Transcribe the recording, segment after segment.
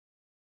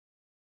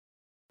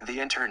The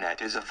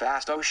internet is a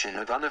vast ocean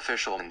of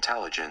unofficial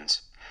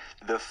intelligence.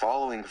 The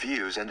following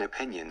views and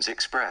opinions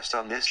expressed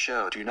on this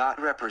show do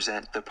not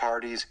represent the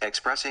parties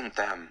expressing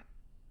them.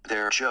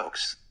 They're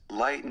jokes.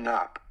 Lighten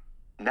up.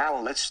 Now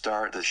let's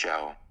start the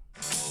show.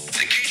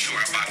 The case you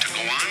are about to go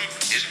on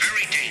is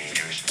very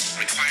dangerous,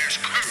 requires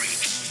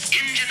courage,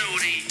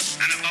 ingenuity,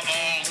 and above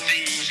all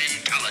things,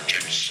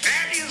 intelligence.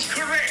 That is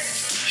correct.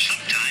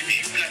 Sometimes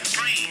you've got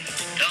brains.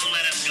 Don't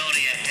let them go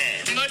to your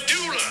head.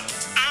 Medulla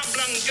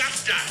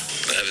oblongata.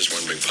 That is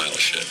one big pile of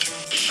shit.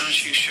 Why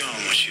don't you show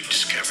them what you've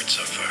discovered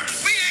so far?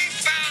 We ain't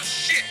found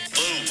shit.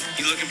 Boom.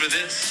 You looking for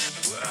this?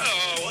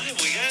 Whoa, what have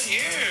we got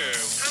here?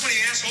 How many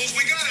assholes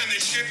we got on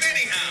this ship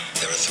anyhow?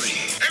 There are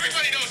 3.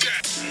 Everybody knows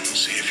that.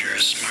 See if you're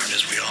as smart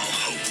as we all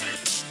hope.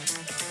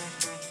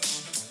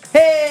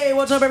 Hey,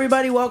 what's up,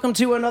 everybody? Welcome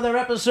to another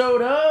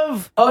episode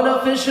of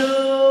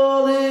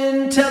Unofficial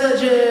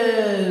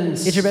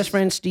Intelligence. It's your best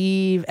friend,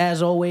 Steve.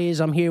 As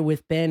always, I'm here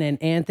with Ben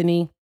and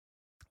Anthony.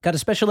 Got a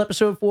special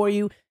episode for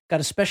you. Got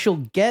a special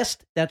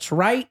guest. That's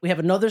right. We have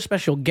another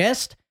special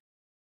guest.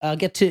 I'll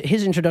get to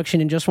his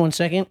introduction in just one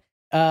second.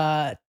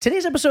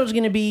 Today's episode is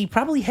going to be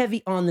probably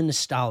heavy on the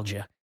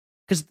nostalgia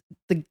because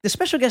the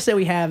special guest that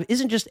we have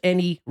isn't just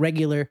any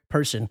regular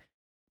person.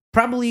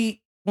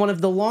 Probably one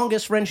of the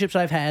longest friendships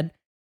I've had.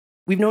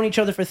 We've known each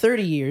other for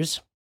 30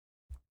 years.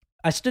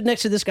 I stood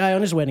next to this guy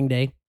on his wedding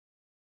day.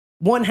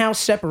 One house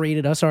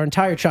separated us our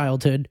entire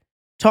childhood,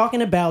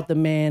 talking about the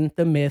man,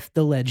 the myth,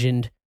 the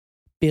legend,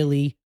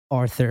 Billy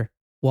Arthur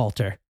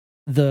Walter,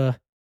 the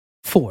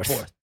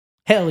fourth.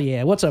 Hell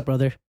yeah. What's up,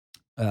 brother?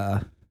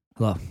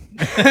 Hello.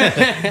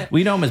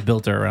 We know him as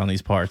Bilter around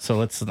these parts, so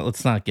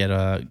let's not get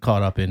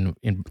caught up in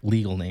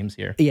legal names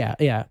here.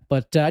 Yeah.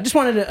 But I just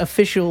wanted an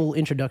official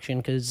introduction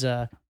because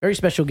very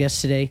special guest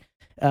today.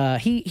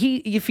 He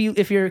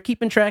if you're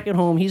keeping track at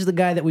home, he's the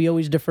guy that we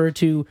always defer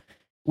to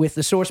with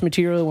the source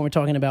material when we're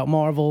talking about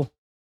Marvel,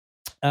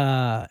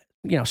 Star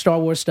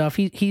Wars stuff.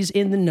 He's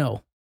in the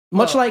know,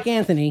 much like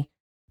Anthony,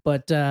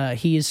 but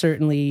he is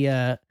certainly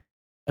a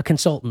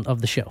consultant of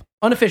the show,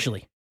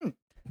 unofficially.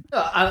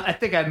 I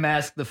think I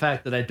masked the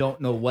fact that I don't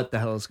know what the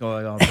hell is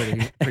going on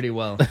pretty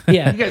well.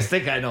 Yeah. You guys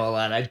think I know a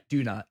lot. I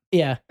do not.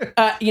 Yeah.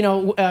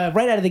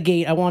 Right out of the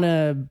gate, I want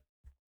to,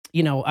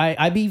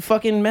 I be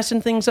fucking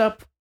messing things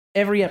up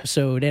every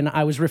episode. And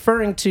I was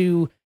referring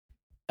to,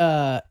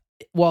 I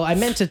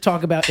meant to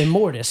talk about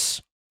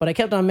Immortus, but I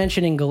kept on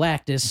mentioning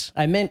Galactus.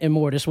 I meant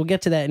Immortus. We'll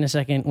get to that in a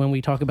second when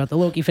we talk about the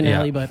Loki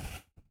finale, Yeah. but...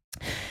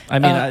 I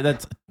mean,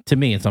 that's to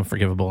me, it's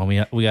unforgivable,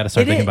 and we got to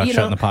start thinking about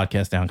shutting the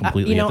podcast down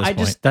completely at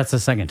this point. That's the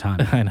second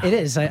time. I know. It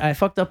is. I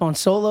fucked up on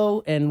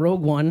Solo and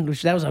Rogue One,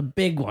 which that was a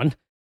big one,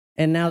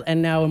 and now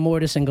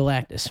Immortus and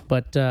Galactus.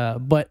 But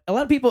a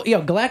lot of people,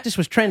 Galactus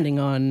was trending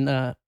on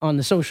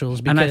the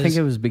socials, because, And I think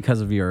it was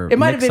because of your. it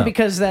might have been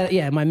mix-up.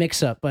 because my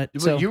mix up. But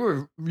so You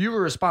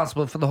were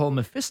responsible for the whole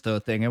Mephisto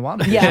thing and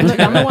wanted. yeah, look,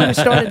 I'm the one who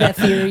started that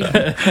theory.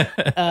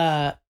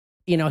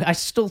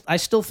 I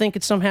still think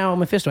it's somehow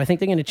Mephisto. I think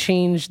they're going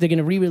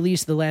to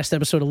re-release the last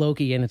episode of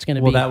Loki, and it's going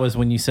to be. Well, that was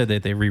when you said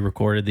that they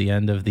re-recorded the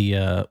end of the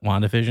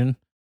WandaVision.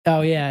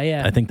 Oh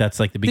yeah. I think that's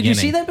like the beginning. Did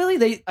you see that,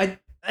 Billy?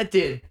 I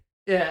did.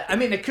 Yeah, I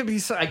mean, it could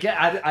be.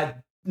 I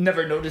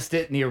never noticed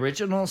it in the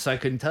original, so I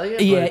couldn't tell you.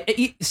 Yeah, But,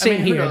 same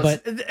who here, knows?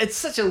 but It's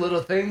such a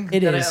little thing. It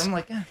that is. I'm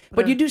like,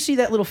 but you do see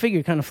that little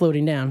figure kind of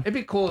floating down. It'd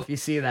be cool if you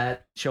see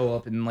that show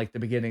up in like the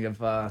beginning of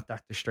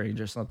Doctor Strange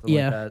or something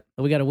Yeah. like that.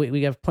 We gotta wait.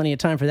 We have plenty of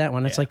time for that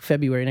one. That's like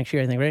February next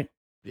year, I think, right?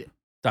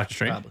 Doctor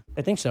Strange. Probably.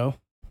 I think so.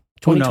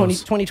 Who 2020, knows?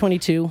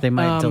 2022. They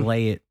might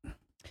delay it.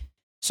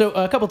 So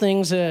a couple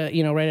things, right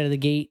out of the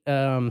gate.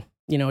 A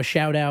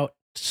shout out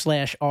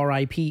 /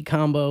 RIP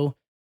combo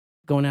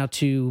going out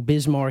to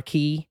Biz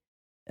Markie.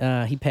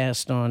 He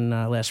passed on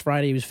last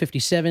Friday. He was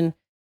 57.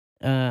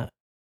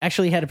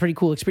 Actually had a pretty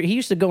cool experience. He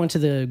used to go into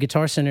the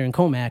Guitar Center in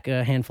Comac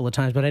a handful of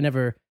times, but I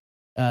never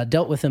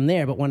dealt with him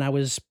there. But when I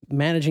was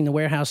managing the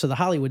warehouse of the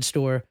Hollywood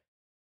store,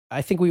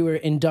 I think we were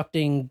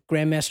inducting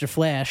Grandmaster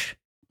Flash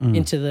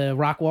into the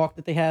rock walk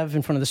that they have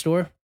in front of the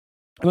store.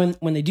 When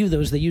they do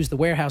those, they use the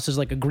warehouse as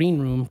like a green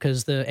room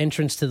because the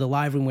entrance to the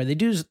live room where they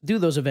do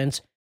those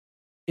events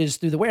is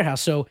through the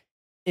warehouse. So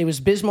it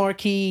was Biz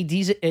Markie,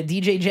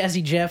 DJ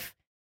Jazzy Jeff,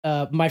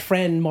 my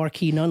friend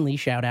Marquis Nunley,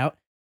 shout out,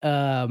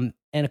 and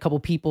a couple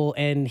people,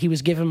 and he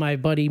was giving my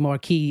buddy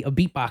Marquis a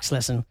beatbox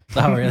lesson.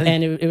 Oh, really?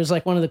 And it was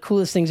like one of the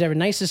coolest things ever.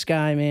 Nicest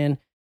guy, man.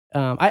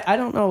 I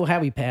don't know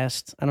how he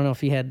passed. I don't know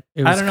if he had.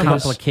 It was I don't know,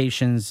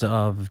 complications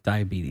of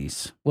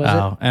diabetes. Was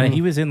it? And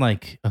he was in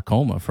like a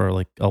coma for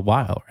like a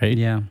while, right?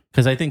 Yeah.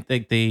 Because I think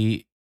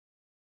they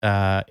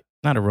not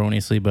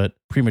erroneously, but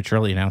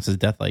prematurely announced his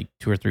death like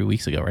 2 or 3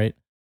 weeks ago, right?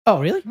 Oh,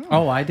 really?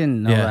 Oh, I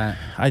didn't know that.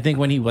 I think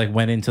when he like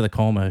went into the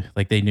coma,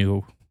 like they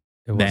knew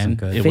It then wasn't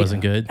good. it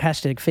wasn't good.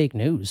 Hashtag fake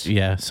news.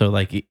 Yeah, so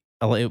like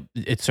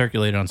it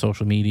circulated on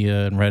social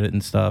media and Reddit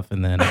and stuff,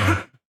 and then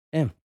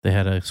Damn. they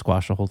had to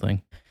squash the whole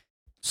thing.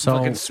 So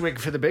Fucking swig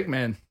for the big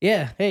man.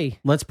 Yeah. Hey.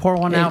 let's pour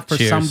one Hey, out for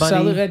cheers. somebody.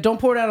 Salud.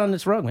 Don't pour it out on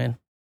this rug, man.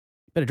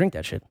 Better drink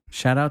that shit.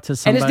 Shout out to And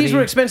somebody. these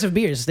were expensive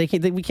beers. We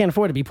can't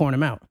afford to be pouring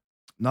them out.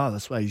 No,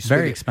 that's why you Very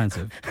swig it.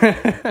 expensive.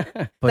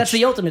 That's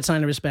the ultimate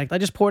sign of respect. I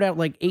just poured out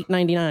like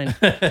 $8.99.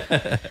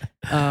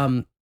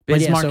 But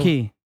Biz yeah, so-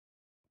 Marquee.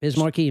 Biz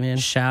Marquee, man.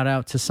 Shout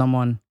out to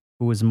someone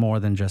who was more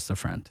than just a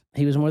friend.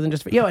 He was more than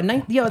just and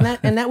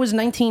that was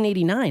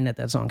 1989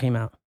 that song came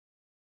out.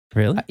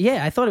 Really?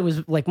 Yeah, I thought it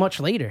was like much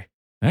later.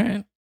 All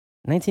right.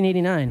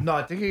 1989. No,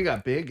 I think he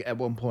got big at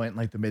one point,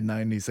 like the mid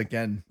 90s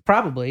again.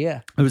 Probably,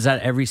 yeah. It was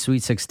at every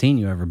Sweet 16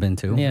 you ever been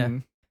to. Yeah.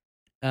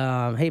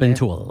 Mhm. Hey, Been man.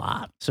 to a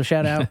lot. So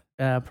shout out,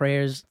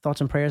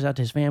 thoughts and prayers out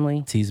to his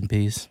family. T's and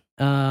P's.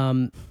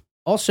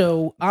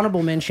 Also,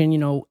 honorable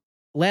mention,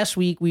 last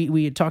week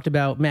we had talked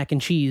about mac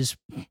and cheese.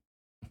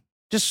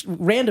 Just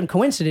random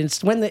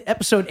coincidence. When the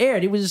episode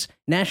aired, it was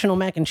National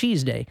Mac and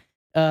Cheese Day.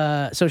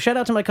 So shout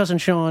out to my cousin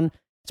Sean.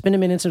 It's been a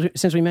minute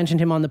since we mentioned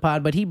him on the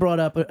pod, but he brought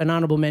up an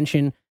honorable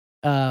mention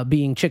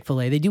being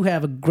Chick-fil-A. They do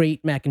have a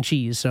great mac and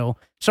cheese. So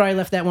sorry I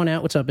left that one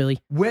out. What's up, Billy?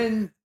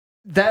 When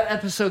that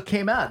episode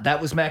came out,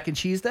 that was Mac and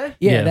Cheese Day?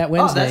 Yeah, that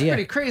Wednesday. Oh, that's yeah.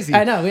 pretty crazy.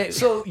 I know.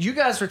 So you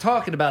guys were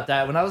talking about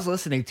that when I was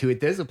listening to it.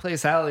 There's a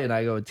place Allie and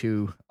I go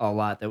to a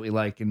lot that we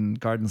like in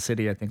Garden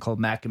City, I think, called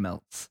Mac and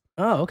Melts.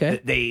 Oh, okay.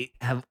 They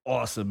have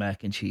awesome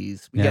mac and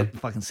cheese. We Yeah. get the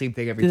fucking same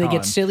thing every Do they time.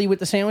 get silly with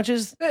the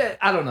sandwiches?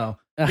 I don't know.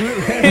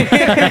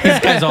 This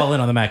guy's all in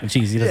on the mac and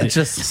cheese. He doesn't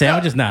Just-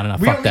 sandwiches not enough.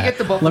 We Fuck only that. get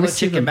the buffalo Let me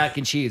see chicken them. mac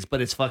and cheese,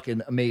 but it's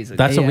fucking amazing.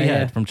 That's what we Yeah,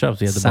 had yeah. from Chubbs.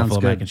 We had the Sounds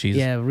buffalo good. mac and cheese.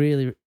 Yeah,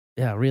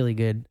 really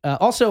good.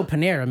 Also,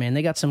 Panera, man,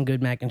 they got some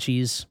good mac and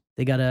cheese.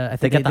 They got They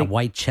think got that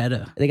white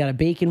cheddar. they got a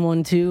bacon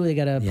one too. They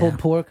got a Yeah. pulled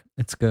pork.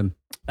 It's good.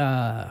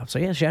 So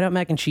yeah, shout out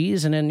mac and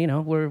cheese, and then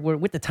we're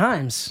with the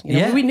times.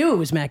 Yeah. We knew it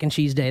was mac and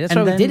cheese day. That's And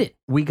why we then did it.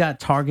 We got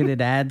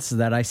targeted ads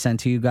that I sent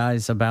to you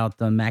guys about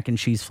the mac and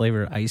cheese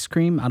flavored ice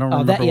cream. I don't Oh,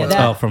 remember that- yeah, what.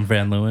 that- Oh, from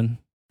Van Leeuwen.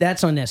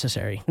 That's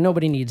unnecessary.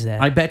 Nobody needs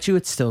that. I bet you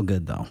it's still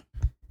good though.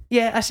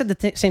 Yeah, I said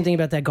the same thing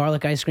about that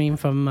garlic ice cream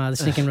from the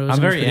Stinking Rose.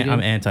 I'm It was I'm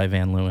pretty anti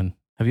Van Leeuwen.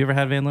 Have you ever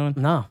had Van Leeuwen?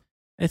 good. No.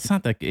 It's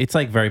not that. It's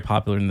like very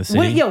popular in the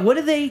city. What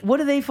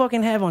do they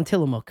fucking have on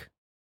Tillamook?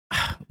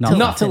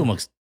 No,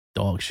 Tillamook's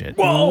dog shit.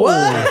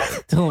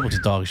 What? Tillamook's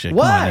dog shit.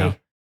 Why? Come on, now.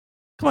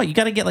 Come on, you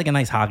got to get like a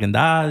nice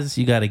Haagen-Dazs.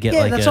 You got to get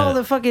Yeah, like that's all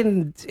the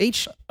fucking a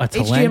HGMOs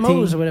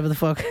Talenti. or whatever the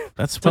fuck.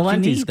 That's what you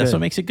Talenti's need. That's good.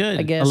 what makes it good.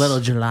 I guess a little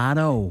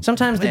gelato.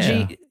 sometimes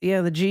the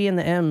Yeah. the G and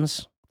the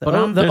M's. The,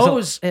 But, the there's a-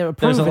 O's are There's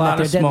proven a that lot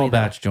they're of small deadly, though.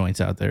 batch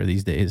joints out there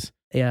these days.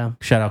 Yeah.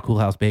 Shout out Cool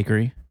House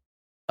Bakery.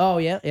 Oh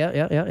yeah. They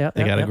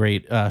got a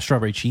great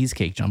strawberry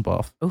cheesecake jump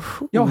off.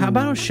 Yo, how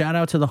about a shout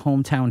out to the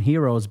hometown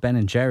heroes, Ben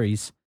and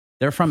Jerry's?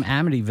 They're from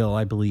Amityville,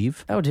 I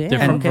believe. Oh damn. They're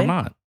from okay.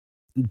 Vermont.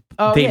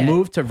 Oh, they yeah.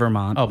 moved to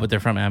Vermont. Oh, but they're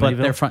from Amityville. But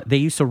they're from, they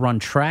used to run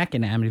track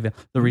in Amityville.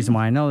 The reason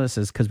why I know this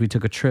is because we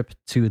took a trip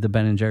to the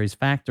Ben and Jerry's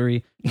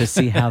factory to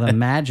see how the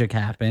magic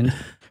happened.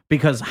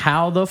 Because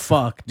how the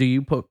fuck do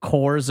you put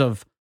cores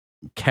of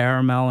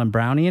caramel and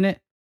brownie in it?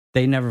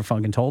 They never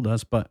fucking told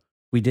us, but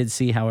we did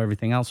see how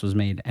everything else was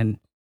made. And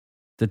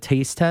the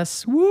taste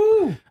tests,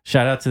 woo!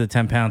 Shout out to the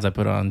 10 pounds I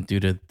put on due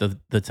to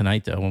the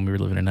Tonight Dough when we were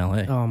living in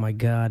LA. Oh my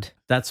god.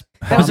 That's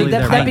That was probably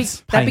their that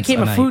best. became pints a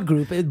a night. food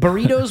group.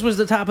 Burritos was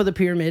the top of the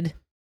pyramid,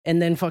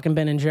 and then fucking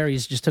Ben and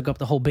Jerry's just took up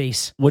the whole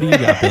base. What do you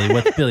got,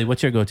 Billy? Billy,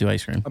 what's your go-to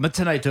ice cream? I'm a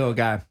Tonight Dough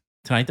guy.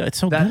 Tonight Dough? It's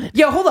so That- good.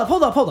 Yo, hold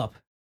up.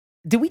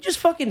 Did we just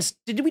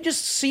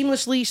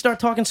seamlessly start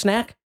talking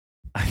snack?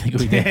 I think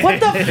we did. What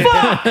the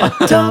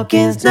fuck?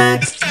 Talking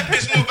snacks. Fat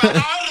bitch know about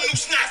all the new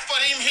snacks for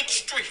them hit the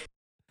street.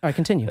 All right,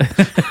 continue.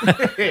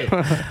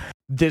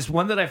 There's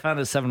one that I found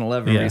at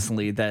 7-Eleven Yeah.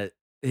 recently that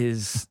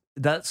is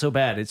not so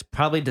bad. It's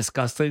probably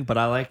disgusting, but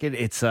I like it.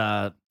 It's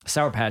Sour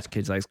Patch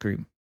Kids ice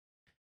cream.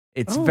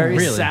 It's Oh, very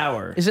really?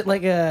 sour. Is it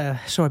like a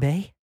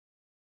sorbet?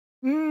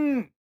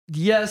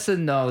 Yes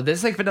and no.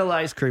 There's like vanilla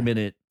ice cream in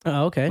it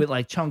Oh, okay. with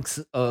like chunks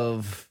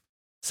of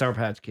Sour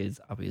Patch Kids,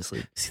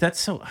 obviously. See, that's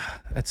so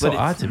But odd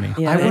it's- to me.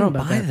 Yeah, I don't know wouldn't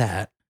about buy that.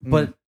 that.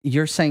 But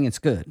you're saying it's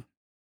good.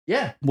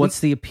 Yeah. What's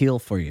the appeal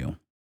for you?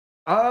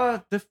 I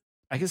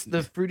guess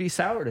the fruity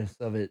sourness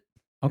of it.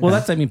 Okay.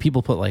 Well, I mean,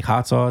 people put like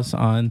hot sauce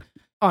on.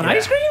 On Yeah.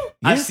 ice cream?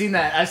 I've seen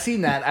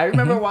that. I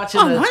remember watching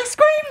ice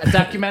cream? a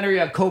documentary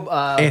on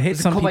It hit was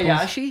some people's-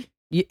 Kobayashi.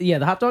 Yeah,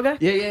 the hot dog guy?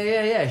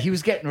 Yeah. He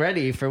was getting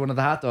ready for one of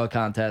the hot dog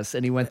contests,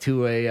 and he went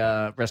to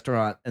a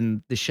restaurant,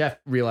 and the chef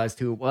realized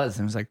who it was,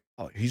 and was like,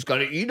 "Oh, he's got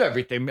to eat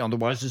everything,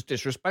 otherwise it's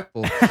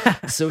disrespectful."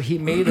 So he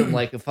made him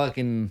like a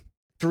fucking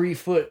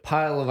 3-foot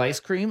pile of ice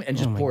cream and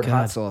just Oh my poured God.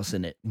 hot sauce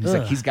in it. And he's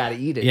like, Ugh. he's got to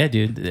eat it. Yeah,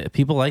 dude.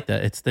 People like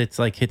that. It's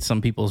like hits some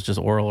people's just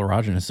oral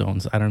erogenous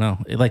zones. I don't know.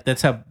 Like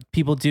that's how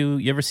people do.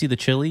 You ever see the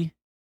chili?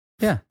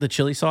 Yeah. The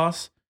chili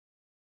sauce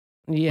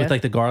Yeah. with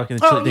like the garlic and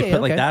the Oh, chili. They yeah,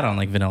 put like okay. that on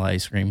like vanilla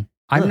ice cream.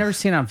 I've Ugh. never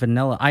seen it on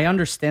vanilla. I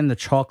understand the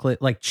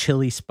chocolate, like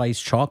chili spice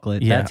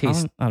chocolate. Yeah, that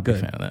tastes I'm not a big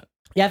good. fan of that.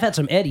 Yeah, I've had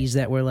some Eddies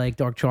that were like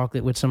dark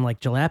chocolate with some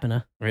like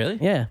jalapeno. Really?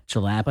 Yeah.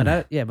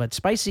 Jalapeno. But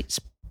spicy,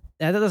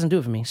 that doesn't do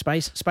it for me.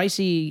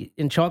 Spicy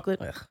and chocolate.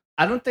 Ugh.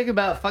 I don't think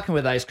about fucking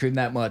with ice cream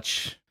that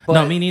much.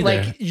 No, me neither.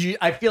 Like,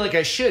 I feel like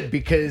I should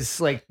because,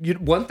 like,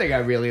 one thing I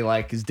really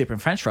like is dipping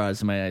French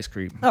fries in my ice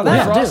cream. Oh, Or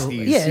that I do.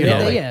 Frosties, Yeah, you know,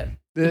 yeah, like,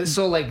 yeah.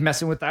 So, like,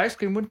 messing with the ice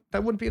cream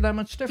wouldn't be that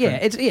much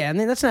different. Yeah, and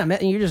then that's not.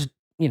 And you're just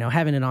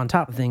having it on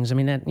top of things. I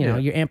mean, that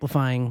you're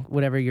amplifying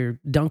whatever you're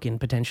dunking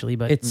potentially,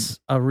 but It's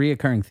a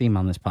reoccurring theme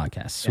on this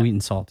podcast: sweet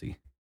and salty.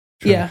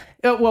 yeah.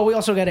 Well, we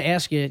also got to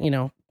ask you.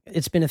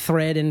 It's been a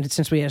thread, and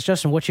since we asked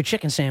Justin, what's your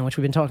chicken sandwich?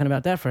 We've been talking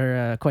about that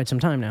for quite some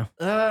time now.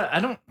 I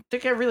don't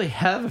think I really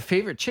have a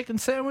favorite chicken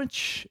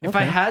sandwich. If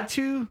I Okay. had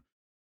to,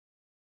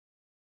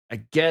 I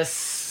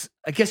guess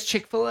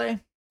Chick-fil-A.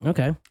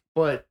 Okay.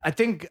 But I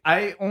think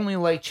I only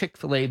like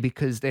Chick-fil-A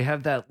because they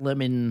have that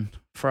lemon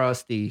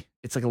frosty.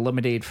 It's like a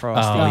lemonade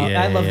frosty. Oh,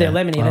 yeah, I love yeah. their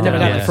lemonade. I never Oh,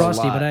 got yeah. the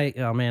frosty, A lot.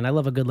 but I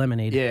love a good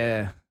lemonade.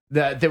 Yeah.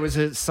 There was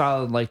a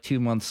solid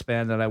 2-month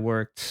span that I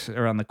worked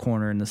around the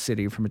corner in the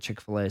city from a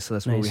Chick-fil-A. So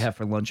that's what we Nice. have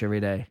for lunch every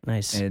day.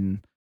 Nice. And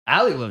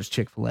Allie loves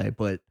Chick-fil-A,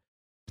 but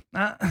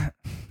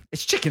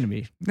it's chicken to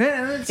me.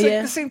 Yeah, it's like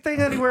Yeah. the same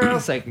thing anywhere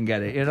else I can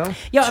get it,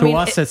 Yeah, To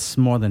us, it's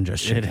more than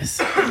just It chicken. is.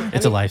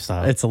 It's a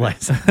lifestyle. It's a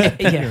lifestyle.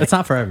 Yeah. It's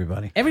not for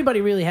everybody.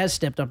 everybody really has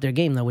stepped up their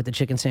game though with the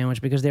chicken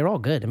sandwich because they're all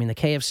good. I mean, the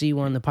KFC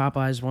one, the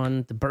Popeyes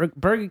one, the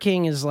Burger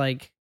King is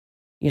like,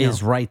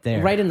 Is right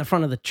there. right in the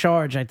front of the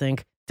charge. I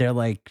think. They're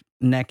like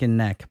neck and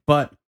neck.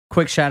 But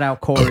quick shout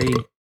out, Corey.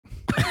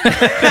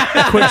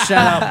 Quick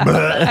shout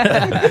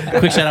out.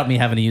 Quick shout out me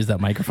having to use that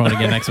microphone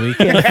again next week.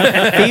 Feel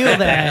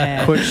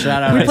that. Quick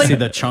shout out. We I played- see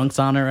the chunks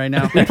on it right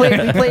now. We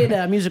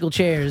played musical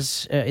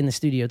chairs in the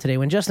studio today.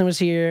 When Justin was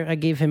here, I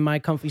gave him my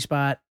comfy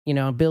spot.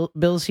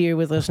 Bill's here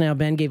with us now.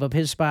 Ben gave up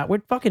his spot.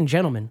 We're fucking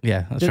gentlemen.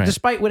 Yeah, that's right.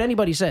 Despite what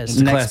anybody says. It's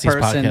the Next classiest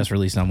person- podcast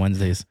released on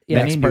Wednesdays.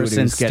 Yeah. He knew what he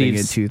person, was getting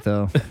Steve's-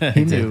 into, though.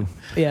 He knew.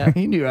 Yeah.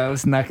 He knew I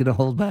was not going to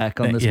hold back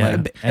on this Yeah,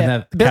 one.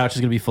 and the couch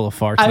is gonna be full of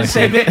farts. I would next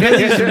say week.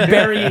 Billy's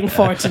burying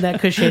farts in that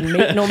cushion.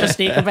 Make no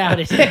mistake about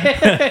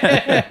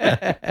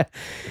it.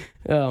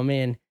 Oh,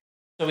 man.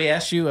 So we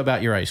asked you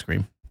about your ice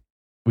cream.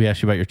 We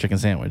asked you about your chicken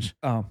sandwich.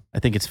 Oh. I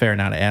think it's fair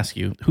now to ask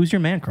you, who's your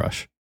man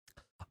crush?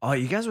 Oh,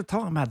 you guys were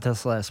talking about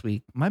this last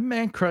week. My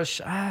man crush,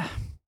 I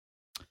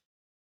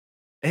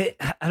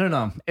don't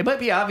know. It might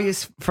be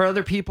obvious for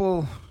other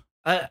people.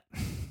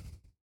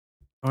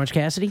 Orange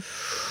Cassidy?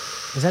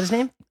 Is that his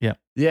name?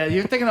 Yeah,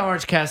 you're thinking of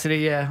Orange Cassidy.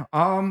 Yeah.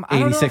 I don't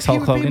know 86 if he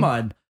Hulk would be Hogan?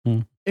 mine. Hmm.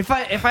 If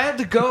I had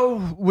to go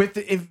with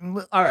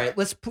all right,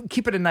 let's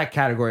keep it in that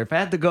category. If I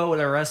had to go with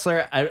a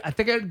wrestler, I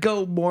think I'd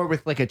go more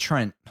with like a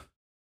Trent.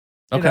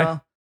 You Okay.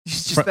 know?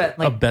 Just that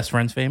Of best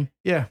friends fame.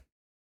 yeah,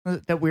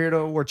 that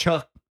weirdo or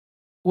Chuck.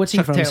 What's he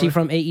Chuck from? Is he Taylor.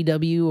 from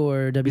AEW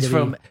or WWE? He's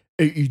from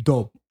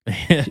AEW.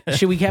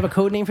 Should we have a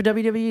code name for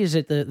WWE? Is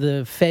it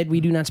the Fed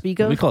we do not speak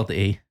of? We call it the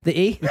E. The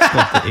E? We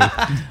call it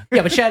the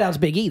Yeah, but shout out's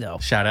Big E though.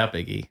 E. Shout out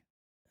Big E.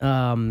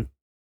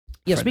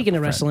 Yeah, Friend speaking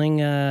of of a friend.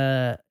 wrestling,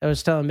 I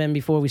was telling Ben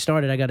before we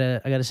started, I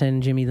gotta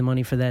send Jimmy the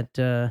money for that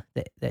the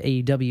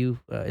AEW.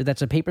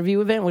 That's a pay per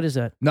view event. What is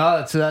that? No,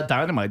 it's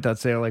Dynamite.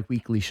 That's their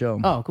weekly show.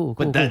 Oh, cool.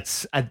 but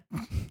that's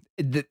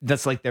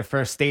like their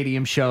first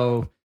stadium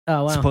show.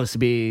 oh wow. Supposed to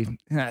be.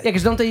 Yeah,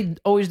 because don't they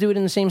always do it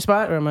in the same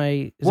spot, or am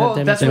I? Is Well,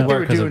 them that's mixing what up? they were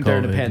Work 'cause of doing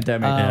during the COVID.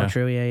 pandemic. Oh, Yeah.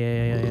 true.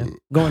 Yeah.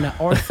 Going to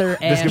Arthur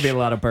There's Ashe. gonna be a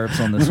lot of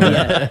burps on this one.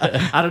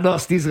 I don't know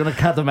if Steve's gonna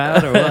cut them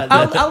out or what.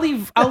 I'll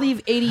leave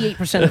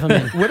 88% of them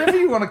in. Whatever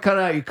you want to cut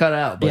out, you cut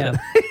out. But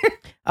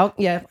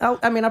Yeah. I'll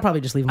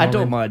probably just leave them. I all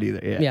don't in. mind either.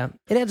 Yeah. Yeah,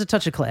 it adds a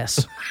touch of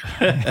class.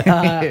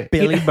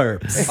 Billy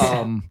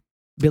Burps.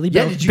 Billy.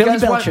 Yeah. Bel- Did you Billy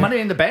guys watch Belcher. Money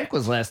in the Bank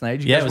was last night?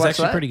 Did you Yeah, guys it was watch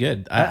actually that? pretty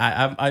good.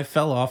 I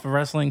fell off of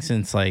wrestling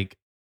since like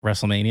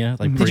WrestleMania,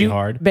 like Did pretty you,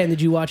 hard. Ben? Did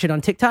you watch it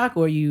on TikTok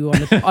or you on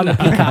the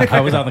Peacock? I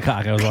was on the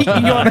cock. I was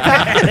watching. You on the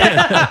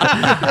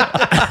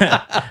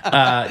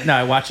No,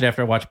 I watched it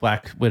after I watched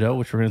Black Widow,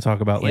 which we're going to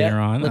talk about later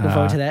on. Looking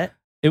forward to that.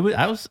 It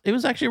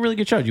was actually a really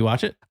good show. Did you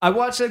watch it? I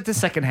watched like the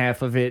second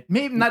half of it.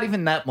 Maybe not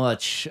even that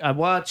much.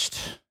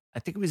 I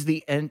think it was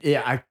the end.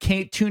 Yeah, I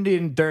tuned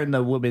in during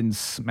the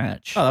women's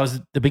match. Oh, that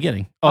was the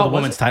beginning. Oh, the was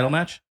women's it? title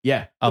match.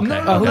 Yeah. Okay. No,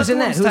 Oh, not who's the in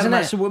that? women's Who's title in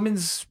match, that? The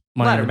women's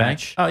Money in ladder the Bank.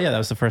 match. Oh yeah, that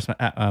was the first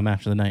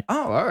match of the night.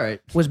 Oh, all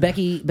right. Was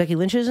Becky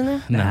Lynch is in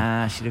there? No.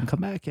 Nah, she didn't come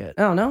back yet.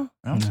 Oh no.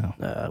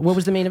 No. What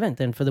was the main event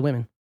then for the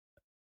women?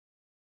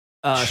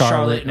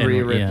 Charlotte and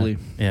Rhea Ripley.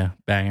 Yeah,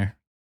 banger.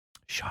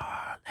 Charlotte.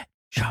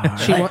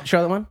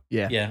 Charlotte won.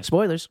 Yeah. Yeah.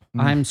 Spoilers.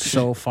 I'm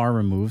so far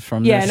removed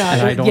from Yeah, this, no,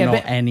 and I don't yeah, know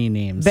Ben- any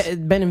names.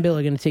 Ben and Bill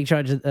are going to take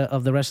charge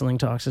of the wrestling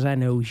talks, as I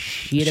know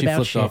shit She about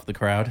flipped shit. off the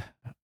crowd.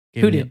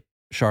 Who Gave me did?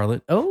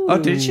 Charlotte. Oh,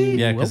 did she?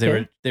 Yeah, because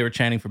okay. they were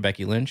chanting for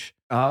Becky Lynch.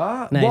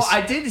 Nice. Well,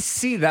 I did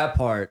see that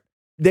part.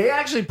 They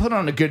actually put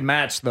on a good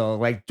match, though.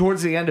 Like,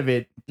 towards the end of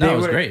it. No, they it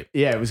was were- great.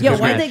 Yeah, it was a Yeah, good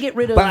why'd match. they get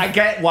rid of? But I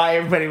get why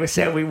everybody was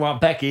saying we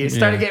want Becky. It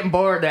started Yeah. getting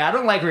bored. I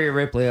don't like Rhea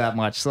Ripley that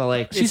much. So,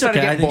 like, it She's started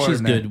okay. I getting think bored she's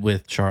in there. good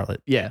with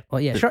Charlotte. Yeah.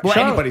 well, yeah, Well, Charlotte,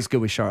 anybody's good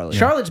with Charlotte.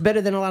 Charlotte's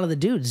better than a lot of the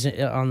dudes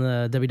on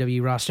the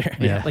WWE roster.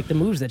 Yeah. Like the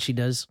moves that she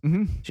does.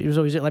 Mhm. She was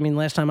always. I mean,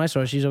 last time I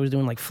saw her, she's always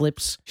doing like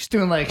flips. She's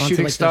doing like Onto,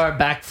 shooting like, star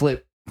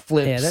backflip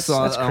flips Yeah,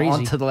 that's crazy.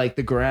 onto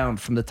the ground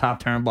from the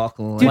top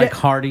turnbuckle. Dude, like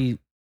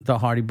the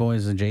Hardy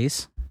Boys and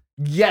Jace.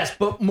 Yes,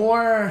 but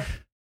more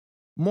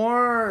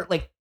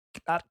like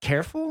not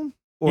careful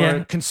or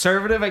Yeah.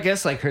 conservative, I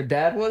guess, like her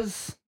dad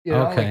was. You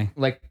know, Okay.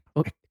 like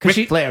Because Ric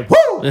she, Flair.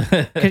 Woo!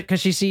 because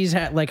she sees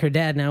like her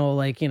dad now,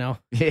 like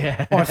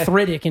Yeah.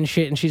 arthritic and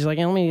shit, and she's like,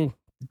 let me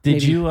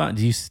Did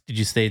Maybe-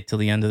 you stay till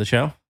the end of the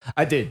show?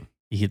 I did.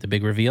 You hit the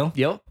big reveal.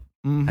 Yep.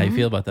 How you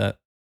feel about that?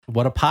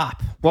 What a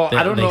pop! Well, they-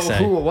 I don't they know say.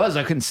 who it was.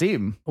 I couldn't see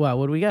him. Wow,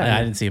 what do we got?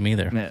 I didn't see him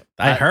either. Yeah.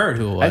 I heard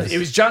who it was. It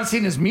was John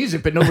Cena's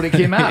music, but nobody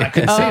came out. I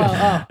couldn't see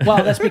him.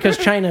 Well, that's because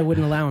China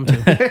wouldn't allow him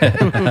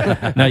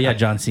to. No, yeah,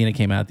 John Cena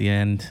came out at the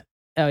end.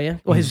 Oh yeah.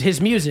 Well, his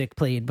music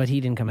played, but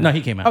he didn't come out. No,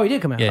 he came out. Oh, he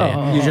did come out. Yeah,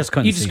 yeah. Oh, You just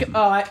couldn't You see just him.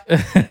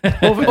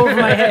 over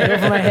my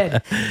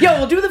head. Yo,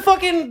 well, do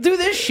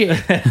this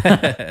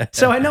shit.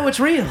 So I know it's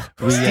real.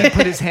 Steve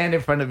put his hand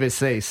in front of his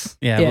face.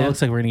 Yeah, Yeah. Well, it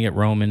looks like we're gonna get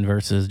Roman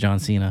versus John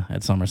Cena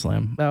at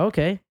SummerSlam. Oh,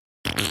 okay.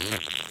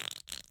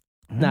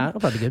 Nah, it'll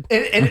probably be good.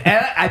 And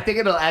I think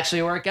it'll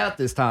actually work out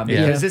this time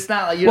Yeah. because it's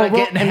not like you're Well, not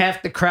getting and-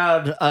 half the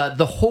crowd.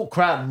 The whole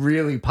crowd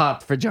really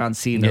popped for John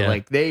Cena. Yeah.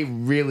 Like they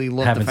really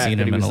loved Haven't the fact seen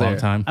that him he in was a long there.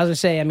 time. I was gonna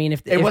say, I mean,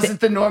 if It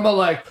wasn't the normal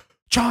like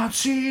John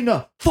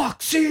Cena,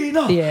 fuck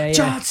Cena, Yeah, yeah.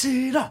 John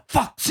Cena,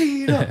 fuck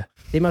Cena.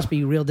 they must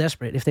be real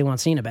desperate if they want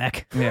Cena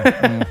back.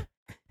 Yeah,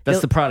 that's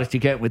the product you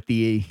get with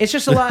the. It's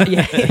just a lot.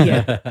 Yeah.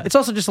 It's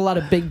also just a lot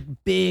of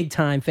big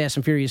time Fast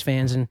and Furious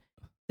fans, and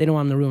they don't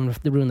want him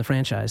to ruin the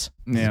franchise.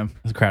 Yeah,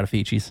 It's a crowd of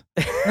Feechies.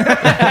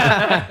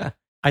 I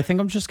think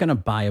I'm just gonna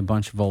buy a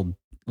bunch of old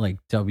like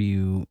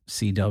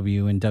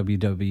WCW and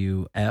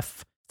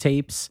WWF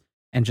tapes,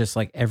 and just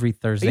like every Are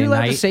Thursday you allowed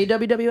night. to say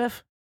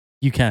WWF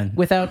You can.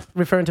 without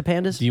referring to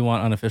pandas? Do you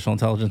want unofficial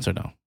intelligence or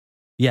no?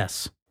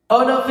 Yes.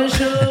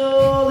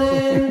 Unofficial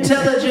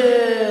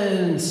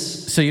intelligence.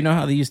 So you know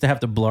how they used to have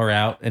to blur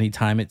out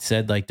anytime it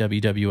said like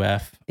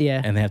WWF,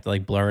 Yeah. and they have to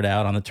like blur it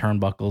out on the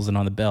turnbuckles and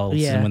on the belts.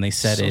 Yeah. And when they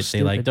said So it,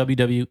 they like stupid.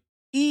 WWE.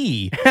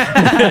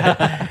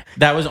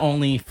 That was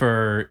only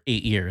for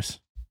 8 years.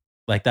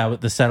 Like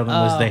that, the settlement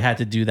was Oh. they had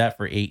to do that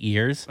for 8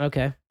 years.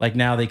 Okay. Like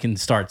now they can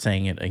start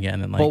saying it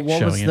again and like But what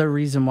showing was it the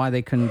reason why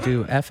they couldn't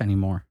do F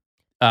anymore?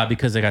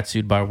 because they got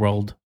sued by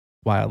World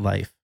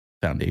Wildlife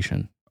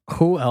Foundation.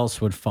 Who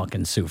else would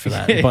fucking sue for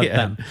that but Yeah.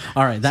 them?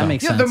 All right, that So-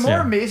 makes yeah. sense. The more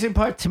yeah. amazing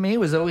part to me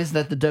was always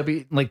that the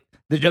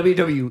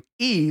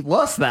WWE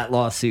lost that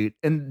lawsuit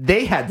and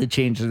they had to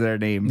change their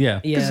name. Yeah.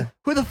 'Cause Yeah.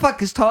 who the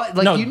fuck is talking?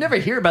 Like No. you never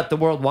hear about the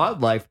World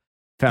Wildlife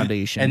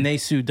Foundation, And they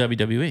sued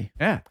WWE.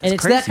 yeah, And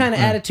it's that kind of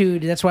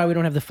attitude. That's why we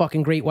don't have the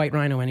fucking great white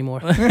rhino anymore.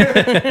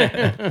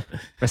 Rest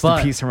But-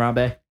 in peace,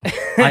 Harambe.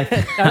 I,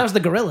 that was the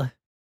gorilla.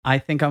 I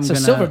think I'm So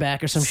gonna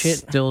silverback or some shit.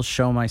 Still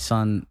show my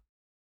son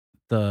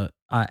the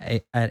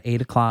at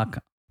 8:00.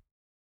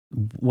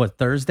 What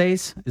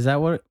Thursdays? Is that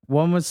what?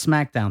 When was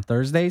SmackDown?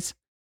 Thursdays?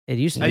 It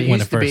used to It be. When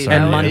used it to first be.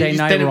 started. And Monday It used-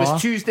 Night then it Raw.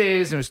 was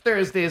Tuesdays and it was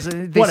Thursdays.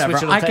 And they Whatever.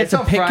 switched it I all get it's to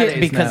on pick Fridays it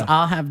because now.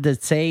 I'll have the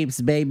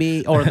tapes,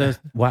 baby, or the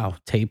wow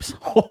tapes.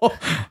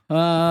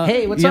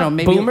 Hey, what's you up, know,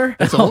 maybe, Boomer?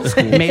 That's old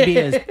school. Maybe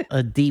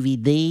a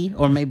DVD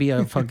or maybe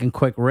a fucking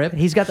quick rip.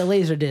 He's got the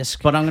laser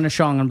disc. But I'm gonna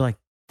show him. I'm gonna be like,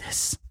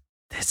 this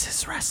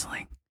is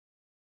wrestling.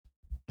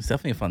 It's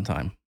definitely a fun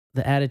time.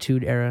 The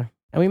Attitude Era,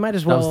 and we might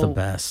as That well. was the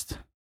best.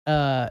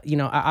 You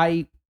know,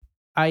 I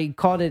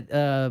caught it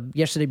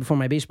yesterday before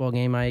my baseball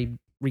game. I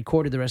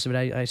recorded the rest of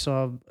it. I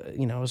saw,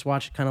 you know, I was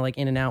watching kind of like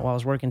in and out while I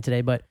was working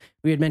today. But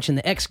we had mentioned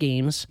the X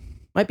Games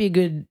might be a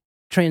good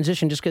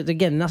transition, just because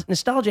again,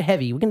 nostalgia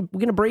heavy. We're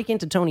gonna break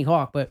into Tony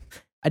Hawk, but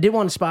I did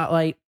want to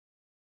spotlight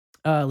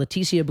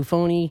Leticia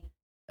Buffoni.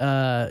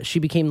 She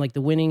became like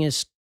the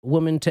winningest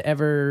woman to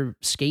ever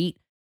skate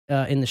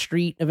in the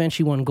street event.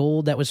 She won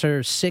gold. That was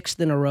her 6th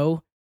in a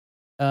row.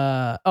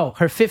 Her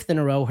 5th in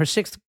a row. Her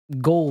 6th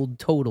gold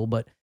total,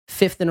 but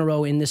 5th in a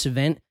row in this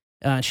event.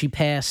 She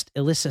passed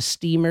Alyssa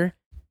Steamer.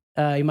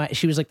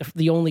 She was like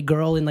the only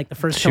girl in like the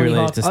first She Tony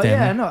related Hawk. to Oh Stanley.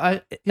 yeah, no,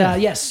 I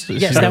Yes, She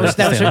yes, related to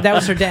Stanley. that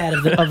was her dad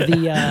of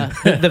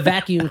the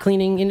vacuum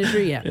cleaning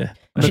industry. Yeah.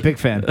 I'm a big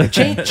fan.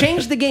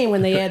 Changed the game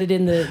when they added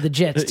in the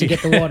jets to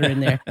get the water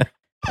in there.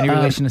 Any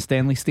relation to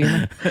Stanley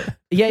Steamer?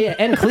 Yeah,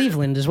 and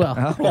Cleveland as well.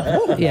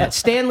 Oh. Yeah,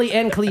 Stanley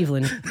and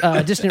Cleveland,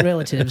 distant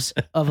relatives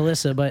of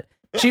Alyssa, but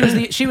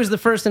she was the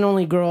first and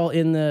only girl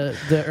in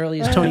the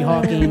earliest Tony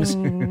Hawk games.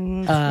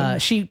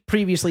 She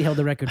previously held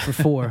the record for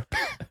 4,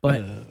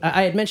 but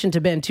I had mentioned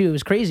to Ben too. It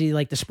was crazy.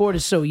 Like the sport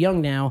is so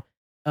young now.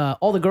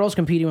 All the girls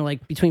competing were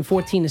like between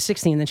 14 to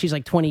 16, and then she's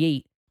like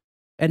 28.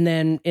 And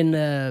then in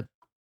the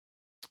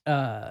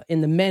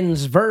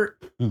men's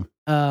vert,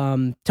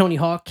 Tony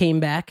Hawk came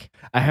back.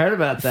 I heard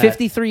about that.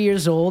 53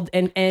 years old,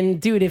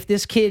 and dude, if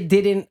this kid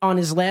didn't on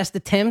his last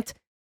attempt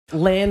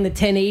land the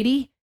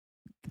 1080,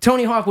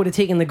 Tony Hawk would have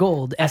taken the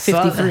gold at I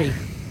saw 53.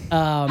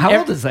 How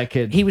old is that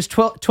kid? He was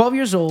 12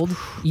 years old,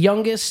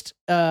 youngest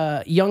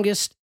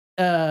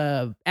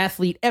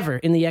athlete ever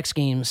in the X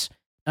Games.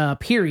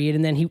 Period.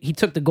 And then he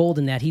took the gold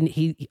in that.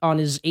 He on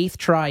his 8th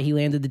try he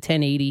landed the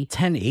 1080.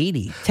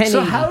 1080.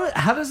 So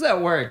how does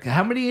that work?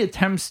 How many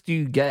attempts do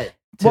you get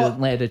to Well,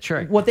 land a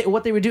trick? What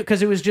they would do,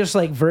 because it was just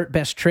like vert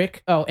best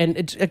trick. Oh, and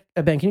it's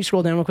Ben, can you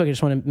scroll down real quick? I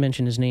just want to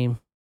mention his name.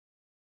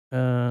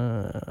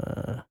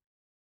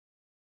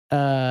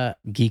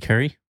 Guy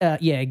Curry.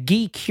 Yeah,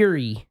 Guy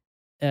Curie.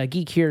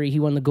 Guy Curie, he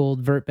won the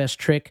gold vert best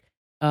trick.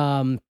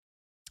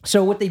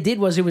 So what they did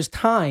was it was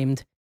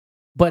timed,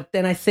 but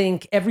then I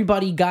think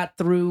everybody got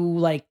through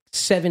like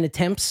 7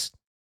 attempts,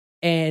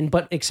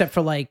 but except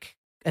for like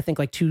I think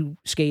like 2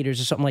 skaters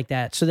or something like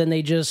that. So then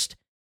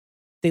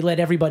they let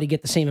everybody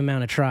get the same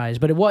amount of tries,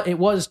 but it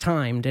was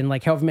timed, and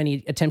like however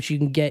many attempts you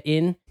can get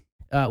in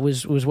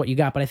was what you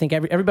got. But I think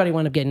everybody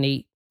wound up getting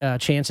 8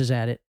 chances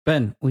at it.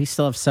 Ben, we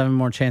still have 7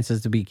 more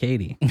chances to beat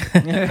Katie.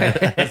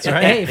 That's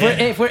right.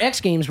 Hey, if we're X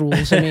Games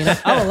rules, I mean,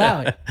 I'll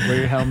allow it. Wear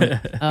your helmet.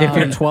 If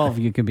you're 12,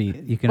 you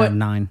can have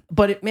 9.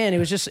 But it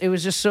was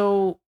just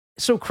so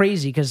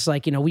crazy because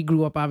like we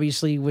grew up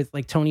obviously with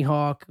like Tony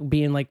Hawk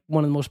being like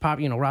one of the most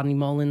popular, Rodney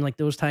Mullen, like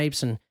those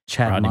types, and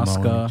Chad Rodney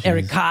Muska. Mullen.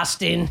 Eric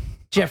Costin,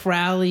 Jeff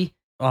Rowley.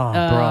 Oh,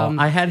 bro.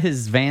 I had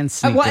his Van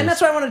sneakers. Well, and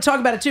that's why I wanted to talk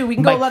about it too. We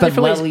can go a lot of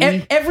different ways.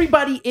 Finelli.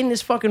 Everybody in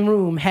this fucking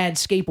room had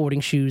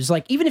skateboarding shoes.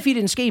 Like even if you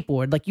didn't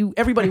skateboard, like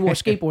everybody wore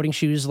skateboarding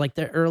shoes like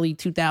the early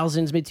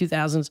 2000s, mid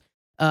 2000s.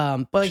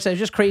 But like I said, it's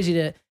just crazy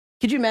to.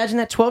 Could you imagine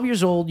that? 12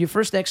 years old, your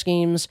first X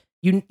Games,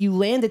 you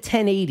land a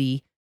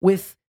 1080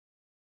 with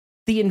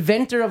the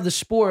inventor of the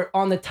sport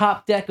on the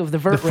top deck of the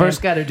vert The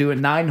first ramp. guy to do a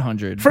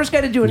 900. First guy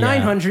to do a Yeah.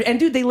 900, and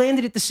dude, they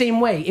landed it the same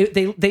way.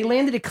 They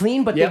landed it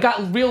clean, but Yep. they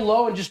got real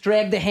low and just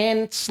dragged the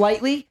hand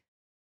slightly.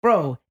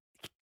 Bro,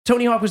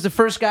 Tony Hawk was the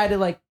first guy to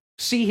like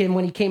see him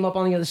when he came up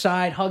on the other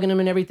side, hugging him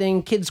and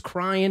everything. Kids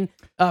crying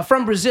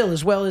from Brazil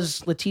as well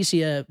as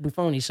Leticia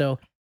Buffoni. So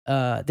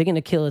they're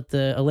gonna kill at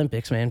the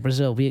Olympics, man.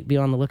 Brazil, be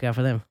on the lookout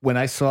for them. When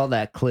I saw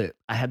that clip,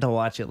 I had to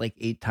watch it like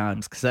 8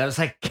 times because I was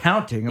like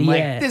counting. I'm Yeah.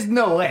 like, there's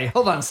no way.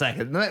 Hold on a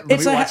second. Let me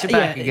It's like watch it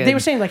back yeah, again. they were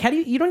saying like, how do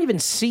you don't even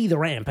see the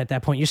ramp at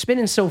that point? You're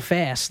spinning so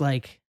fast,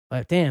 like,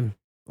 but damn,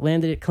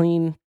 landed it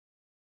clean,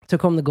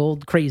 took home the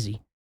gold,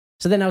 crazy.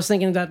 So then I was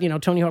thinking about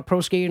Tony Hawk Pro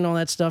Skater and all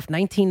that stuff.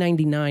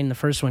 1999, the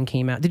first one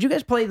came out. Did you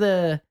guys play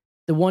the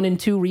 1 and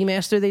 2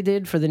 remaster they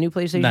did for the new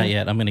PlayStation? Not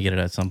yet. I'm gonna get it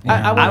at some point.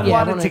 I I wanna-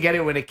 wanted wanna- to get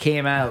it when it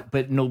came out,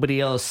 but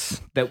nobody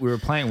else that we were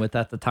playing with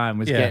at the time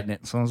was Yeah. getting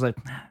it. So I was like,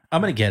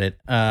 I'm gonna get it.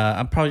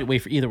 I'm probably wait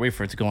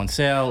for it to go on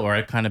sale, or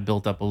I kind of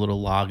built up a little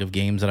log of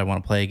games that I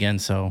want to play again.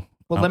 So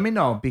well, let me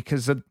know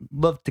because I'd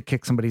love to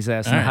kick somebody's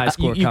ass in all a high right.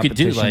 score you could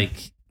do competition.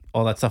 like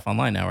all that stuff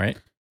online now, right?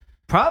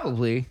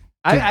 Probably.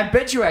 I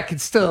bet you I could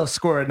still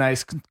score a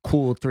nice,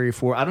 cool 3 or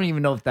 4. I don't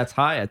even know if that's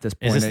high at this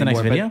point. this the next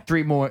anymore, video?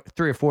 but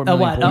 3 or 4 Oh, million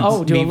what? points.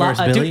 Oh, do Me a lot,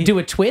 versus Billy? do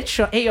a Twitch.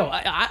 Hey, yo,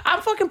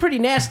 I'm fucking pretty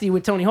nasty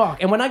with Tony Hawk.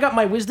 And when I got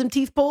my wisdom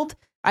teeth pulled,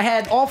 I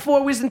had all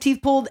 4 wisdom teeth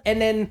pulled and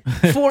then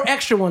 4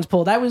 extra ones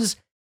pulled. I was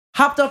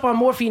hopped up on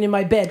morphine in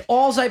my bed.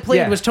 All I played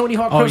Yeah. was Tony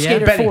Hawk Oh, Pro yeah?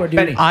 Skater Benny, 4, dude.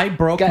 Benny. I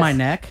broke Guys. my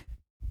neck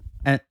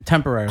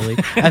temporarily,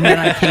 and then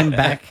I came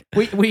back.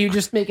 Were you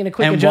just making a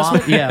quick And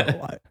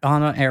adjustment?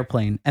 on an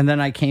airplane, and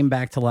then I came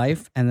back to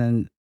life, and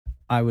then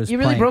I was You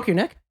really playing. broke your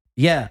neck?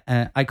 Yeah,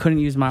 I couldn't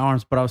use my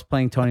arms, but I was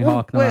playing Tony Well,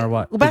 Hawk no wait, matter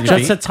what. back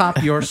Just up. to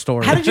top your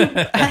story. How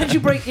did you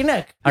break your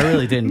neck? I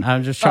really didn't.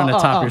 I'm just trying to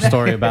top your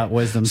story about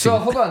wisdom. So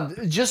teeth. hold on,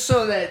 just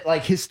so that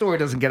like his story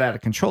doesn't get out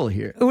of control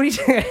here. What do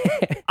you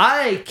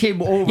I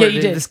came over Yeah,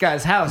 you to did. this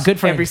guy's house Good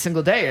friend. every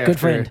single day. Good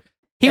friend.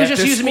 He was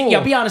after just using me. school Yeah,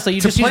 be honest though. You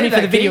to just used play me for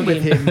that the video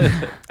with game.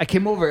 him. I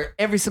came over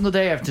every single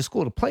day after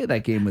school to play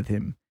that game with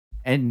him,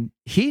 and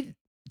he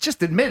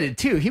just admitted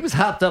too he was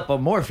hopped up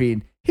on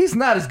morphine. He's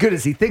not as good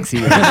as he thinks he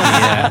is.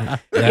 Yeah.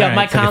 Yeah,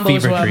 my It's like a combos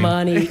fever were dream.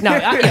 money. No,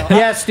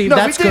 Yeah, Steve, No,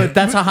 we that's did- good.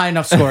 That's a high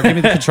enough score. Give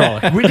me the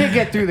controller. we did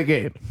get through the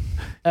game.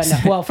 no.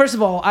 Well, first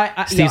of all,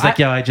 I Steve's like,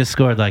 yo, I just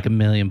scored like 1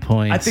 million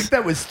points. I think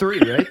that was 3,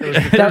 right? That was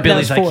the third. that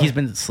Billy's was like, 4. he's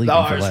been sleeping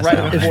No, for I was last right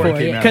hour. on It's Before it 4,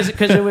 came yeah, out. because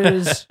it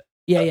was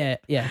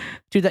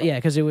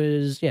because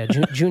it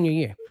was junior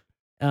year.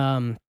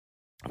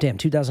 Damn,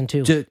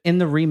 2002. In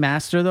the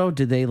remaster, though,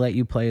 did they let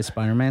you play as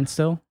Spider-Man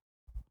still?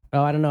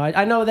 Oh, I don't know.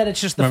 I know that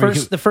it's just the Remember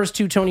first the first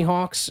 2 Tony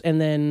Hawks, and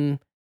then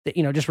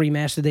just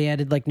remastered. They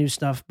added like new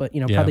stuff, but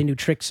Yeah. probably new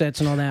trick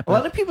sets and all that. A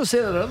lot But of people say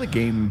that other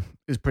game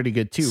is pretty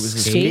good too. Was it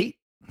Skate? Skate?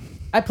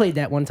 I played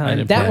that one I time.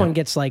 didn't That play one it.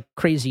 gets like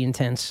crazy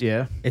intense.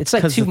 Yeah. It's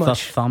like 'cause too of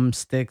much. the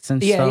thumbsticks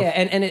and Yeah, stuff.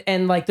 yeah,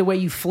 and like the way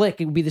you flick,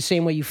 it would be the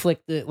same way you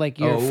flick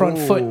your front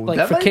foot, Oh, like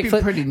that for might be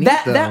kickflip. pretty neat,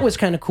 that though. was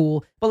kind of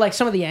cool, but like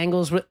some of the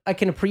angles, I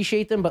can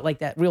appreciate them, but like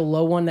that real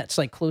low one that's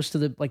like close to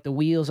the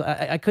wheels,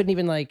 I couldn't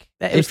even like.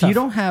 It was If you tough.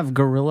 don't have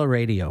Gorilla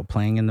Radio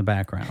playing in the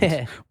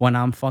background when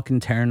I'm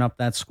fucking tearing up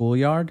that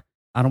schoolyard,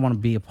 I don't want to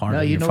be a part No,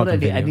 of you your know what I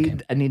fucking need? video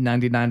game. I need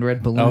 99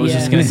 red balloons. I was Yeah.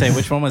 just gonna say,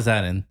 which one was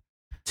that in?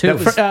 Two.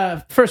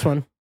 First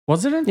one,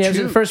 Was it in yeah, it was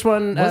two? the first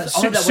one. Was-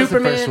 that was the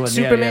Superman, first one. Yeah,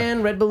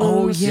 Superman, Red Oh,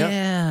 Balloons,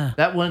 yeah.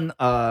 That one,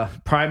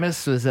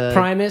 Primus was a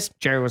Primus.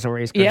 Jerry was a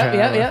race car Yeah,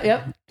 driver.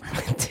 yeah.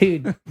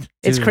 Dude,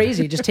 it's Dude.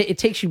 crazy. It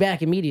takes you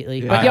back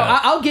immediately. Yeah. But yo,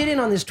 I'll get in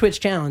on this Twitch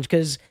challenge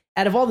because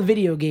out of all the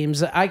video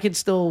games, I could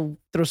still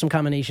throw some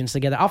combinations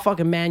together. I'll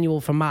fucking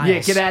manual for miles. Yeah,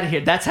 get out of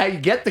here. That's how you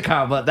get the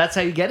combo. That's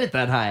how you get it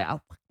that high.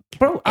 I'll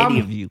bro. any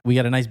of you. We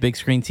got a nice big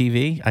screen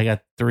TV. I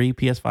got 3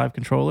 PS5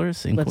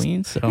 controllers in Let's-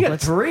 Queens. So You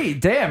got 3.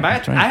 Damn, I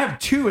That's right. have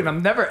 2, and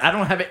I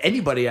don't have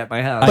anybody at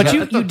my house. But I you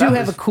thought do that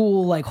have a was-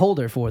 cool like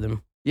holder for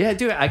them. Yeah,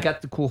 dude. I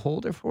got the cool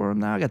holder for him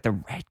now. I got the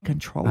red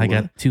controller. I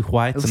got 2 It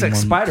whites looks and like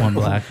one Spider-Man.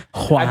 black.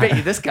 I bet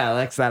you this guy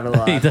likes that a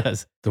lot. He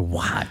does. The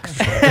what?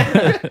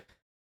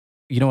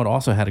 You know what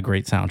also had a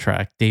great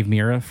soundtrack? Dave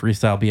Mirra,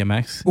 Freestyle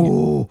BMX.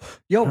 Ooh,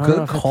 yo, I don't know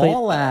good if I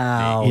call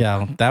out.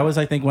 Yeah, that was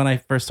I think when I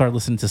first started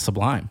listening to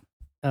Sublime.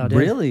 Oh, dude.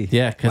 Really?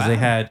 Yeah, because they Wow.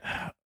 had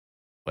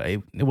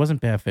it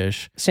wasn't Bad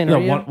Fish.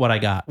 Santeria? No, what I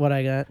got. What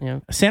I got, yeah.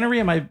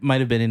 Santeria might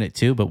have been in it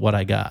too, but what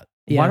I got.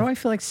 Yeah. Why do I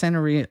feel like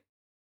Santeria?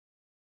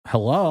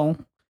 Hello,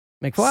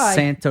 McFly.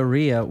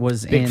 Santeria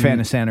was Big in. fan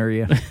of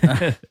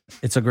Santeria.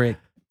 It's a great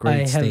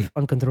I state. have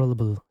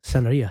uncontrollable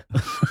Santeria.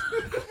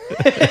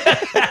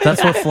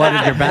 That's what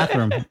flooded your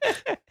bathroom.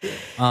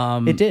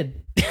 It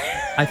did.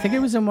 I think it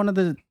was in one of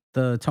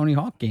the Tony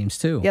Hawk games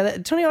too. Yeah,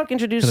 Tony Hawk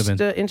introduced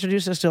Could've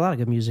introduced us to a lot of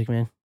good music,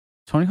 man.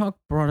 Tony Hawk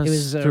brought us It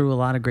was, through a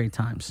lot of great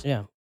times.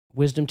 Yeah.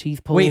 Wisdom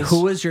teeth pulls. Wait,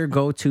 who was your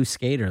go-to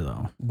skater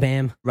though?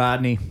 Bam.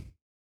 Rodney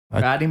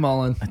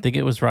Mullen. I think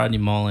it was Rodney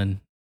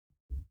Mullen.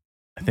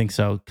 I think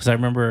so because I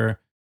remember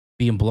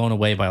being blown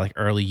away by like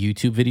early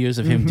YouTube videos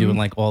of him Mhm. doing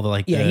like all the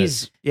like. Yeah, the-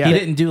 he's Yeah. He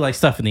didn't do like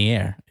stuff in the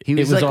air. He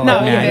was, it was like all no,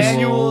 like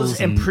manuals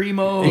and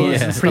primos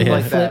Yeah. and stuff primo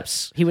like that.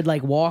 flips. He would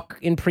like walk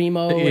in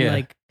primo and Yeah.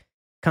 like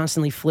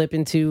constantly flip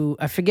into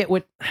I forget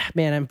what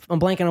man, I'm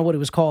blanking on what it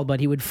was called,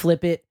 but he would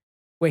flip it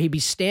where he'd be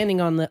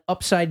standing on the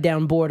upside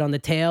down board on the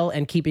tail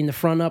and keeping the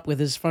front up with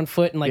his front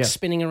foot and like Yeah.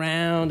 spinning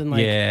around and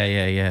like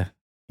yeah.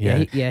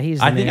 he's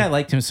the I think man. I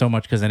liked him so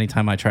much because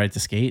anytime I tried to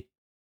skate,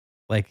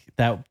 like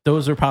that,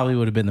 those probably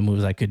would have been the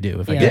moves I could do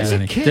if I Yeah. could There's do a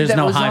any. kid There's that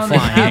no was high on the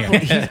flying Apple.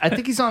 here. I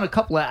think he's on a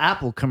couple of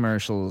Apple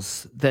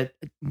commercials that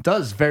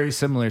does very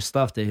similar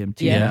stuff to him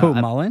too. Yeah. Who,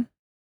 Mullen?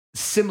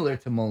 Similar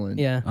to Mullen.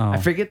 Yeah, Oh, I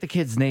forget the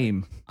kid's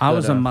name. I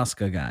was but, a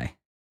Muska guy.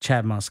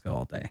 Chad Muska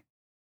all day.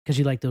 because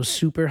you like those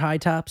super high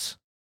tops.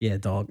 Yeah,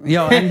 dog.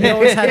 Yo, and he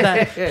always had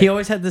that. He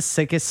always had the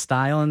sickest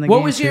style in the game.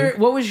 What was too.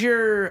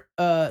 your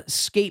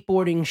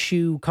skateboarding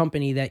shoe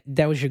company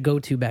that was your go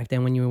to back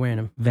then when you were wearing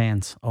them?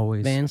 Vans?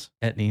 Always. Vans.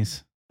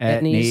 Etnies.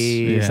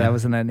 Etnies. Yeah. I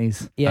was in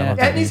Etnies. Yeah. love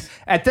Etnies.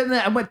 At then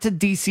I went to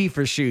DC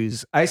for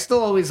shoes. I still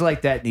always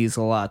liked Etnies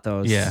a lot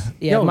though. Yeah.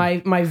 Yeah, Yo.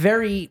 my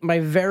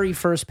very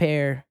first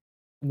pair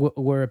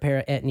were a pair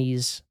of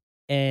Etnies,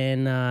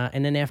 and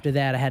then after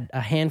that I had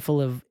a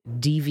handful of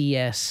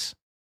DVS.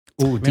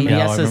 Ooh, Remember-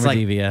 Yeah, I DVS is remember like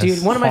DVS.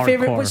 Dude, one of my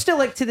favorite, Hardcore. but still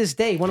like to this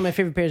day, one of my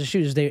favorite pairs of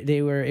shoes.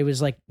 It was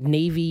like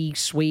navy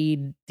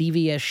suede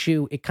DVS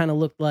shoe. It kind of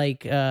looked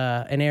like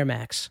an Air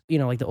Max, you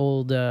know, like the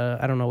old.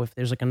 I don't know if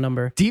there's like a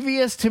number.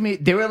 DVS to me,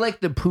 they were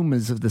like the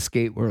Pumas of the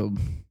skate world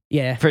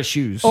Yeah, for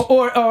shoes.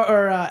 or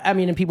I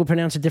mean, and people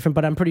pronounce it different,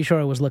 but I'm pretty sure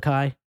it was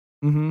Lakai.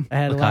 Mm-hmm. I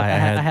had a Lakai, lot. I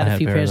had a I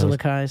few had a pair pairs of of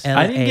Lakais. L-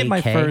 I didn't get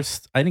my LAK.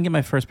 I didn't get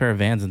my first pair of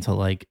Vans until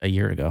like a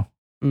year ago.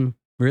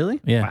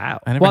 Really? Yeah. Wow.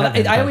 I never Well, had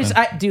Vans I back always,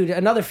 then. dude,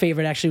 another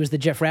favorite actually was the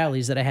Jeff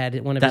Rowleys that I had.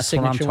 One of That's his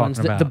what I'm signature talking ones,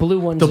 about. the blue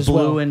ones, The as blue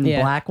well. and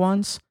Yeah. black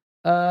ones.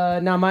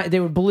 No, they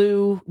were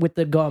blue with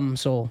the gum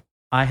sole.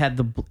 I had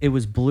it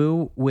was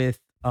blue with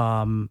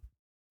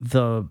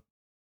the.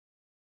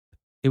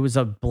 It was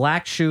a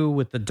black shoe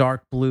with the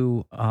dark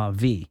blue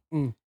V,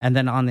 Mm. and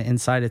then on the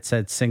inside it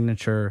said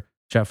signature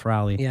Jeff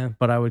Rowley. Yeah.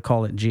 but I would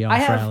call it Geoff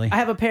I Rowley.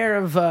 have a pair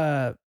of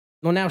well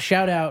now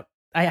shout out.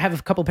 I have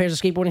a couple pairs of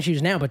skateboarding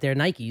shoes now, but they're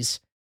Nikes.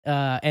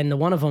 And the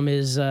one of them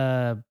is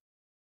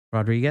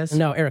Rodriguez.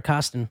 Eric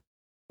Costin,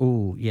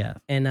 Ooh, yeah.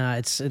 and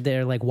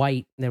they're like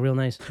white. They're real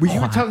nice. Well, you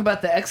were Wow. talking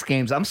about the X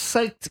Games. I'm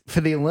psyched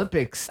for the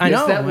Olympics. I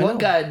There's know, that I one know.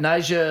 guy,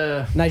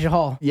 Nigel. Nigel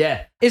Hall.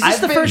 Yeah. Is this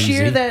I've the been- first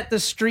year Easy. that the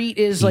street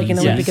is like an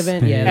Easy. Olympic Yes.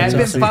 event? Yeah, Yeah, that's I've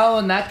been awesome.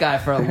 following that guy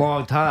for a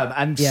long time.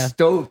 I'm Yeah.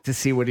 stoked to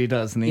see what he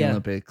does in the Yeah.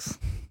 Olympics.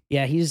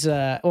 Yeah, he's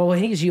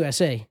he's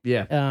USA.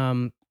 Yeah.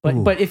 But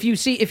Ooh. if you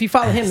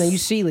follow him, then you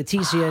see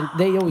Leticia.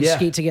 They always Yeah.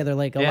 skate together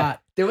like a Yeah.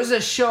 lot. There was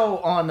a show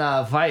on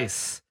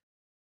Vice.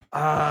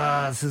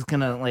 This is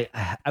gonna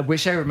I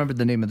wish I remembered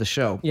the name of the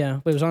show. Yeah,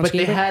 but it was on But they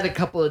skater. had a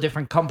couple of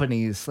different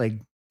companies like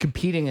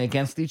competing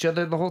against each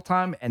other the whole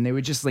time, and they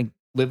would just like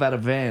live out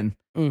of van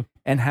Mm.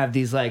 and have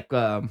these like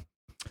a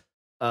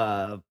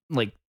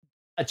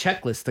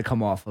checklist to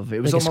come off of.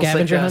 It was Like a almost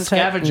scavenger like a hunt type?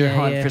 scavenger Yeah,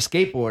 hunt yeah. for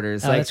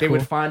skateboarders. Oh, Like that's they would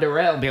cool. find a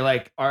rail and be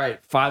like, "All right,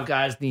 5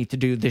 guys need to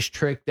do this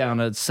trick down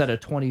a set of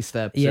 20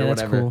 steps Yeah, or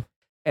that's whatever." cool.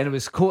 And it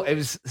was cool. It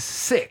was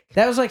sick.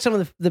 That was like some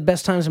of the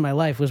best times in my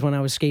life was when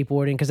I was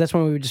skateboarding because that's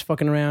when we were just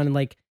fucking around and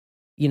like,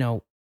 you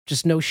know,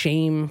 just no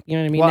shame. You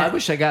know what I mean? Well, That- I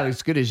wish I got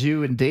as good as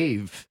you and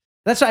Dave.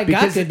 that's why I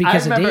got good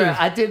because I remember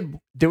of Dave.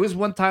 there was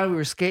one time we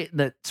were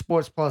skating at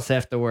Sports Plus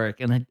after work,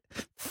 and I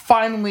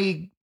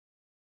finally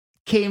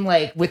came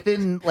like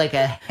within like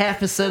a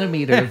half a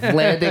centimeter of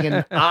landing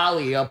an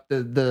ollie up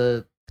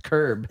the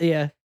curb,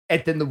 Yeah.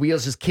 and then the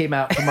wheels just came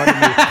out from under me.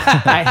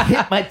 I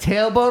hit my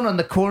tailbone on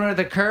the corner of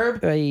the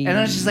curb, and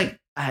I was just like,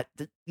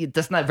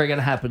 that's not ever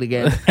gonna happen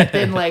again. And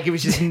then like it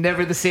was just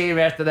never the same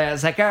after that. I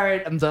was like, all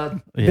right, I'm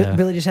done. Yeah.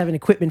 Billy just having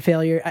equipment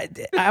failure.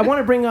 I want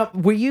to bring up,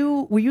 were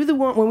you the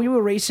one when we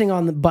were racing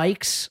on the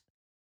bikes?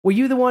 Were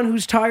you the one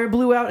whose tire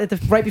blew out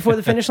right before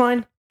the finish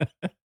line?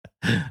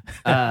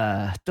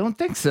 Don't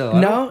think so. I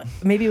No,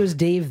 maybe it was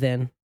Dave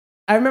then.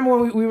 I remember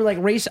when we were like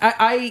race.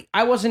 I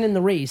wasn't in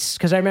the race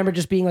because I remember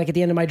just being like at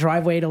the end of my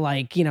driveway to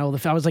like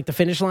I was like the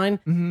finish line,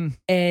 don't- Mhm.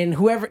 and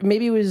whoever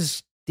maybe it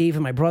was Dave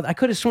and my brother. I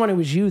could have sworn it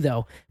was you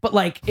though, but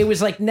like it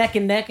was like neck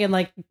and neck, and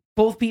like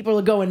both people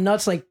are going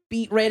nuts, like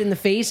beat red in the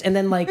face, and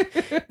then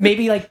like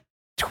maybe like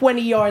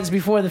 20 yards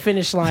before the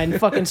finish line,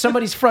 fucking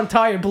somebody's front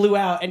tire blew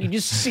out, and you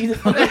just see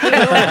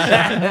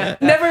the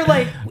never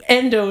like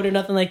endoed or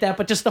nothing like that,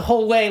 but just the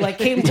whole way like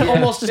came to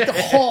almost just a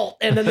halt,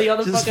 and then the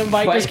other Just fucking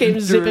bikers came fighting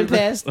zipping through.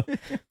 past.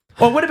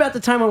 Or what about the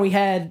time when we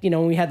had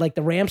like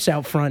the ramps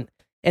out front,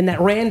 and that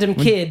random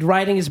kid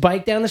riding his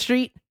bike down the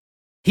street?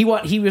 He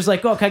was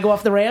like, "Oh, can I go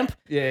off the ramp?"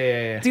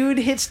 Yeah. Dude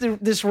hits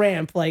this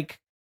ramp like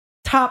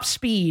top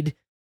speed,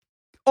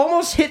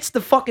 almost hits the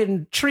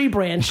fucking tree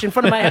branch in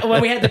front of my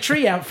when we had the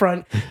tree out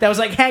front that was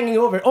like hanging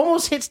over.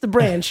 Almost hits the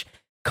branch,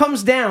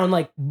 comes down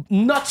like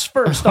nuts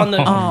first on the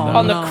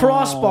the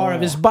crossbar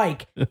of his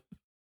bike.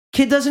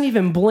 Kid doesn't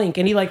even blink,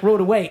 and he like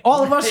rode away.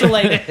 All of us are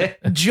like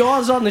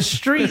jaws on the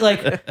street,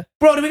 like,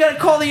 bro, do we gotta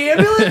call the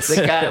ambulance?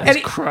 The guy was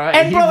crying.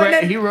 and bro, and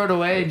then- He rode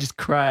away and just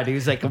cried. He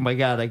was like, "Oh my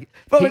god!" Like,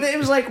 But it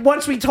was like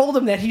once we told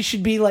him that he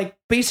should be like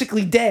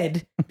basically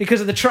dead because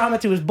of the trauma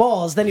to his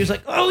balls, then he was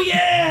like, "Oh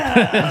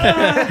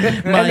yeah!"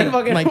 And then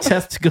fucking- my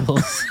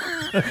testicles.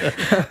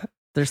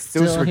 They're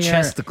still those were here.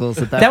 chesticles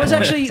at that. that was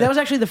point.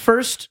 actually the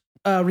first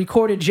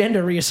recorded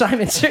gender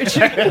reassignment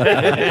surgery.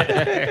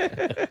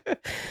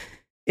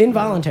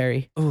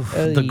 Involuntary. Oof,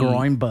 the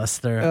groin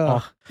buster.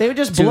 Ugh. Oh. They would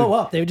just Dude. blow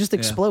up. They would just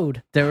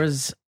explode. There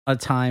was a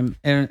time,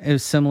 and it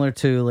was similar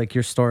to like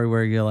your story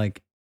where you're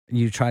like,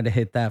 you tried to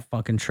hit that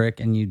fucking trick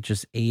and you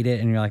just ate it,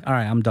 and you're like, all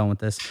right, I'm done with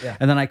this. Yeah.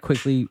 And then I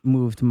quickly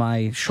moved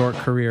my short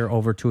career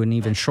over to an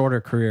even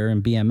shorter career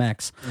in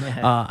BMX.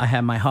 I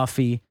had my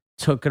Huffy,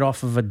 took it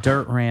off of a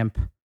dirt ramp,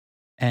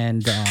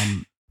 and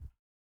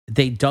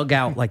they dug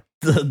out like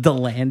the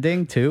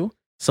landing too.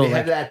 So they like,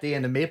 had that at the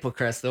end of Maple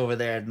Crest over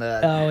there, and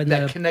and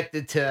that the-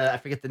 connected to I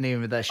forget the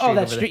name of that street. Oh,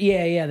 that over street.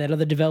 Yeah, that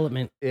other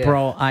development. there. Yeah.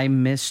 bro, I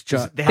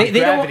misjudged. They had They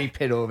don't- gravity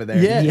pit over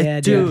there. Yeah,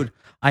 dude.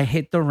 I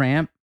hit the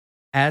ramp.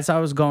 As I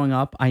was going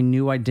up, I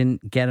knew I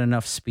didn't get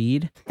enough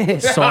speed,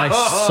 so I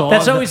saw.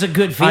 That's always a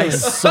good feeling.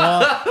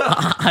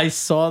 I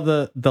saw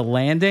the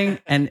landing,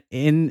 and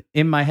in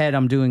my head,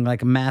 I'm doing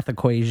like math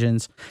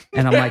equations,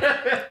 and I'm like,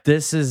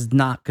 this is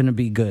not going to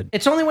be good.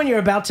 It's only when you're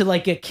about to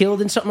like get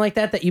killed in something like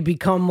that you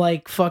become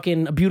like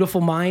fucking a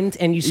beautiful mind,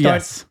 and you start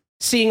Yes.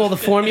 seeing all the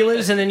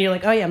formulas, and then you're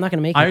like, oh yeah, I'm not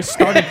gonna make it. I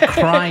started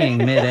crying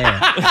midair,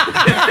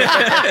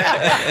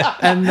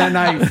 and then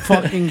I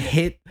fucking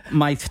hit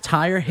my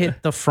tire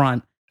hit the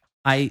front.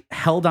 I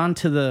held on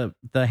to the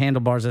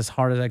handlebars as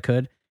hard as I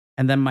could,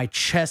 and then my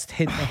chest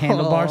hit the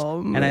handlebars,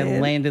 and I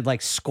man. landed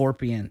like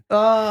Scorpion,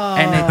 Oh,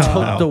 and it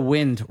took the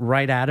wind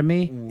right out of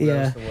me.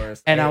 yeah. the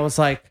worst. And I was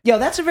like, Yo,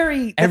 that's a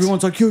very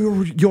everyone's like,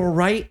 you're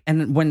right.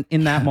 And when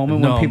in that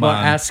moment, when No, people man.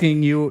 are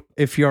asking you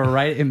if you're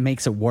right, it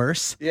makes it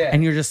worse. Yeah.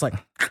 And you're just like,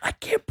 I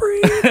can't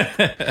breathe.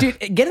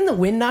 dude. Getting the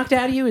wind knocked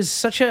out of you is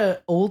such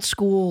a old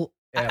school.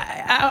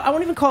 I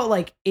won't even call it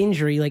like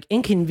injury, like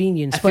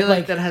inconvenience. I feel but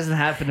like that hasn't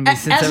happened to me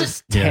since as I a-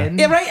 was Yeah. 10.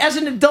 yeah, right. As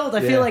an adult, I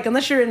Yeah. feel like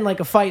unless you're in like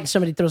a fight and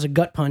somebody throws a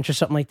gut punch or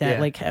something like that, Yeah.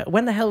 like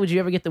when the hell would you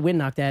ever get the wind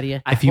knocked out of you?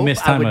 I If you hope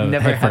missed I time would at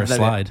never head have first that-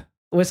 slide,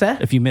 What's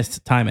that? if you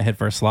missed time at head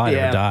first slide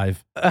Yeah. or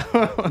dive,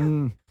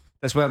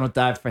 That's why I don't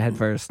dive for head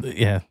first.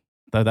 yeah,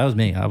 that was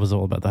me. I was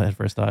all about the head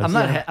first dive.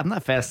 I'm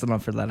not fast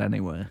enough for that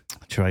anyway.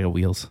 Try your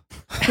wheels.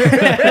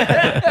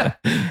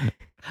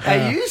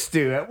 I used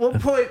to. At one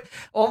point,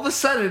 all of a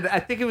sudden, I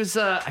think it was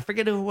I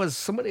forget who it was.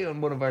 Somebody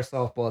on one of our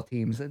softball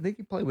teams. I think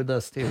he played with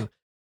us too.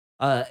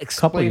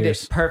 Explained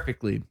years. it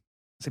perfectly. I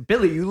said,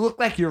 Billy, you look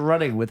like you're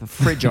running with a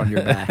fridge on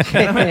your back.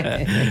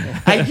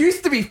 I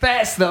used to be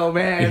fast though,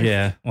 man.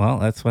 Yeah, well,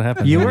 that's what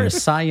happened. You when were a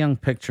Cy Young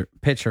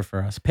pitcher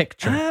for us.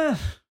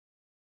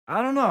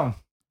 I don't know.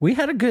 We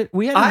had a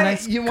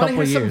nice You want to couple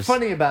hear something years.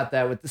 funny about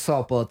that with the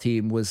softball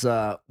team was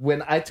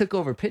when I took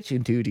over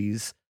pitching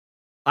duties,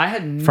 I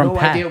had From no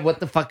Pat. idea what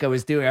the fuck I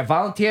was doing. I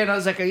volunteered and I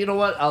was like, you know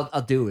what?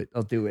 I'll do it.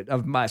 I'll do it.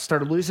 I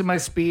started losing my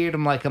speed.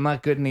 I'm like, I'm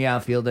not good in the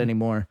outfield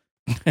anymore.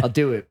 I'll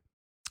do it.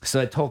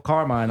 So I told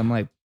Carmine, I'm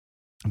like,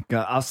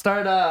 I'll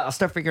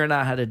start figuring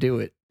out how to do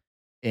it.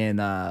 And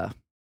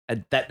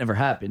that never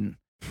happened.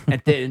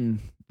 And then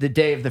the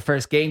day of the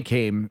first game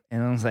came,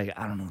 and I was like,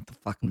 I don't know what the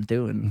fuck I'm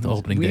doing. The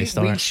opening day We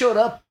start. showed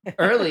up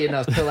early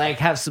enough to like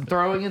have some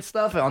throwing and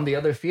stuff on the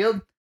other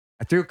field.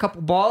 I threw a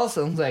couple balls,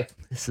 and I was like,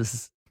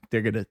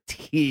 they're gonna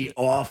tee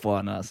off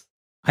on us,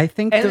 I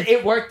think and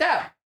it worked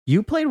out.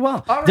 you played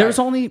well. All right. There was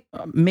only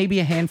maybe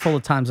a handful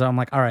of times that I'm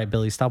like, all right,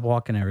 Billy, stop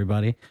walking,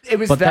 everybody. It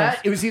was But that.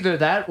 that's- It was either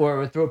that or I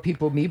would throw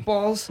people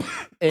meatballs,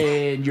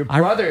 and your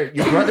brother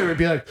would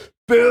be like,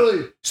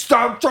 Billy,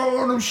 stop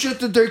throwing them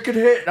shit that they could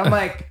hit. And I'm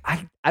like,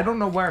 I don't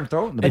know where I'm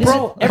throwing them.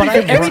 Bro, but I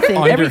everything, think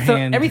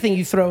underhand- everything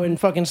you throw in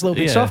fucking slow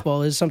pitch Yeah.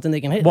 softball is something they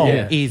can hit. Well,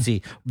 Yeah.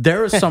 easy.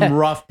 There are some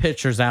rough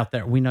pitchers out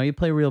there. We know you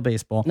play real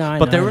baseball, No, I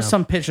but know, there I were know.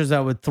 some pitchers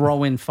that would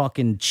throw in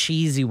fucking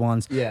cheesy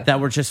ones Yeah. that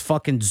were just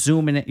fucking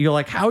zooming it. You're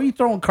like, how are you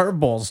throwing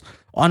curveballs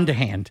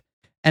underhand?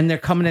 And they're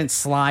coming in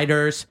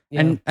sliders,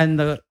 and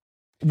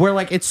we're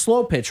like, it's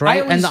slow pitch,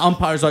 right? always- And the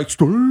umpire's like,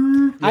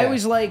 I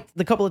always liked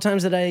the couple of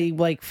times that I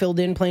like filled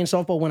in playing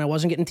softball when I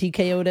wasn't getting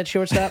TKO'd at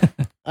shortstop.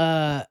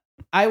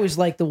 I was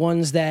like the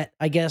ones that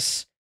I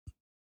guess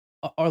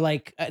are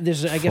like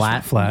there's I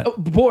guess Flat.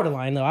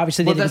 borderline though.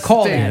 Obviously they Well, didn't that's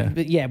call the thing. that,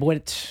 but yeah,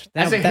 but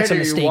that's As a a hitter,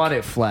 mistake. you want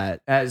it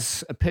flat.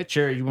 As a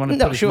pitcher, you want to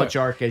No, put sure. as much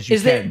arc as you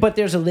Is can. there? But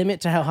there's a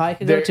limit to how high it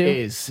can there go to.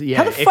 is. Yeah.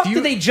 How the If fuck you-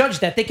 do they judge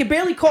that? They can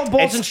barely call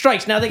balls It's- and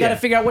strikes. Now they got to yeah.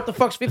 figure out what the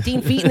fuck's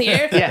 15 feet in the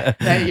air. Yeah,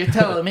 now you're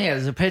telling me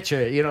as a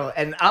pitcher,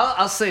 and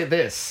I'll say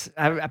this: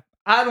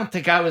 I don't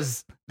think I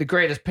was the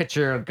greatest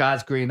pitcher on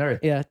God's green earth.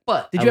 Yeah.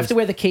 But Did I you have was- to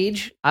wear the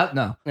cage?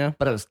 No, Yeah.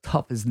 but I was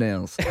tough as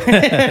nails. You took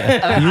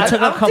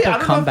a couple I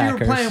don't know if you were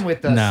comebackers. playing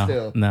with us No,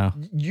 still. no.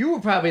 You were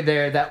probably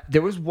there. That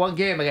there was one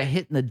game I got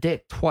hit in the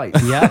dick twice.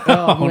 Yep.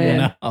 Oh, man.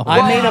 no.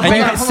 I made a Well, And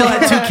you bad still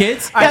had 2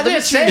 kids? All right, Yeah, let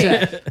me say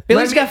that's that.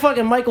 Billy's got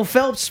fucking Michael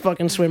Phelps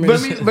fucking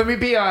swimmers. Let me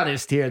be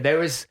honest here. There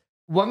was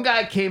one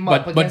guy came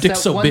up My against dick's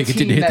that so one big it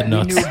team didn't hit that the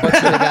we nuts. knew a bunch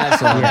of the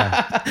guys on.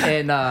 Yeah.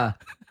 And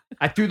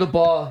I threw the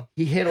ball.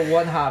 He hit a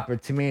one hopper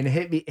to me and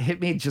hit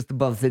me just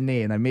above the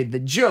knee. And I made the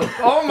joke.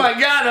 Oh my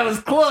god, I was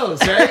close,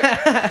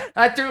 right?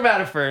 I threw him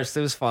out at first. It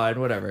was fine,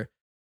 whatever.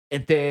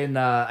 And then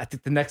I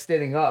think the next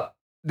inning up,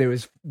 there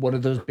was one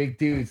of those big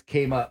dudes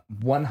came up,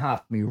 one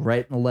hopped me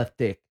right in the left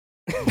dick.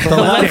 The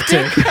left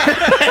dick.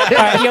 All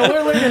right, yo,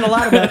 we're learning a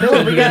lot about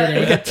Billy. we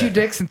here got today. 2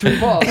 dicks and 3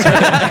 balls.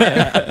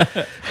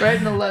 Right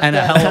in the left. And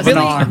a hell of an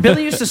arm.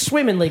 Billy used to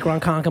swim in Lake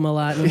Ronkonkoma a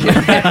lot.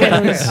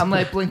 I'm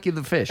like Blinky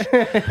the fish.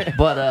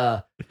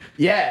 But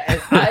yeah,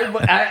 and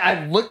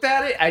I looked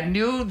at it. I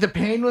knew the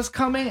pain was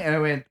coming, and I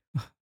went,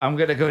 I'm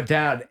gonna go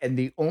down. And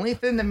the only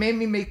thing that made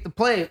me make the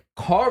play,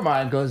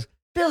 Carmine goes,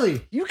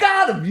 Billy, you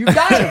got him. You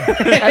got him.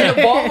 And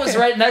the ball was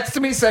right next to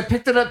me, so I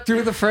picked it up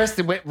through the first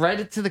and went right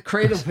into the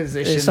cradle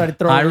position. They started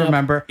throwing I it up.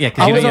 remember. Yeah,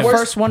 'cause I you was know the you have-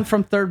 first one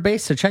from third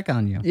base to check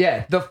on you.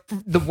 Yeah,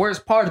 the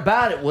worst part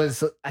about it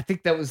was I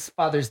think that was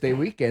Father's Day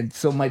weekend.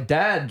 So my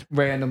dad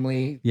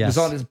randomly Yes. was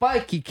on his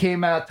bike. He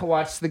came out to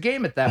watch the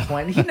game at that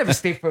point. He never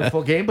stayed for a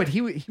full game, but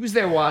he was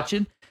there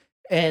watching.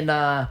 And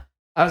I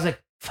was like,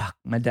 "Fuck,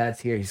 my dad's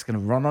here. He's gonna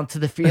run onto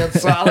the field."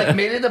 So I like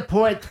made it a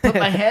point to put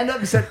my hand up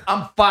and said,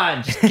 "I'm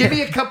fine. Just give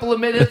me a couple of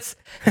minutes."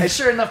 And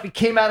sure enough, he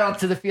came out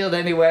onto the field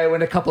anyway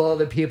when a couple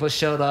other people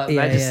showed up. And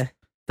I Yeah, just yeah.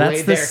 That's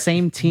laid the there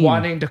same team.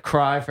 wanting to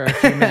cry for a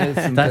few minutes.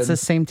 And That's then- the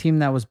same team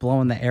that was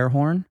blowing the air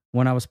horn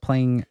when I was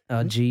playing.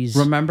 Oh, jeez.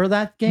 Remember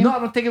that game? No, I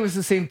don't think it was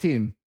the same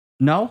team.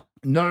 No?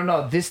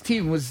 No. This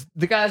team was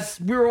the guys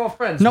we were all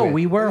friends. No, with.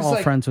 we It were was all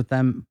like- friends with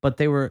them, but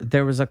there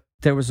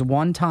was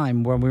one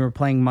time when we were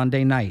playing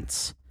Monday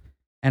nights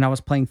and I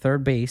was playing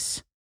third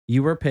base,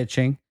 you were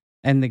pitching,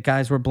 and the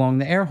guys were blowing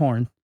the air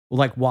horn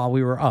like while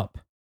we were up.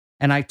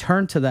 And I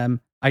turned to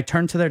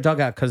their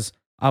dugout because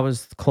I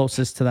was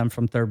closest to them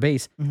from third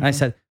base. And I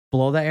said,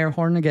 blow the air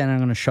horn again, I'm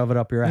gonna shove it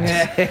up your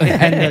ass.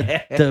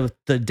 And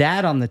the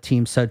dad on the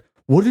team said,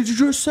 what did you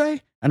just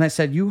say? And I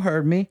said, you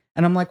heard me.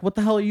 And I'm like, what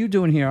the hell are you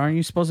doing here? Aren't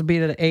you supposed to be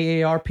at an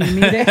AARP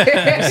meeting?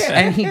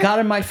 And he got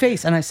in my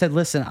face. And I said,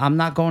 listen, I'm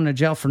not going to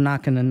jail for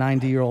knocking a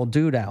 90-year-old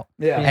dude out.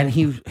 Yeah. And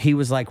he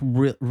was like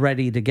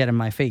ready to get in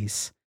my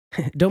face.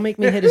 Don't make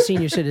me hit a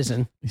senior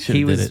citizen. You should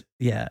He have did was, it.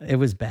 yeah, it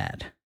was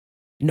bad.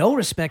 No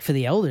respect for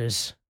the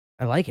elders.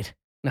 I like it.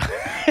 No,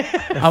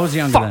 I was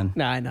younger then.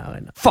 no, I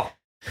know. Fuck.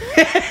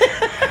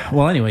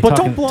 Well, anyway, But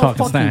talking, don't blow talking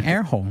fucking snack.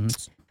 air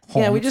horns.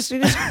 Yeah, we just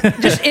in and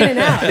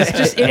out. It's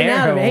just in and Air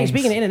out. Of it. Hey, homes.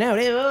 speaking of in and out.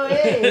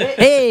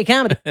 Hey,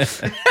 comedy.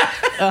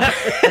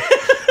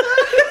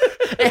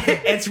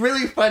 It's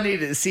really funny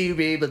to see you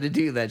be able to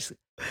do that. Just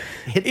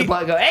hit the ball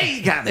and go, hey,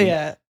 you got me.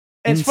 Yeah,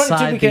 it's Inside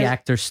funny too the because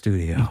actor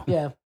studio.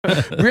 yeah,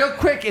 Real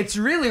quick, it's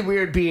really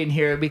weird being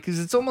here because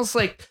it's almost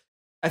like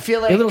I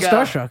feel like you're a little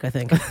starstruck. I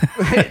think.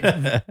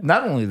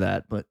 not only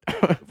that, but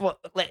well,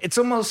 like, it's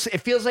almost it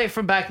feels like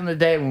from back in the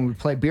day when we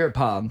played beer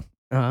pong.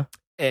 Uh-huh.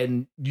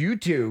 And you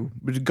two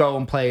would go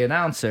and play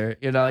announcer.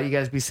 You know, you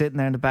guys be sitting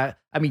there in the back.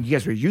 I mean, you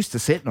guys were used to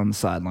sitting on the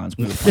sidelines.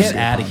 when we were playing Get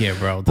beer out pong. of here,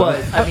 bro.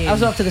 But I mean, I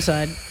was off to the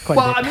side quite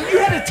well, a I bit. mean, you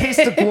had a taste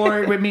of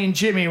glory with me and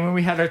Jimmy when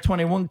we had our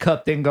 21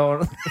 cup thing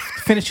going.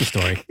 Finish your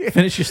story.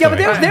 Finish your Yeah,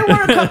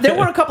 story. but there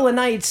were a couple of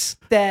nights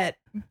that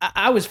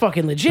I was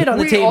fucking legit on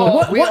the we table.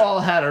 All, we What- all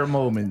had our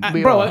moment.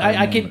 We bro, all had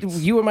I could.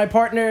 moments. You were my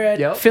partner at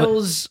Yep.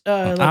 Phil's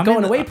I'm going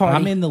in away the, party.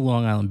 I'm in the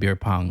Long Island Beer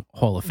Pong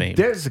Hall of Fame.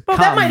 There's a Well,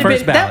 that might have First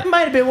been ballot. that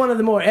might have been one of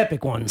the more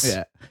epic ones.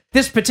 Yeah.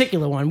 This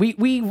particular one,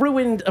 we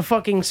ruined a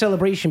fucking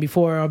celebration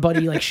before our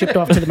buddy like shipped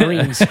off to the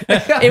Marines.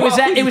 It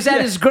was at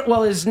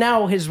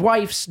his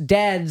wife's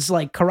dad's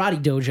like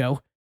karate dojo.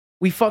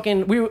 We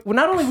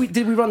not only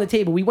did we run the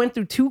table, we went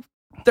through 2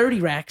 30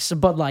 racks of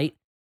Bud Light.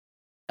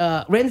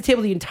 Ran the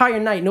table the entire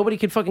night. Nobody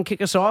could fucking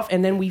kick us off,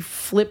 and then we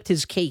flipped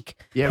his cake.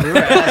 Yeah,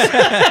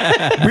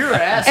 we were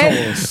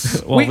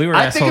assholes. Well, we were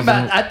assholes.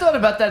 I thought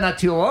about that not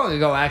too long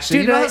ago. Actually,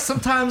 Dude, you know, I- how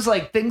sometimes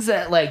like things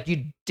that like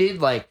you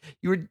did, like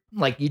you were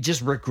like you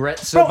just regret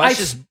so Bro, much I-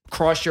 just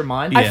cross your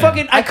mind. Yeah. I I thought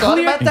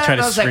cleared, about And that, try and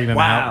to I was like, scream him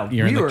wow, out.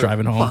 You're we like were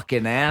driving home.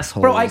 fucking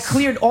assholes, bro. I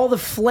cleared all the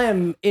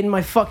phlegm in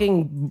my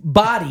fucking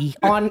body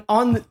on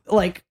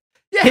like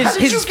Yeah, his- how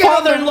did his you get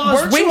up there?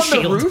 father-in-law's Weren't you on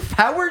the windshield. roof?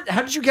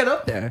 How did you get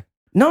up there?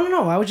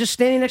 no. I was just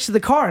standing next to the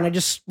car, and I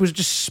just was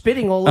just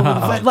spitting all over the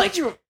Like like.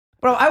 you.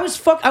 Bro, I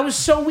was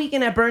so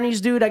weekend at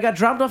Bernie's, dude. I got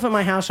dropped off at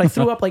my house. I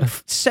threw up like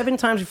 7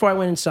 times before I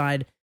went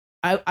inside.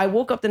 I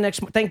woke up the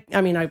next.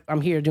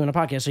 I'm here doing a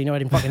podcast, so you know I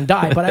didn't fucking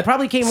die. But I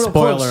probably came real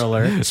close. Spoiler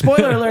alert.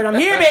 Spoiler alert! I'm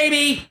here,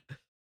 baby.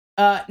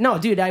 No,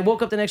 dude. I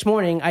woke up the next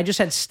morning. I just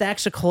had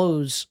stacks of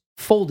clothes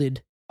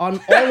folded on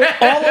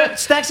all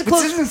stacks of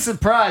clothes. This isn't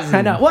surprising.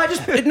 I know. Well, this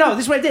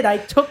is what I did. I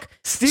took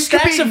Steve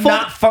stacks could of be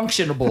not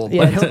functionable, but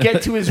Yeah. he'll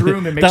get to his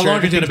room and make That sure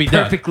laundry's gonna everything's be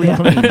done. perfectly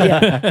clean.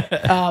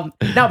 Yeah.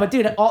 No, but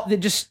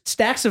dude, just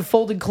stacks of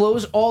folded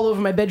clothes all over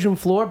my bedroom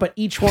floor, but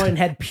each one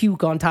had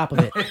puke on top of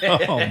it.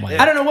 Oh my.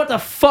 I don't know what the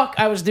fuck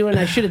I was doing.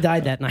 I should have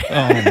died that night.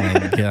 Oh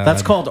my god.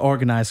 That's called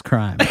organized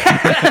crime.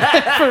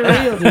 For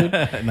real,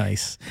 dude.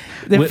 nice.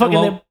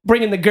 They're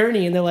bringing the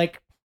gurney, and they're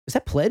like, "Is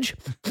that pledge?"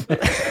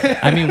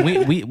 I mean,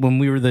 we when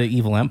we were the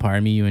Evil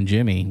Empire, me, you, and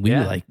Jimmy, we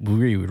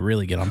would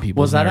really get on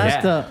people. Was that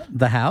nerves. at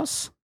the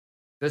house?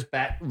 There's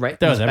back right.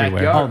 That was in his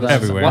everywhere. backyard. Oh, that's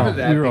everywhere. One of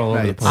that We were big all over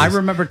the nights. place. I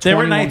remember There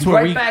were 21 nights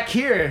where Right back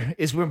here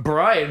is when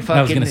Brian was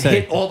fucking gonna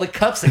say. hit all the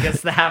cups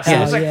against the house. Oh,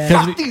 I was like, yeah.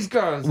 fuck these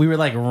girls. We were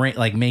like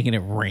making it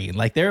rain.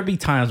 Like there would be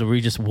times where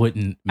we just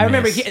wouldn't. I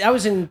remember. miss. I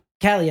was in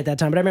Cali at that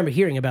time, but I remember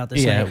hearing about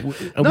this. Yeah, like,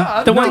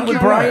 No, the no, one you where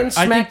Brian were.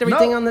 smacked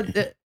everything no. on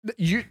the.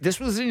 This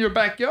was in your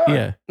backyard.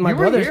 Yeah. My You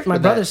were here brother. for My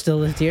that. brother still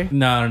lived here.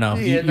 No.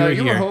 Yeah, no,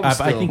 you were here. home I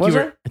still. think Was you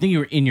were. I? I think you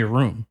were in your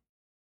room.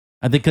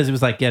 I think because it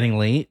was like getting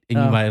late and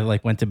you Oh. might have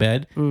like went to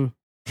bed. Mm.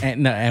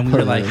 And we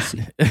were like,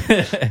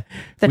 That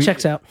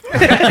checks out.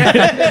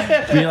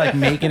 we were like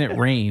making it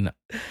rain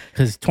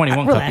because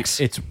 21 Relax.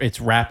 Cup. It's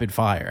rapid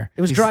fire.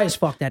 It was dry as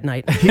fuck that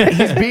night.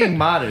 He's being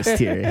modest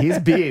here. He's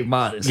being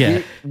modest.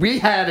 Yeah. We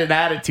had an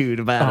attitude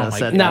about Oh us.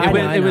 my at No, that I it, know,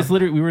 was, I it was know.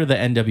 literally we were the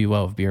NWO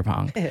of beer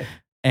pong,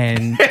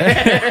 and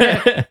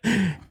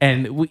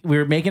and we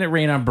were making it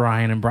rain on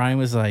Brian, and Brian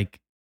was like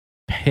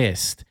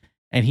pissed,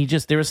 and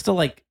there was still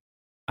like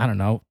I don't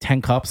know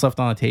 10 cups left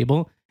on the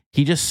table.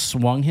 He just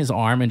swung his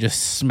arm and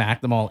just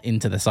smacked them all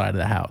into the side of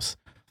the house.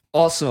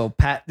 Also,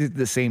 Pat did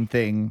the same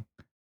thing.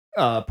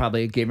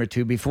 Probably a game or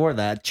two before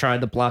that,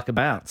 tried to block a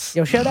bounce.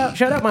 Yo, shout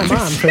out my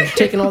mom for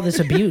taking all this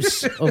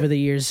abuse over the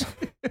years.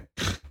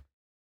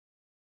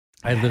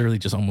 I literally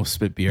just almost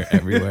spit beer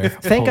everywhere.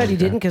 Thank God Holy you crap.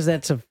 didn't, because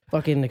that's a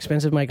fucking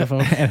expensive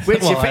microphone.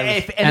 Which, Well,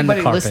 if and the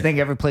anybody carpet. listening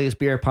ever plays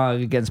beer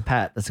pong against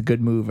Pat, that's a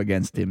good move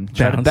against him.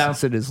 Try to Bounce.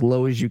 bounce it as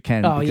low as you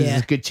can. Oh, because yeah.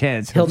 there's a good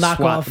chance He'll knock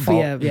swat off, the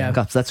ball. yeah.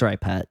 Cups. That's right,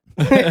 Pat.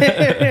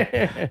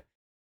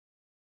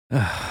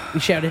 We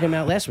shouted him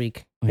out last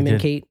week. We Him and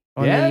did. Kate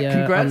on Yeah, the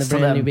congrats to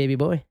brand new them. baby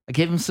boy, I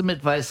gave him some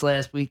advice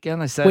last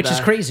weekend. I said, which is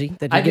crazy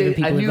that you're giving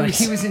people I knew advice.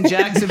 he was in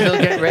Jacksonville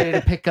getting ready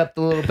to pick up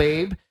the little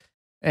babe.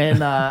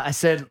 And I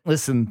said,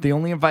 listen, the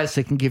only advice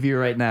I can give you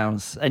right now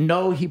is I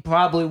know he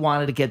probably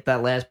wanted to get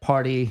that last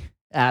party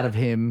out of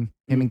him.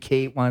 Him and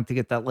Kate wanted to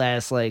get that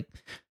last, like,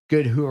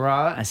 good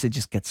hoorah. I said,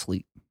 just get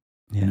sleep.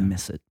 You're going to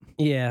miss it.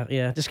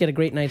 Yeah. Just get a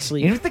great night's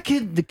sleep. Even if the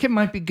kid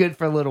might be good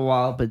for a little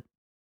while, but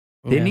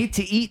they Yeah. need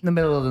to eat in the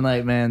middle of the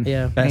night, man.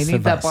 Yeah. They Best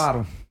need that advice.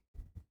 bottle.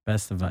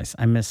 Best advice.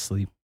 I miss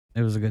sleep.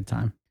 It was a good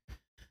time.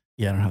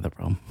 Yeah, I don't have that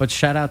problem. But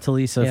shout out to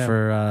Lisa Yeah.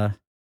 for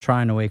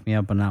trying to wake me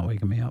up but not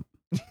waking me up.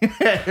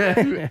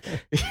 I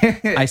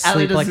Allie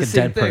sleep does like the a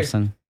same dead thing.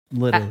 person.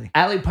 Literally.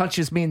 Allie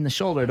punches me in the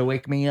shoulder to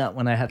wake me up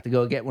when I have to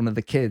go get one of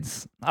the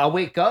kids. I'll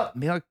wake up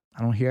and be like,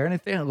 I don't hear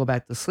anything. I'll go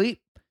back to sleep.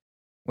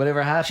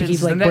 Whatever happens.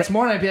 keeps, The like, next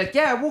morning, I'd be like,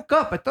 yeah, I woke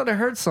up. I thought I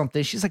heard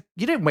something. She's like,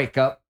 you didn't wake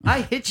up.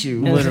 I hit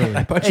you. Literally.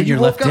 I punched And you you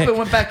in your woke left up dick. and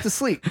went back to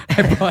sleep.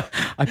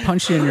 I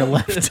punched you in your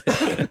left.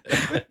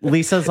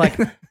 Lisa's like,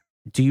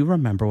 do you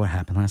remember what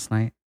happened last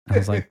night? I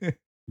was like,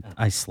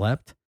 I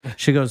slept.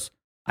 She goes,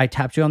 I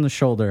tapped you on the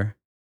shoulder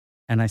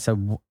and I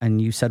said,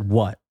 and you said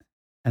what?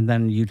 And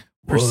then you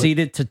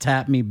proceeded to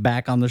tap me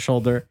back on the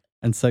shoulder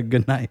and said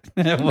good night.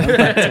 I went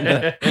back to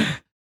bed.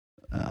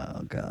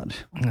 Oh, God.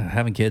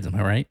 Having kids, am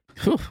I right?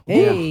 Whew.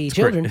 Hey, It's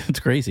children.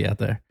 It's crazy out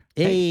there.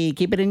 Hey,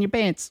 keep it in your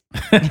pants.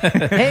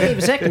 Hey,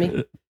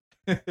 vasectomy.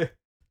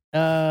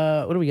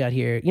 What do we got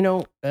here? You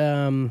know,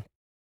 I'm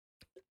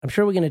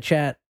sure we're gonna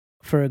chat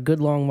for a good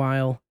long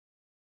while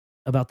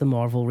about the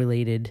Marvel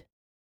related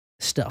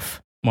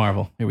stuff.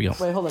 Marvel. Here we go.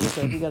 Wait, hold on a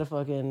second. You gotta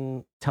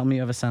fucking. Tell me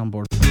you have a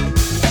soundboard.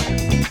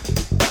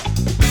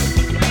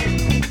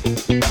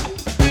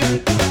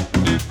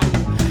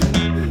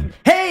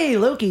 Hey,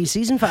 Loki,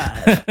 season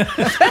 5.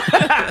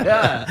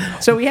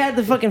 So we had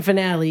the fucking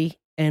finale,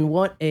 and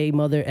what a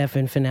mother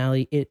effing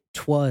finale it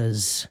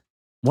was.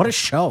 What a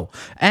show.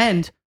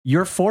 And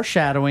your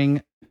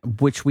foreshadowing,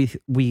 which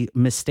we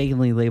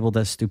mistakenly labeled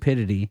as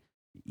stupidity,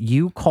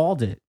 you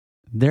called it.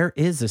 There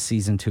is a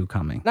season 2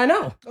 coming. I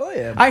know. Oh,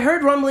 yeah. I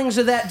heard rumblings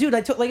of that, dude.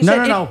 I took, like I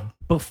said, No.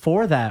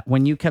 Before that,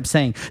 when you kept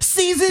saying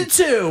season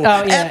 2,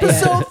 yeah,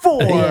 episode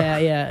 4.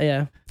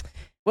 Yeah.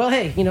 Well,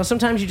 hey, you know,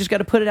 sometimes you just got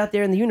to put it out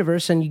there in the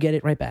universe, and you get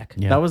it right back.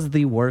 Yeah. That was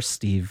the worst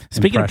Steve.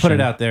 Speaking of put it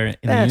impression. out there in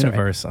That's the all right.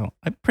 universe,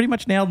 I pretty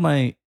much nailed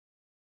my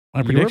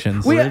were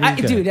predictions.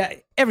 pretty good.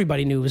 Dude,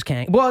 everybody knew it was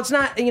Kang. Well, it's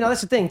not. You know,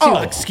 that's the thing too.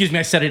 Oh, excuse me.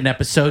 I said it in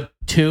episode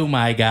 2,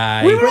 my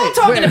guy. We were all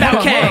talking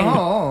about Kang.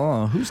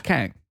 Oh, who's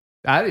Kang?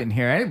 I didn't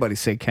hear anybody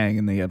say Kang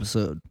in the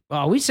episode.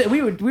 Oh,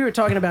 we were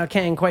talking about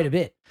Kang quite a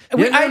bit.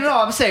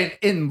 I'm saying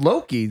in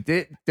Loki,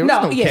 there was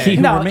no yeah, Kang. He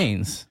who No.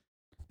 remains.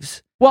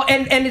 Well,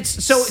 and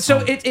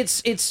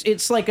it's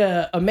it's like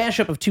a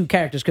mashup of two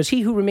characters because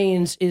He Who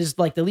Remains is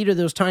like the leader of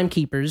those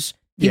timekeepers.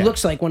 He Yeah.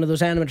 looks like one of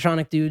those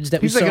animatronic dudes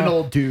that He's we like saw. an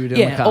old dude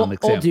in the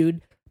comics. old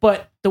dude.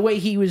 But the way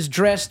he was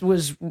dressed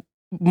was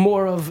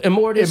more of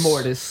Immortus.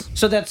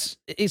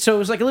 Immortus. So it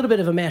was like a little bit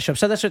of a mashup.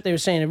 So that's what they were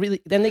saying. It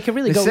really, then they could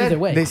really go either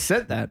way. They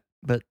said that,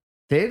 but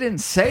they didn't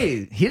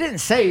say. He didn't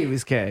say he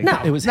was Kang.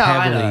 No. It was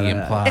I know heavily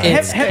that. implied.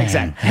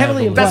 Exactly.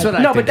 Heavily implied. That's what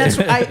I No, think. but that's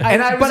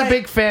and I was but a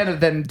big fan of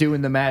them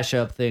doing the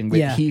mashup thing with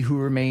Yeah. He Who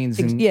Remains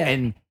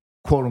and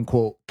quote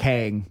unquote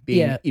Kang being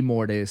Yeah.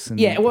 Immortus. And,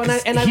 Yeah, well,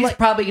 and I he's like-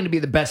 probably going to be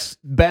the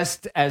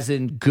best as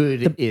in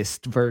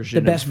goodest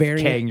version. the best of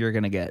variant. Kang you're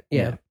going to get.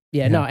 Yeah.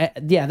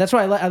 That's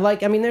why I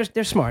like. I mean,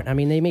 they're smart. I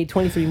mean, they made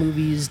 23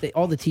 movies.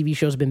 All the TV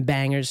shows have been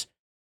bangers,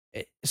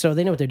 so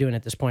they know what they're doing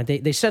at this point.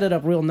 They set it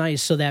up real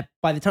nice so that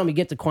by the time we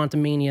get to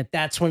Quantumania,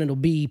 that's when it'll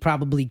be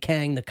probably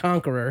Kang the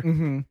Conqueror,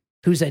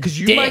 who's a Because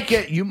you dick.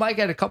 might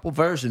get a couple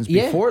versions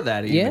Yeah. before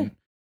that even. Yeah.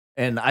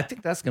 And I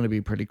think that's going to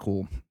be pretty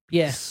cool.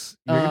 Yeah.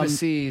 You're going to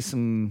see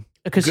some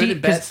 'cause good he-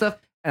 and bad 'cause- stuff.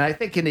 And I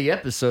think in the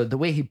episode, the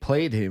way he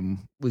played him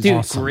was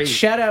Dude, great.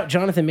 shout out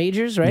Jonathan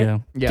Majors, right? Yeah.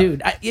 Yeah.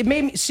 Dude, it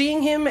made me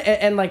seeing him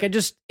and like I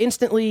just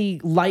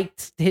instantly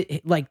liked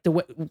like the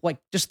way, like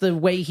just the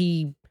way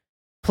he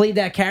played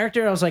that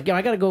character. I was like, yo,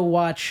 I got to go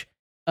watch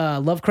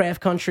Lovecraft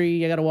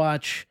Country. I got to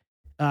watch.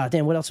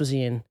 Damn, what else was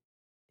he in?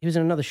 He was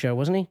in another show,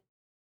 wasn't he?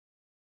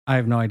 I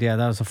have no idea.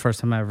 That was the first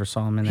time I ever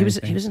saw him in He was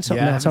anything. in something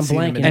Yeah, I else. I'm haven't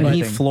seen him blanking. in and but- he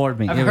anything. floored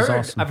me. It was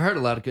awesome. I've heard a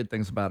lot of good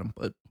things about him,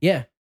 but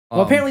yeah.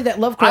 Well, apparently that I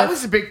Lovecraft.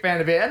 was a big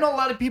fan of it. I know a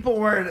lot of people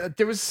weren't.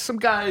 There was some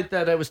guy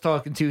that I was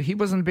talking to. He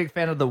wasn't a big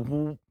fan of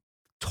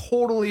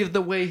totally of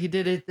the way he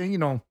did it. You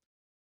know,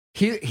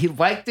 he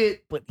liked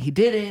it, but he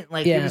didn't.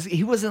 Like Yeah.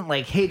 he wasn't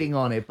like hating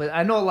on it. But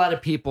I know a lot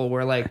of people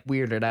were like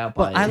weirded out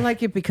by But it. I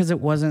like it because it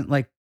wasn't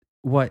like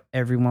what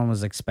everyone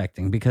was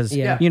expecting. Because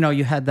Yeah. you know,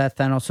 you had that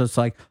Thanos, so it's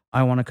like,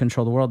 I want to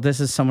control the world. This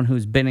is someone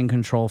who's been in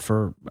control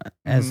for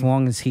as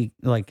long as he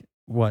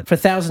for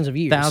thousands of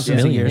years.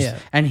 thousands of years, Yeah.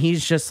 and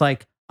he's just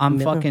like, I'm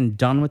Million. fucking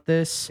done with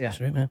this. Yeah. That's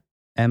right, man.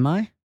 Am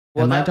I?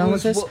 Well, Am I that done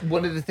was with this?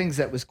 one of the things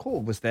that was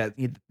cool was that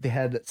they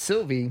had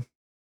Sylvie,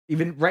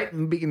 even right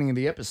in the beginning of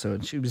the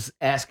episode, she was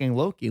asking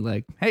Loki,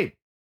 like, hey,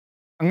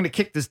 I'm going to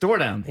kick this door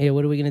down. Yeah,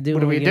 what are we gonna do?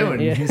 What are we gonna-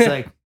 doing? Yeah. He's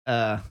like,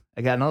 I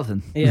got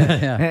nothing. yeah.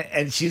 yeah.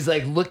 And she's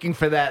like looking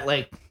for that,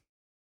 like,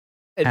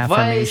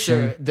 advice or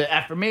Affirmation. the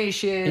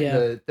affirmation, Yeah.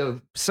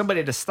 the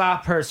somebody to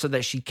stop her so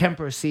that she can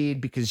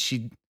proceed because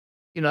she,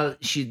 you know,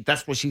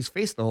 that's what she's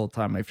faced the whole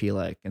time, I feel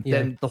like. And Yeah.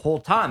 then the whole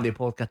time they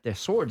both got their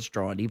swords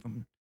drawn.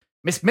 Even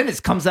Miss Minutes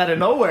comes out of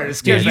nowhere and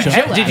scares Did the you,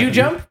 hell jump, out did of you me.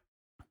 jump?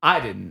 I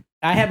didn't.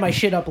 I had my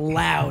shit up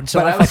loud, so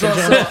But I I was fucking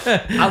jumped.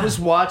 also I was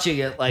watching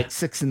it like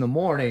 6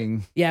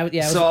 a.m. Yeah.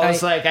 So I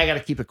was like, I got to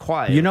keep it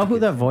quiet. You know who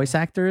the voice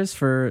actor is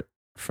for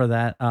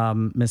that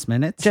Miss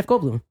Minutes? Jeff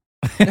Goldblum.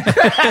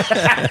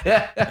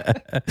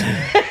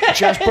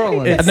 Josh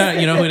Brolin. No,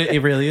 you know who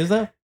it really is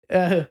though?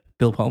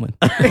 Bill Pullman.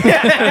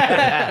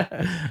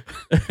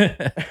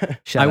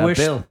 Shout I out wish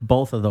Bill.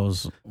 both of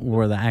those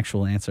were the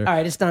actual answer. All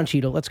right, it's Don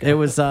Cheadle. Let's go. It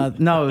was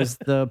no, it was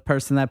the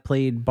person that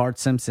played Bart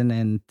Simpson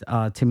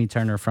and Timmy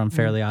Turner from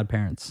Fairly Odd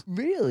Parents.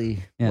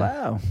 Really? Yeah.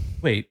 Wow.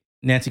 Wait,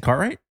 Nancy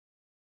Cartwright?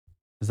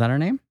 Is that her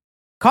name?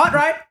 Caught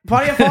right,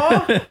 party of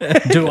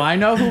four. Do I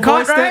know who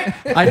Caught voiced right.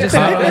 it? I just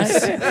know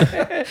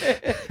Caught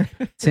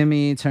it's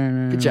Timmy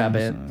Turner. Good job,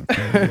 Ed.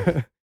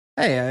 Okay.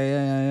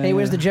 Hey, Hey,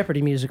 where's the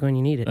Jeopardy music when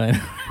you need it?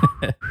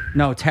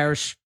 No, Tara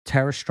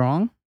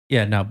Strong.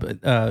 Yeah, no,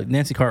 but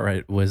Nancy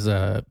Cartwright was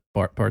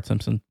Bart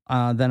Simpson.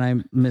 Then I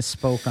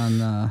misspoke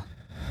on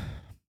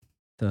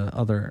the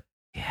other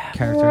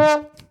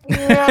characters.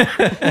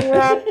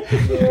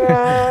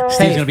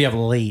 Steve's gonna be up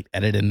late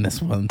editing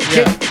this one.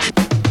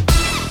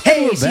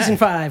 Hey, season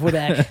 5, we're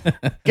back.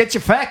 Get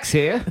your facts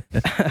here.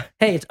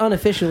 Hey, it's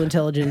unofficial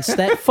intelligence.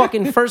 That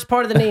fucking first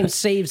part of the name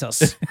saves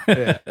us.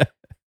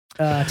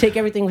 Take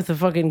everything with a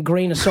fucking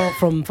grain of salt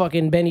from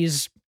fucking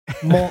Benny's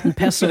malt and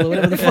pestle or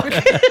whatever the fuck.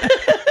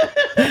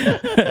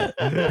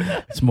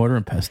 It's mortar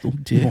and pestle.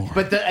 Yeah.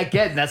 But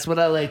again, that's what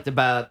I liked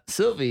about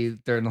Sylvie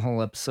during the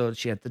whole episode.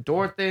 She had the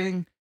door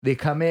thing. They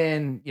come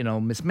in, you know,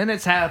 Miss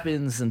Minutes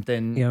happens, and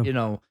then Yeah. you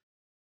know,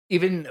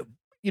 even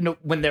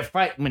when they're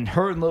fighting, when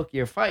her and Loki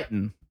are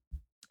fighting,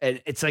 and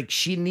it's like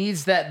she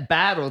needs that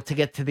battle to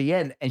get to the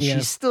end, and Yeah.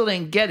 she still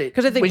didn't get it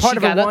Because I think when part she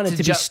of her got up wanted to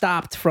be jump-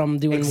 stopped from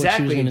doing what she was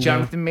Exactly. going to do.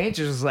 Jonathan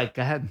Majors was like,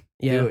 "Go ahead,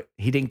 Yeah. do it."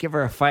 He didn't give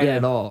her a fight Yeah.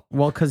 at all.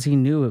 Well, because he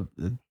knew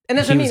And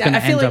that's he what I was mean. going I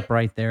to feel end like up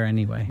right there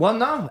anyway. Well,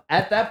 no,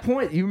 at that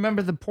point, you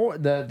remember the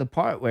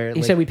part where he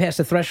like, said we passed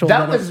the threshold.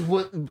 that on was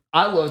what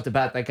I loved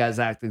about that guy's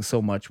acting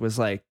so much was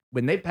like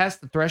when they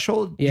passed the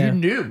threshold, Yeah. you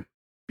knew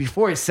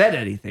before he said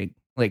anything.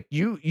 Like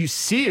you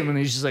see him and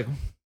he's just like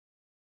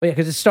yeah,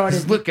 because it started.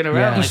 he's looking around.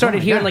 Yeah. You like, started oh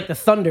my hearing God. like the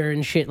thunder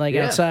and shit like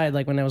Yeah. outside,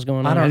 like when that was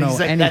going on. I don't And know he's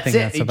like, anything that's it.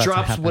 that's He about to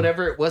drops happen.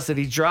 whatever it was that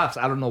he drops.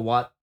 I don't know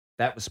what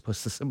that was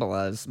supposed to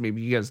symbolize.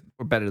 Maybe you guys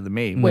were better than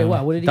me. Wait,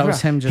 what did he That drop?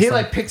 was him just He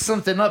like, like picked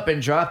something up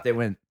and dropped it.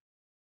 Went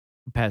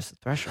past the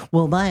threshold.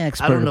 Well, my I don't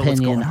expert know what's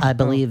opinion, going on. I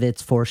believe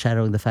it's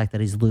foreshadowing the fact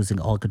that he's losing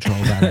all control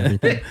about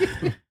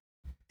everything.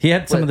 He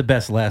had some What? of the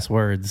best last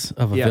words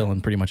of a Yeah.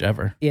 villain pretty much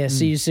ever. Yeah,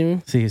 see you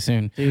soon. See you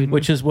soon. Dude.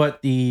 Which is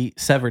what the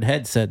severed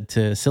head said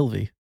to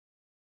Sylvie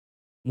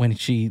when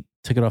she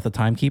took it off the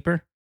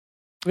timekeeper.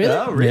 Really?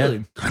 Oh,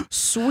 really?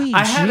 sweet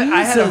I had a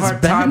Jesus,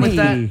 hard time with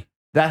Benny. that.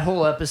 That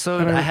whole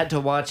episode, I don't- I had to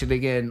watch it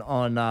again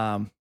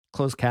on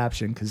closed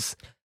caption because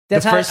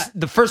That's how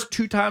the first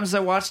 2 times I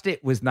watched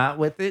it was not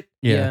with it,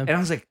 Yeah. and I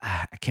was like,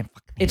 I can't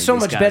fucking. It's hear so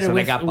these much guys, better and I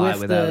with, got by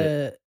with without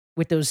it.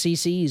 with those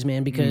CCs,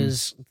 man,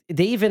 because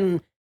they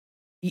even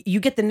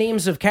you get the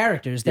names of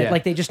characters that Yeah.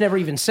 like they just never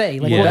even say.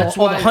 Like Yeah. all, That's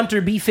all the why-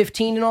 Hunter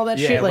B-15 and all that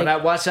Yeah, shit. Like, when I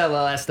watched that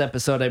last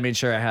episode, I made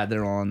sure I had it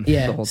on.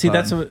 Yeah. the whole See, time.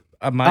 that's what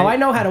my. oh, I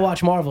know how to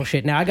watch Marvel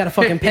shit now. I got a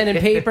fucking pen and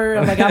paper.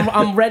 I'm like,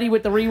 I'm ready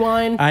with the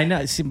rewind. I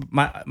know. See,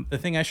 the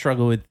thing I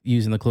struggle with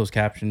using the closed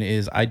caption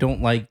is I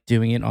don't like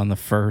doing it on the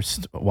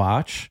first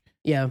watch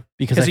Yeah,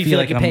 because 'Cause I you feel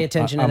like you I'm, pay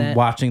attention to I'm that.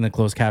 watching the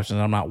closed captions.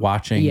 I'm not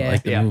watching Yeah.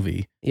 like the Yeah.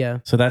 movie. yeah.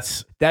 So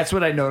that's That's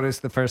what I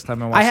noticed the first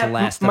time I watched have the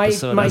last my-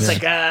 episode. my- I was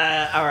like,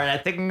 all right, I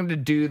think I'm going to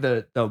do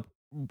the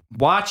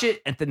watch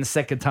it, and then the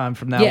second time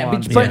from now Yeah, on,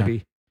 but- it's but- gonna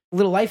be.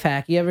 Little life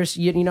hack. You ever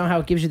you know how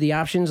it gives you the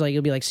options? Like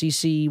it'll be like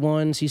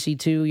CC1,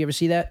 CC2. You ever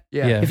see that?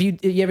 Yeah. If you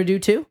ever do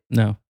 2?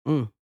 no.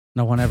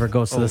 No one ever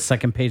goes to the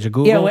second page of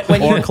Google Yeah,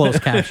 when or you-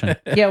 closed caption.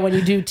 Yeah, when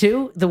you do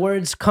 2, the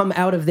words come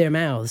out of their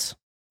mouths.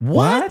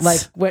 What?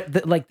 Like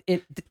like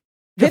it.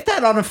 hit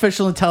that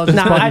unofficial intelligence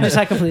Nah, button.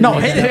 I completely No,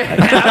 made hit that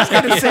it. up. I was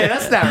going to say,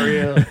 that's not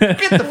real.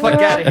 Get the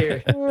fuck out of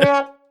here.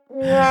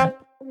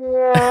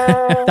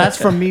 That's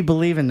from me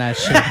believing that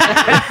shit.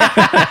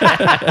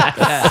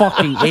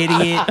 Fucking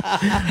idiot.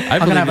 I'm believe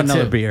gonna have it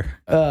another too. beer.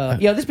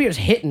 Yo, this beer's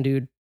hitting,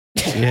 dude.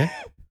 Yeah.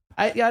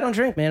 I don't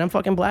drink, man. I'm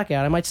fucking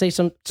blackout. I might say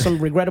some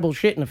regrettable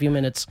shit in a few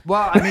minutes.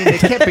 Well, I mean, it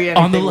can't be anything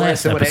On the worse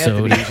last than what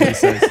episode Anthony usually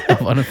says.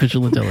 of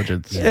Unofficial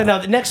Intelligence. No,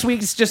 the next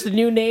week it's just a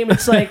new name.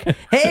 It's like,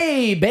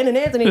 hey, Ben and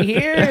Anthony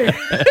here.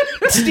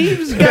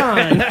 Steve's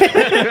gone.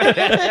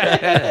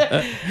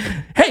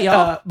 Hey,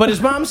 y'all. But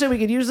his mom said we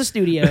could use the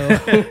studio.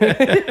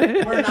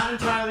 We're not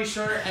entirely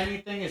sure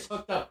anything is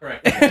hooked up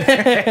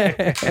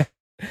correctly.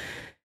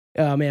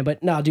 Oh man,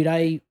 but no, dude,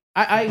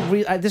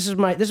 this is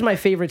my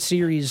favorite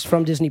series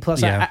from Disney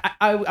Plus. Yeah.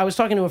 I was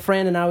talking to a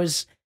friend and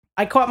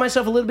I caught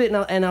myself a little bit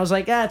and I was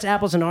like, it's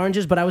apples and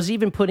oranges, but I was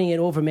even putting it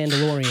over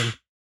Mandalorian.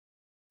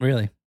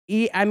 Really?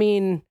 I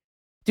mean,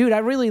 dude, I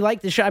really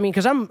like the show. I mean,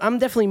 because I'm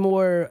definitely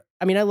more.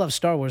 I mean, I love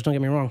Star Wars. Don't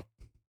get me wrong.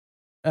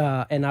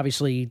 And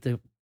obviously the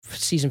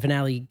season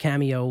finale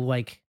cameo,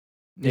 like,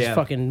 is Yeah.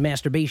 fucking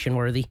masturbation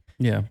worthy.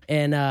 Yeah.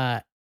 And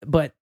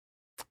but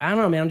I don't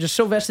know, man. I'm just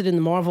so vested in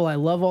the Marvel. I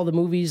love all the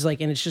movies,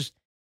 like, and it's just.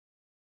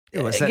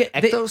 Was They-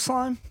 that Ecto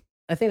Slime?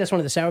 I think that's one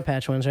of the Sour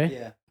Patch ones, right?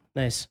 Yeah.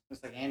 Nice.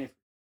 It's like Annie.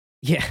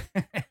 Yeah.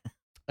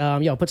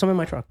 Yo, put some in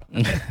my truck.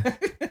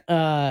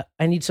 I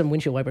need some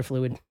windshield wiper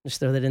fluid. Just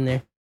throw that in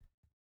there.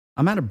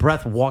 I'm out of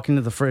breath walking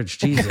to the fridge.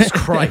 Jesus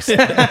Christ.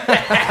 I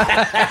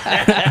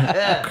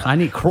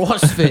need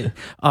CrossFit.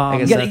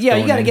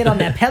 You gotta get on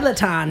that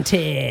Peloton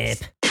tip.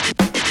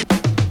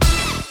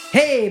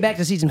 Hey, back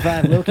to season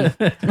 5, Loki.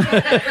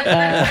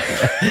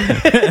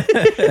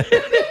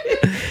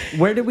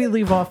 Where did we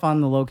leave off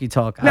on the Loki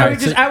talk? No, All right,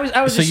 just, so- I was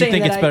So just you saying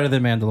think that it's better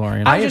than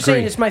Mandalorian? I was just saying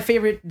agree. it's my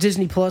favorite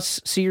Disney Plus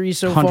series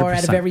so far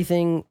out of 100%.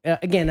 everything.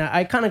 Again,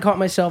 I kind of caught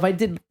myself. I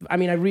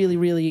really,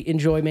 really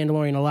enjoy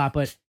Mandalorian a lot,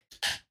 but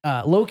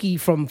Loki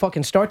from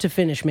fucking start to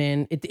finish,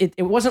 man.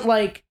 It wasn't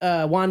like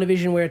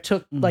WandaVision where it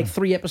took like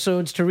 3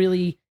 episodes to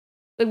really.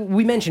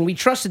 We mentioned we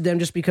trusted them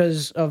just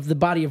because of the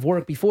body of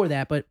work before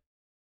that, but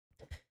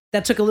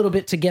that took a little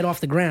bit to get off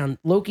the ground.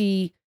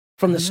 Loki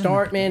from the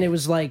start, man, it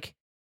was like.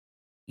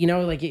 You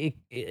know, like it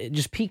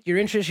just piqued your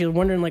interest. You're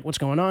wondering like what's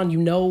going on. You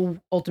know,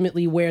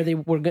 ultimately where they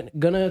were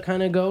gonna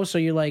kind of go. So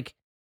you're like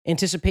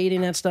anticipating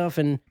that stuff.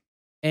 And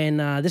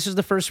this is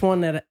the first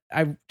one that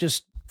I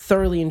just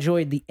thoroughly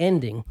enjoyed the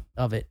ending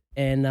of it.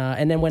 And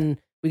then when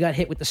we got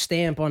hit with the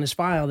stamp on his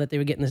file that they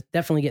were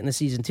definitely getting the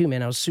season 2,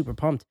 man, I was super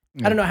pumped.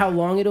 I don't know how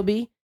long it'll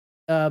be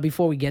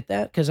before we get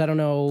that because I don't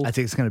know. I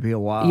think it's going to be a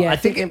while. Yeah, I I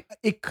think think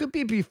it could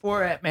be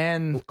before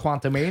Ant-Man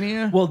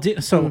Quantumania. Well,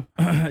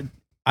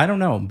 I don't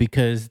know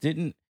because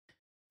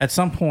at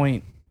some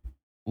point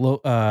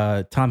Tom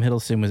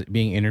Hiddleston was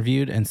being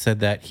interviewed and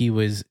said that he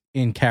was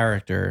in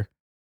character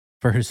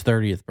for his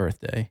 30th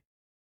birthday,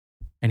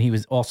 and he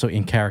was also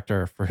in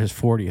character for his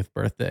 40th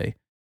birthday.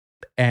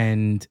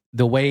 And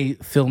the way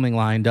filming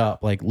lined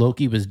up, like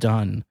Loki was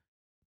done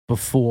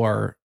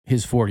before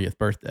his 40th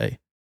birthday,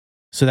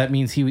 so that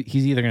means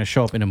he's either going to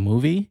show up in a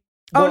movie.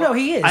 Oh no,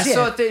 he is. I yeah.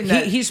 saw a thing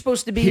that he's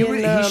supposed to be. he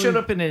in, showed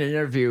up in an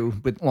interview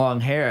with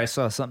long hair. I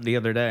saw something the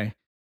other day.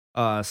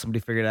 Somebody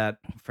figured out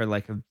for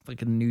like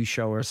a news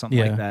show or something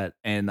Yeah. like that,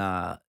 and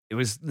it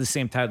was the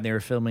same time they were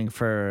filming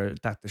for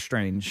Doctor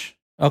Strange.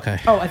 Okay.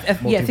 Oh, yeah, I think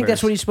that's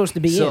Multiverse. what he's supposed to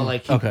be So in.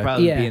 like he could Okay.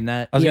 probably Yeah. be in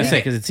that. I was gonna Yeah. say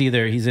because it's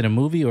either he's in a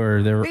movie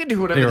or they're They can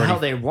do whatever they the hell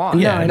already- they want.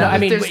 Yeah, no, Now, I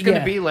if mean, there's going yeah.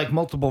 to be like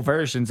multiple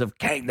versions of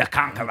Kang the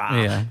Conqueror.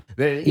 Yeah.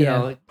 You Yeah.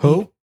 know,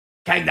 Who?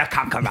 Kang the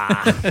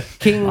Conqueror.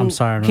 King. I'm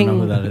sorry, I don't King, know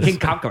who that is. King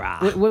Conqueror.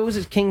 What was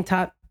it? King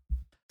Tut?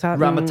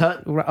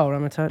 Ramatut.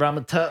 Ramatut.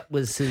 Ramatut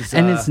was his.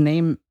 And his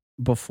name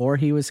before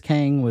he was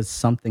Kang was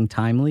something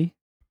timely.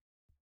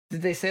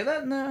 Did they say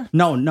that in the?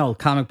 No,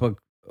 comic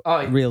book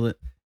Oh, real.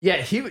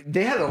 yeah.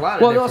 They had a lot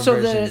of. Well, different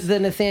also versions. the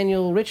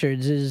Nathaniel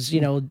Richards is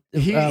he's a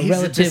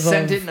relative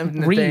descendant of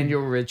Reed.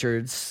 Nathaniel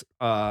Richards.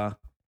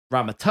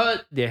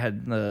 Ramatut. They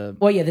had the.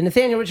 Well, yeah, the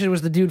Nathaniel Richards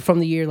was the dude from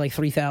the year like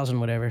 3000,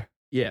 whatever.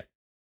 Yeah.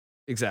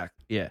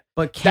 Exactly. Yeah.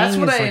 But Kang That's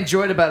what is I like-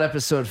 enjoyed about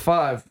episode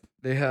 5.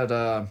 They had.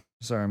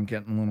 Sorry, I'm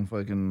getting a little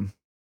fucking.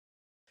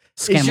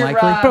 Scam Is your,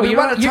 likely. Bro, we you're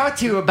want not- to you're- talk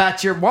to you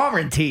about your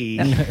warranty.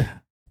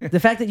 The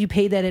fact that you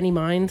paid that any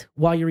mind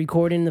while you're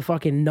recording the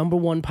fucking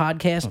 #1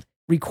 podcast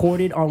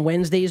recorded on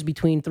Wednesdays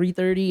between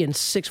 3:30 and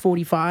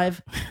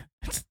 6:45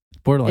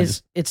 Borderline.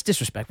 it's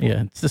disrespectful.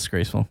 Yeah, it's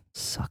disgraceful.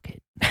 Suck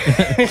it.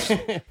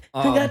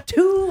 I got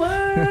 2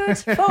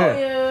 words for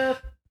you.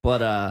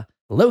 But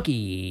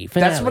Loki.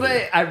 Finale. that's what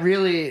I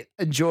really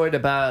enjoyed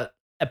about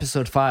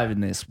episode 5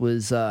 in this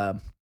was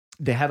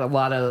they had a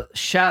lot of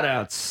shout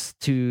outs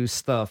to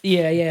stuff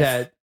Yeah.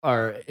 that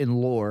are in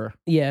lore,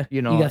 Yeah.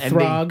 you know, You got and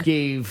Throg, they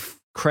gave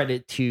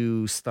credit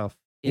to stuff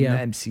in Yeah.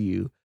 the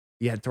MCU.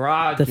 You had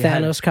Throg, the you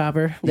had- Thanos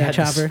copper, you that had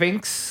chopper. the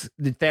Sphinx,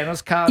 the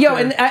Thanos copper. Yo,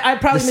 and I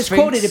probably The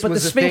misquoted Sphinx it, but the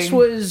was a Sphinx thing.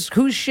 was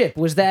whose ship?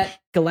 Was that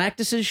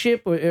Galactus's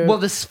ship? Well,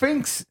 the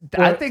Sphinx,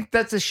 I Or- think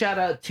that's a shout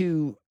out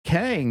to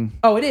Kang.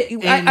 Oh, it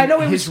is. I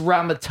know it his was.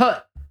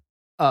 Ramatut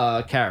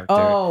character.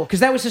 Oh, because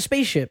that was a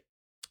spaceship.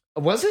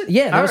 Was it?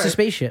 Yeah, that All was a right.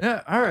 spaceship.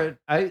 Yeah, all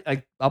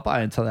right. I'll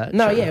buy into that.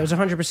 No, sure. yeah, it was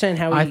 100%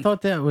 how he. I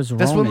thought that was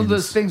That's one of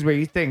those Romans. things where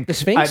you think The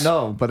Sphinx? I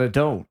know, but I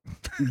don't.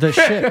 The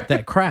ship,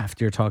 that craft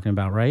you're talking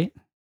about, right?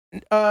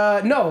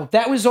 No,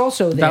 that was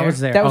also there. That was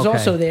there, That was okay.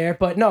 also there,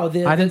 but no,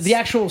 the I didn't the s-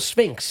 actual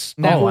Sphinx.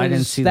 That Oh, was, I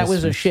didn't see that the was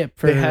a Sphinx. ship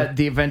for. They had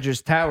the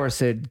Avengers Tower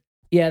said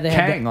yeah, they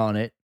had. Kang on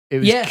it. It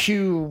was Yeah.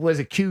 Q. Was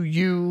it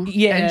QUNG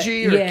Yeah, or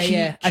yeah,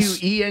 yeah.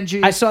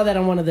 QENG? I saw that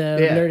on one of the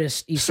Yeah.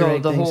 Nerdist Easter So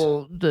egg the things.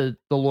 whole the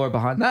lore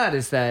behind that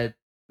is that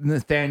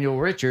Nathaniel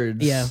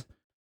Richards, Yeah.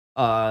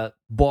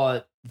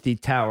 bought the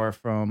tower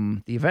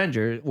from the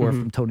Avengers or Mhm.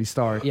 from Tony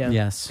Stark, Yeah.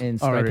 Yes. and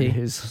started R.I.P..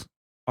 his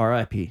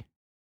R.I.P.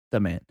 the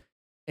man,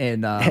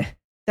 and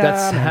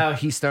that's how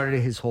he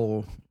started his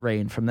whole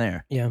reign from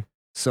there. Yeah.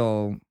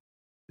 So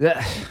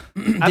that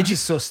I'm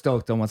just so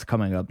stoked on what's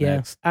coming up Yeah,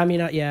 next. I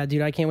mean, yeah,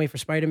 dude, I can't wait for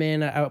Spider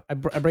Man. I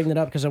bring that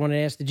up because I wanted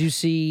to ask: did you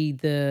see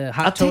the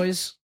Hot I'll take-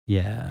 Toys?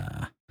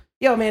 Yeah.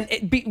 Yo, man,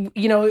 we didn't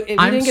get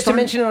to starting-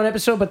 mention it on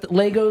episode, but the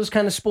Legos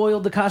kind of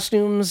spoiled the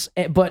costumes.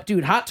 But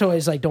dude, Hot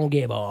Toys like don't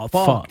give a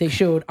fuck. Fuck. They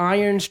showed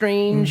Iron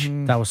Strange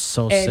That was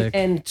so sick.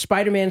 and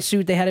Spider Man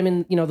suit. They had him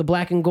in the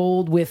black and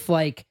gold with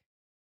like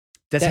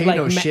That's that how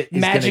you like know shit is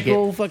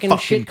magical gonna get fucking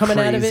shit coming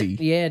out of crazy. it.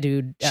 Yeah,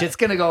 dude. Shit's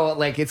gonna go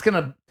like it's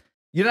gonna.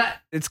 You're not.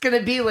 It's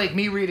gonna be like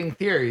me reading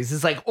theories.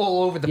 It's like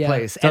all over the Yeah.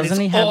 place. And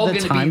Doesn't he it's all have the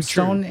gonna time be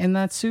true. stone in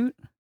that suit?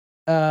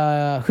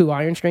 Who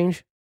Iron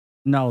Strange?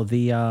 No,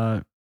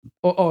 the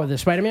Or the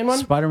Spider Man one?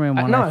 Spider-Man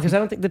one. No, I because I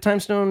don't think the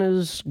time stone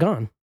is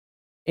gone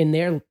in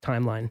their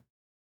timeline.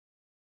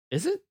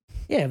 Is it?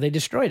 Yeah, they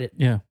destroyed it.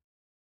 Yeah.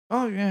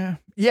 Oh yeah.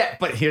 Yeah,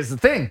 but here's the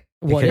thing.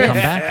 What could if? come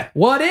back.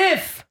 What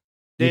if?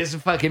 There's a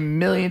fucking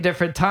million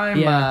different time.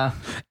 Yeah.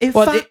 if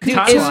Well, I dude, could is-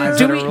 timelines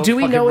do that we- are all do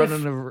we fucking know if-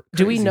 running over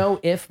Do we crazy. know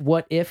if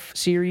What If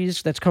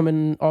series that's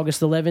coming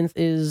August 11th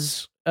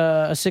is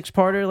a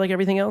 6-parter like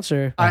everything else,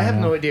 or I have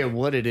no idea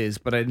what it is,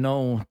 but I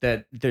know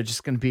that they're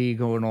just gonna be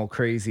going all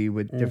crazy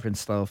with different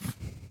stuff.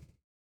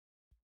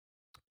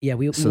 yeah,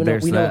 we So know,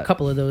 there's we know a that.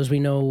 couple of those. We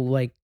know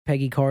like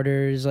Peggy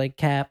Carter's like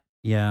Cap.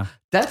 yeah.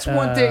 That's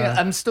one thing Uh,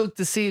 I'm stoked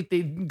to see if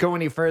they go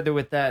any further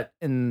with that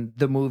in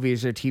the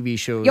movies or TV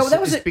shows. Yo, that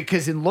was is it.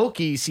 because in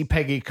Loki you see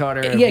Peggy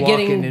Carter Yeah, walking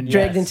getting and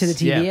dragged into the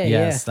TVA. Yeah,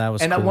 Yes, that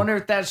was and I cool. wonder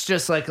if that's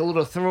just like a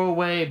little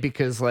throwaway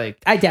because like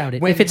I doubt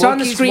it. when If it's on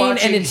the Loki's screen and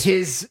watching it's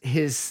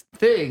his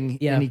thing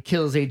Yeah. and he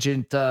kills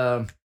Agent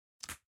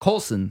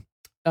Coulson,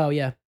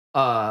 yeah,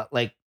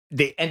 like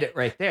they end it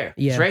right there.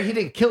 Yeah. Right? He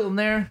didn't kill him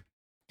there.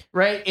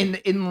 Right?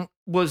 In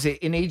was it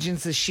in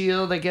Agents of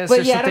Shield, I guess? but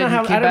or yeah, I don't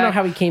know something? how He came I don't know back?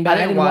 how he came back.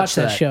 I didn't watch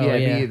that show. Yeah,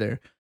 Yeah, me either.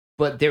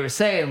 But they were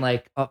saying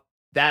like, oh,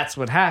 that's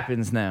what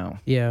happens now,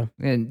 yeah.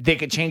 and they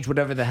could change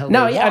whatever the hell.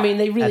 No, they yeah, I want mean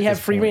they really at have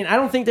this free point. reign. I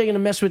don't think they're gonna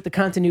mess with the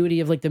continuity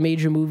of like the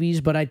major movies,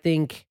 but I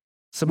think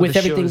Some of with the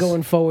everything shows-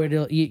 going forward,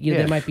 Yeah.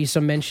 there might be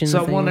some mention. So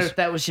I of wonder things. if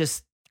that was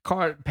just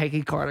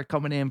Peggy Carter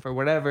coming in for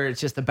whatever.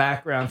 It's just a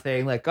background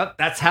thing. Like, oh,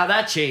 that's how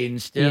that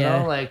changed. You Yeah.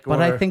 know, like.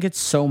 But I or- think it's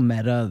so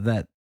meta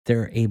that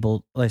they're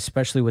able, like,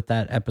 especially with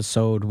that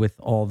episode with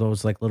all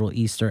those like little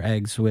Easter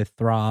eggs with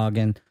Throg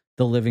and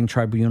the Living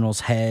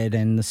Tribunal's head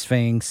and the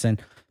Sphinx, and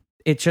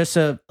it's just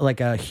a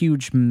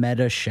huge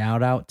meta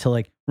shout out to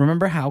like,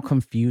 remember how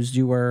confused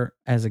you were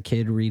as a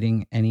kid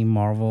reading any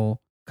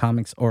Marvel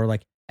comics or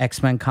like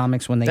X-Men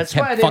comics when they That's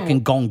why I kept didn't-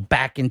 fucking going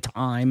back in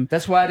time.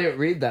 That's why I didn't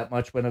read that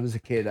much when I was a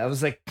kid. I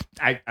was like,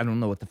 I don't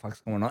know what the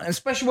fuck's going on.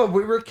 Especially when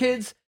we were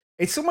kids.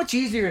 It's so much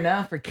easier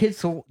now for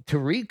kids to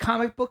read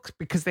comic books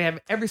because they have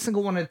every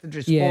single one at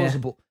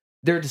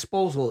their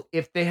disposal.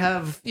 If they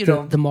have,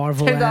 the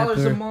Marvel $10 app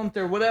a or- month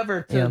or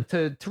whatever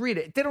to read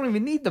it, they don't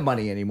even need the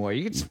money anymore.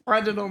 You can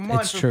spread it online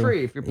It's for true.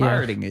 free if you're Yeah.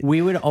 pirating it.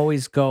 We would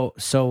always go.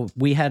 So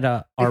we had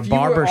our If you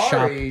barber were our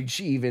shop. age,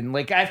 even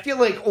like I feel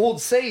like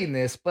old saying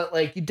this, but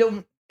like you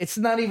don't. It's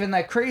not even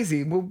that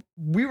crazy. When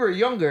we were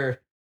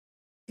younger,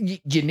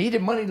 you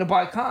needed money to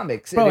buy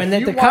comics, Bro, if and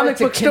then you the wanted comic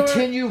to book store-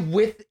 continue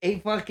with a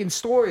fucking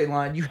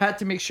storyline, you had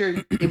to make sure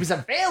it was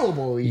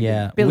available. Even.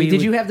 Yeah, Billy, we did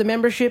would- you have the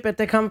membership at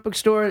the comic book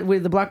store where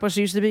the Blockbuster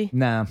used to be?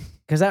 Nah,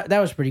 Because that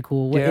was pretty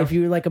cool. Yeah. If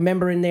you were like a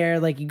member in there,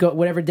 like you go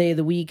whatever day of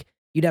the week,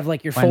 you'd have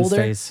like your folder.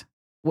 Wednesdays?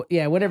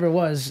 Yeah, whatever it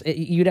was,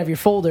 you'd have your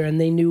folder, and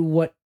they knew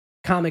what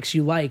comics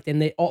you liked,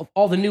 and they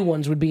all the new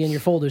ones would be in your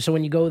folder. So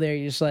when you go there,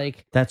 you're just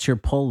like, That's your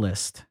pull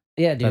list.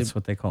 yeah, dude. That's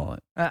what they call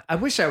it. I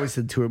wish I was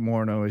into it more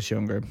when I was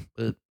younger.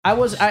 But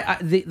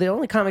The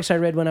only comics I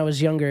read when I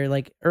was younger,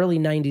 like early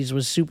 '90s,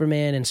 was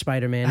Superman and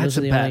Spider-Man. I had Those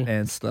are some the only.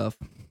 Batman stuff.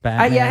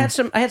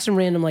 Batman. I had some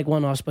random like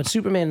one-offs, but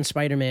Superman and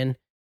Spider-Man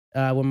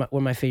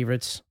were my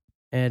favorites,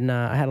 and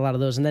I had a lot of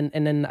those. And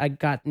then I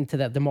got into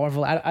the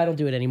Marvel. I don't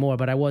do it anymore,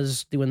 but I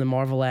was doing the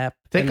Marvel app.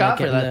 Thank and, God like,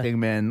 for getting that thing,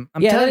 man.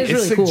 I'm Yeah, telling that you,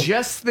 is it really cool.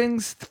 suggests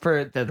things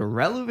that are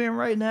relevant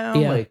right now.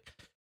 Yeah.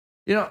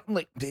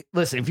 Like,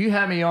 listen, if you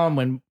had me on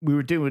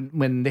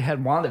when they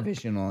had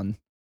WandaVision on,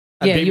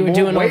 I'd Yeah, be you were more-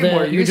 doing way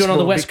more you were doing all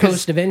the useful West because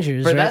Coast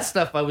Avengers. For right? that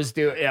stuff, I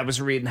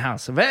was reading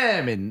House of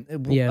M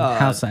and Yeah,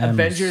 House of M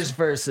Avengers is-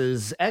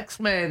 versus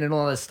X-Men and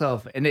all that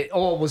stuff, and it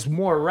all was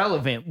more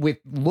relevant. With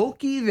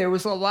Loki, there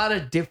was a lot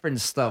of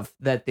different stuff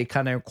that they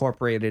kind of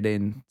incorporated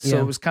in, so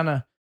Yeah. it was kind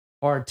of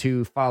hard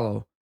to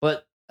follow.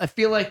 But I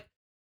feel like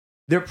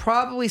they're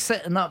probably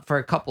setting up for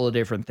a couple of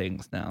different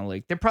things now.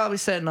 Like they're probably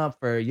setting up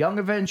for Young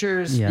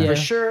Avengers Yeah. Yeah. for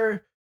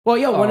sure. Well,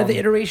 one of the Um,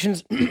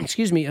 iterations,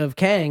 excuse me, of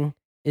Kang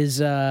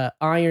is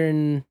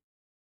iron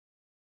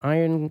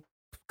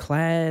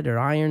clad or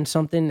iron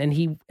something,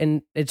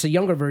 and it's a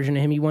younger version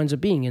of him. He winds up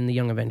being in the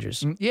Young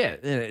Avengers,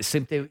 Yeah,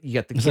 same thing. You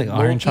got the It's kid like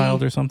Iron Loki.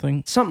 Child or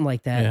something. something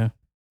like that. Yeah.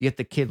 You get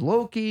the kid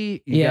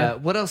Loki. You Yeah.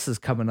 got, what else is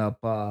coming up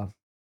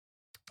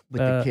with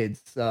the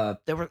kids?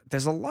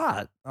 There's a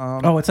lot.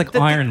 Oh, it's like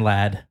Iron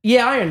Lad.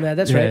 Yeah, Iron Man.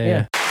 That's right.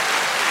 Yeah.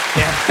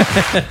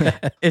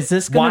 Is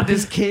this gonna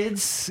Wanda's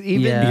kids,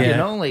 even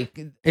Yeah. like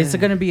Is it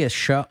going to be a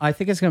show? I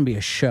think it's going to be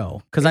a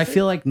show because I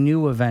feel like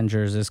New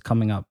Avengers is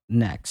coming up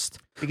next.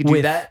 they could do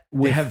with- that. They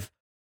with- have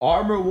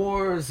Armor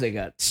Wars. They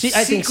got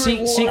I think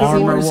Secret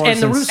Armor Wars, Wars and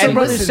the and Russo Secret-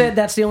 brothers listen- said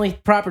that's the only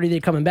property they're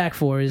coming back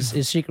for is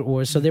Secret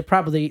Wars. So they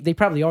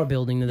probably are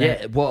building to that.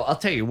 Yeah, well, I'll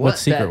tell you what.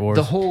 What's Secret Wars?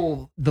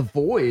 The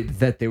void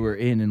that they were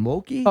in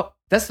Loki. Oh.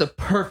 That's the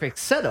perfect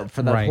setup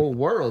for that Right. whole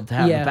world to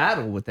have Yeah. a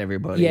battle with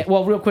everybody. Yeah,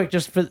 well, real quick,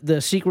 just for the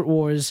Secret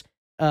Wars,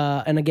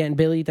 and again,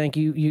 Billy, thank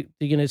you.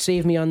 You're gonna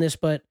save me on this,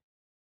 but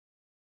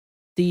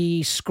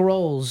the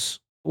Skrulls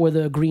were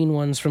the green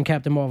ones from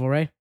Captain Marvel,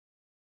 right?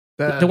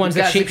 the ones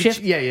that guys could-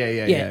 shapeshift?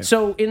 Yeah.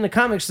 So in the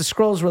comics, the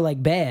Skrulls were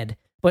like bad,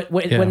 but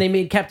when they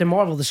made Captain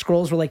Marvel, the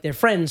Skrulls were like their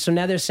friends. So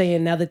now they're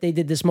saying now that they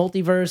did this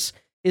multiverse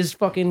is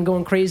fucking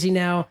going crazy.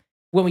 Now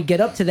when we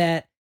get up to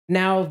that.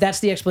 Now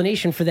that's the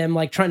explanation for them,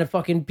 like trying to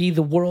fucking be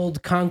the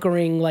world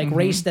conquering like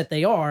race that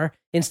they are,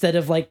 instead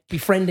of like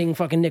befriending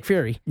fucking Nick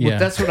Fury. Well,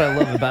 that's what I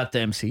love about the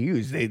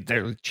MCUs.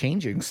 They're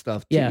changing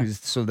stuff too, Yeah.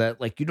 so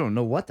that like you don't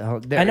know what the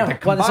hell I know. They're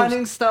Well, that's what-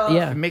 combining stuff,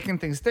 yeah. and making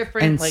things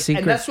different, And like,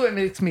 Secret- and that's what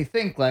makes me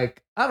think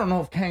like I don't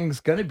know if Kang's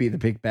gonna be the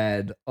big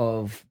bad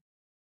of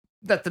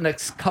that the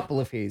next couple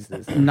of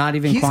phases. Not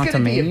even He's gonna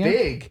be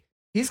Quantumania?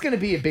 he's gonna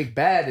be a big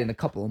bad in a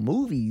couple of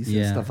movies and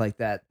Yeah. stuff like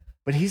that.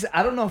 But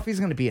I don't know if he's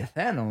gonna be a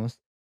Thanos.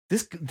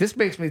 This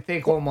makes me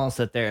think almost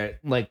that they're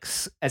like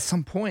at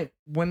some point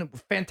when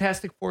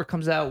Fantastic Four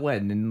comes out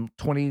in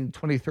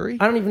 2023.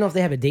 I don't even know if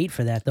they have a date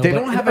for that though. They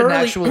but don't have an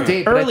actual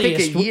date, but I think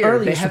Earliest, a year. They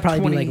earliest have would probably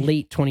 20 be like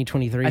late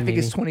 2023. I think maybe.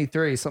 it's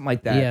 23, something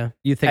like that. Yeah,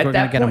 You think At we're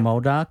going that to get a point-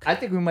 Modoc? I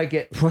think we might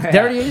get. There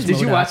already is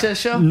Did you MODOK. watch that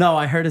show? No,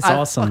 I heard it's I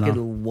awesome though.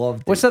 fucking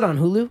loved it. what's that on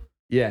Hulu?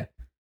 Yeah,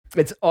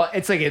 it's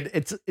like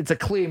it's a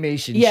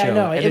claymation Yeah, show. I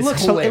know. and It it's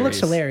looks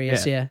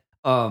hilarious. Yeah,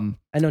 I know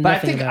But I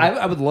nothing think about.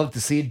 I would love to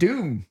see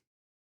Doom.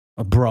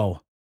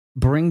 Bro,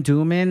 bring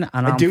Doom in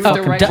and I'm Do it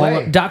fucking the right pulling-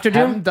 way. Dr.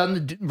 Doom? Haven't done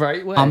the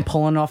right way. I'm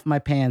pulling off my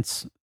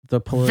pants. The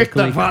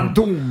politically Victor Von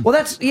Doom. Well,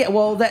 that's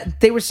that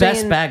they were saying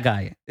best bad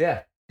guy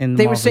Yeah. in the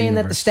they were Marvel saying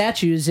that the universe.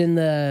 statues in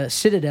the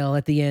Citadel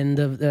at the end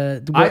of I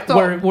were,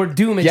 thought- were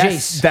Doom and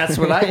Yes, Jace. that's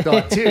what I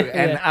thought too.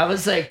 And Yeah. I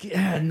was like,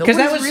 yeah, that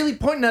nobody's was- really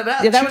pointing that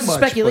out. Yeah, that too was much,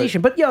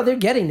 speculation, but they're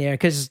getting there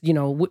because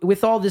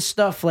with all this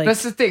stuff but like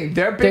that's the thing.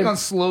 They're big they're- on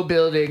slow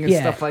building and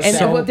stuff like and,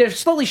 that. and they're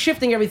slowly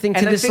shifting everything to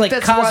And I this think like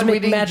that's why we cosmic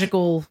didn't-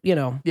 magical.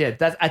 Yeah,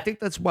 I think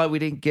that's why we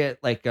didn't get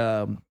like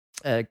a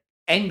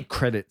end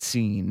credit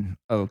scene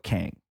of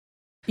Kang.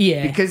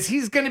 Yeah, Because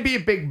he's going to be a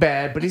big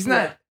bad, but he's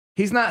not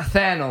He's not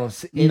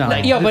Thanos in No.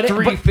 like Yo, the but-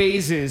 three but-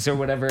 phases or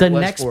whatever. The it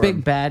was next for big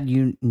him. bad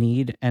you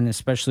need, and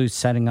especially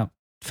setting up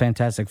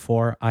Fantastic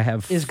Four, I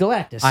have Is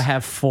Galactus. I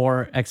have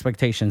 4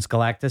 expectations.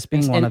 Galactus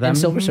being one and, of them. and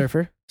Silver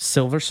Surfer.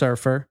 Silver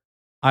Surfer.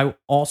 I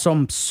also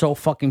am so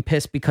fucking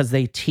pissed because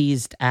they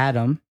teased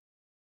Adam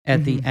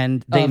at the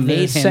end. They Of the made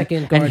him, second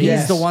and Guardians.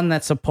 he's the one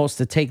that's supposed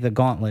to take the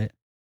gauntlet,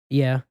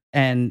 Yeah.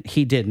 and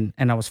he didn't,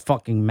 and I was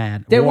fucking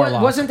mad. There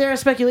Warlock. wasn't there a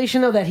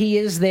speculation though that he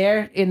is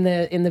there in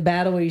the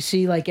battle where you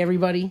see like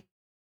everybody.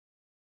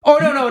 Oh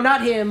no,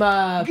 not him.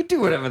 You can do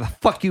whatever the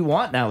fuck you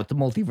want now with the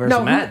multiverse. No,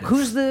 of madness.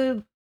 who's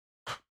the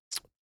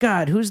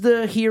God? Who's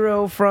the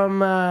hero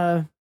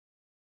from?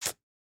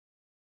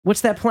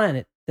 What's that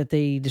planet that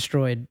they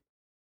destroyed?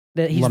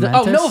 That he's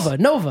Lamentus?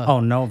 Nova. Oh,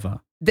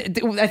 Nova.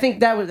 I think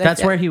that was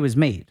That's where he was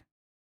made.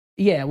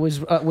 Yeah, was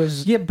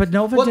Yeah, but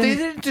Nova Well, didn't.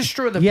 they didn't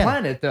destroy the Yeah.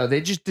 planet though.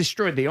 They just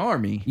destroyed the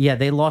army. Yeah,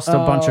 they lost a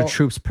bunch Oh. of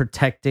troops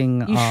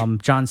protecting You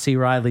sh- John C.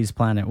 Riley's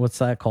planet. What's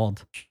that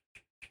called?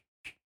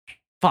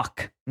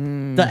 Fuck.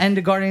 The end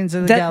of Guardians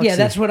of the Galaxy. Yeah,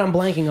 that's what I'm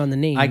blanking on the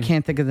name. I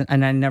can't think of the,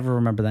 and I never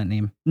remember that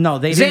name. No,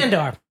 they didn't.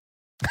 Xandar.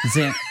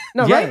 Xan-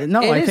 No, yeah, right?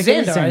 no, It I is think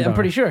it is Xandar. I'm Xandar.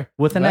 pretty sure.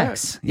 With an Right.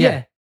 X.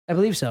 Yeah. I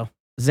believe so.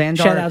 Xandar.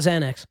 Shout out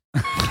Xanax.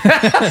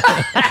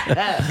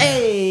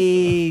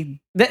 Hey.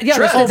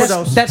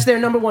 That's their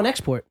number one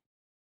export.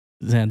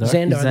 Xandar.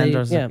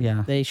 Xandar.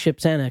 Yeah. They ship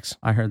Xanax.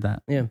 I heard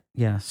that. Yeah.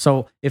 Yeah.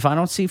 So if I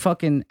don't see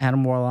fucking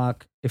Adam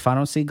Warlock, if I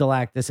don't see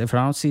Galactus, if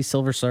I don't see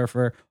Silver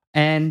Surfer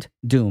and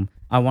Doom,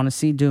 I want to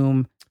see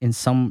Doom in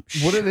some.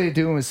 What are they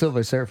doing with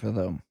Silver Surfer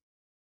though?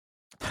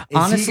 Is he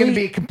Honestly- going to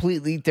be a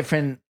completely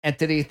different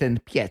entity than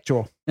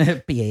Pietro?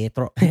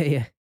 Pietro.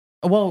 Yeah.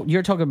 Well,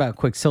 you're talking about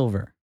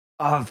Quicksilver.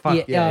 Oh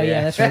fuck Yeah, oh,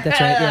 yeah, that's right,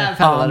 yeah. I've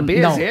had a lot of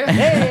beers no. here.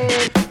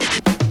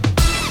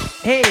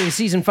 Hey,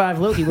 season 5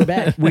 Loki, we're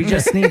back. We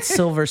just need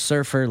Silver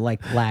Surfer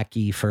like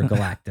lackey for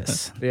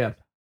Galactus, Yeah.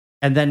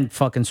 and then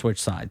fucking switch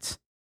sides.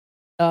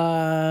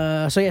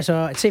 So it's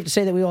safe to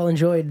say that we all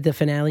enjoyed the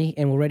finale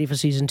and we're ready for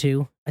season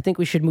 2. I think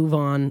we should move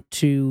on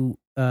to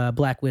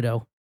Black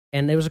Widow.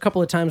 And there was a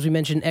couple of times we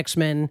mentioned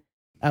X-Men.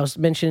 I was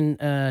mentioning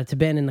to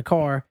Ben in the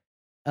car.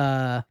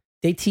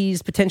 They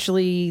teased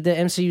potentially the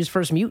MCU's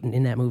first mutant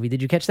in that movie.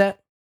 Did you catch that?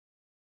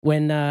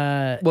 When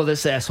Well,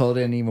 this asshole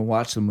didn't even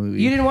watch the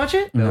movie. you didn't watch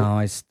it? No,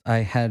 I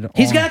had.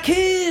 He's all- got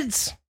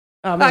kids.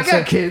 Oh, man, I so-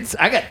 got kids.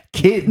 I got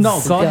kids. No,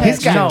 go ahead.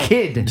 He's got No. a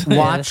kid.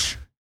 watch.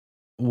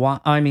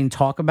 I mean,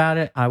 talk about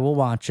it. I will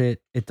watch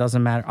it. It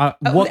doesn't matter.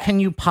 What can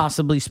you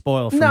possibly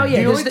spoil for No, me? yeah.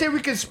 The only there's thing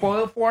we can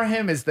spoil for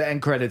him is the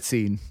end credit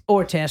scene,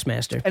 or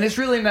Taskmaster. and it's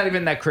really not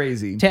even that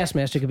crazy.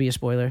 Taskmaster could be a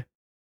spoiler.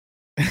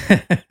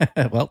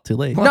 Well, too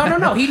late.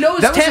 No. He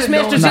knows That was a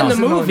Taskmaster's known-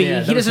 in the no, movie. yeah,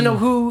 He that was doesn't a know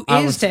who I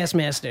is was-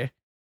 Taskmaster.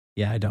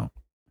 Yeah, I don't.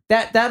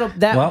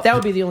 That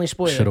would be the only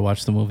spoiler. Should have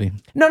watched the movie.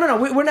 No. We're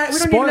not. We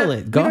don't Spoil even,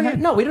 it. Go we don't ahead.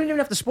 Even, no, we don't even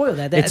have to spoil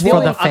that. It's the for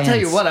only- the I'll tell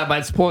you fans. what, I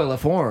might spoil it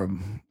for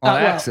him on well,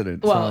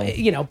 accident. Well, so.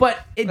 you know, but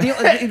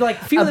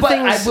like a few of the But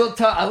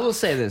things. I will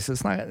say this: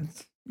 it's not.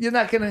 You're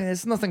not gonna.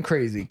 It's nothing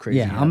crazy.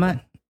 Yeah, I'm not.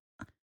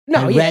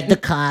 No, I yeah. read the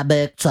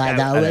comics. I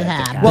know read what the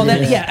happened. Well,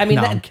 yeah. I mean,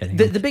 No, that- I'm kidding.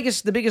 the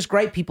biggest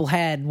gripe people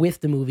had with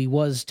the movie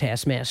was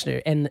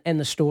Taskmaster and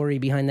the story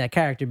behind that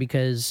character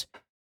because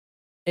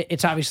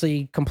it's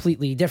obviously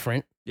completely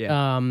different.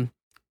 Yeah.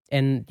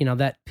 And you know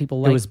that people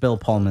It like. was Bill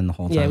Pullman the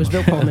whole time. Yeah, it was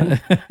Bill Pullman.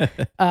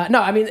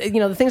 No, I mean, you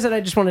know, the things that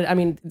I just wanted. I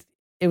mean,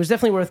 it was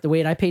definitely worth the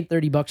wait. I paid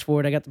 $30 for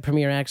it. I got the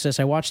premiere access.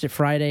 I watched it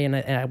Friday, and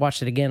I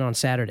watched it again on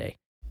Saturday.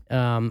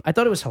 I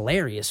thought it was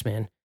hilarious,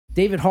 man.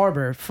 David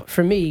Harbour,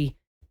 for me,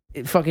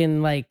 it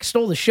fucking like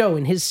stole the show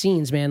in his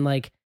scenes, man.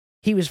 Like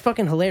he was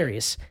fucking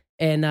hilarious.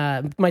 And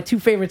my two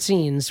favorite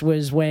scenes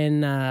was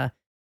when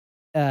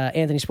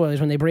Anthony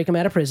spoilers when they break him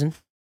out of prison.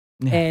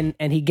 Yeah.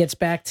 And he gets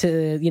back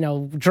to, you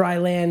know, dry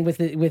land with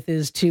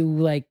his two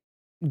like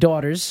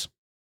daughters.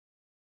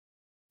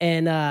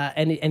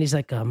 And he's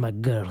like, "Oh, my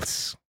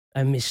girls,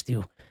 I missed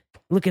you.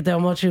 Look at how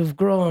much you've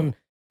grown.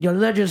 Your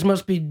ledgers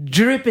must be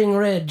dripping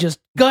red, just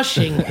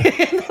gushing."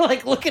 And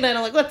like looking at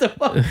him like, what the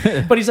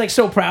fuck? But he's like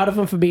so proud of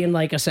him for being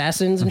like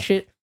assassins and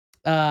shit.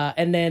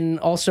 And then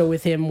also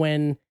with him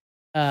when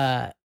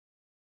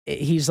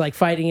he's like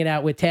fighting it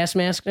out with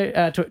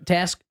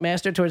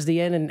Taskmaster towards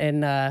the end,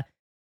 and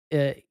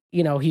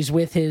you know, he's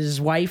with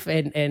his wife,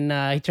 and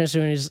he turns to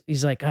her and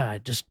he's like, I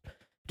just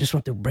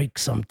want to break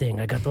something.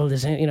 I got all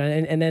this, you know,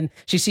 and then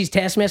she sees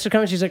Taskmaster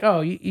coming. She's like,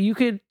 oh, you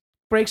could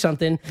break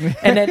something.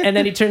 And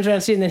then he turns around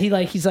and sees, and then he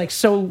was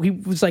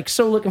like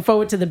so looking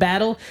forward to the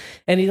battle,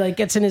 and he like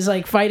gets in his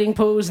like fighting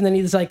pose, and then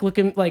he's like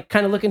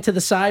kind of looking to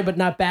the side, but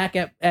not back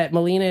at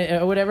Melina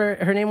or whatever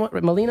her name was,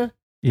 Melina.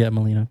 Yeah,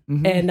 Melina.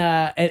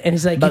 And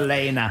he's like,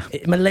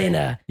 Melena.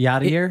 Melina.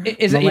 Yadier?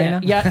 Is it?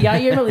 Melena? Yeah,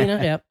 Yair Melina.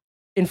 Yeah.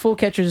 In full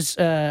catcher's.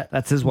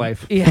 That's his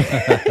wife. Yeah.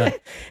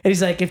 And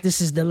he's like, if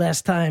this is the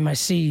last time I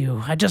see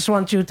you, I just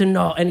want you to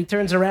know. And he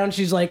turns around.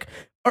 She's like,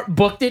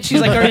 booked it. She's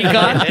like already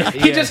gone.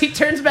 He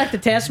turns back to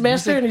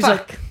Taskmaster and he's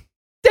like,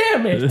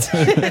 damn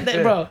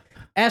it, bro.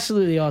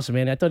 Absolutely awesome,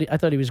 man. I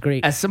thought he was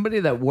great. As somebody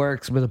that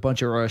works with a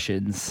bunch of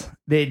Russians,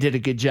 they did a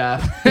good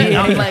job.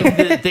 On like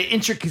the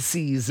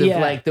intricacies of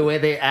like the way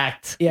they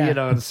act,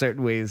 in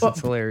certain ways.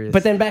 It's hilarious.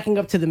 But then backing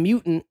up to the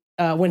mutant,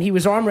 when he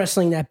was arm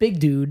wrestling that big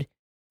dude,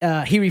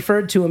 he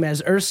referred to him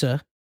as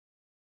Ursa,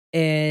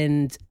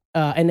 and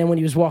then when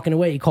he was walking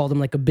away, he called him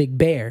like a big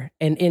bear.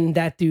 And in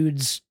that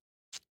dude's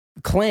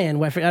clan,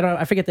 I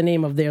forget the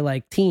name of their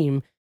like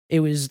team.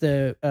 It was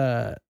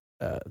the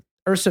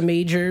Ursa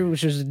Major,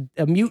 which was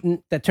a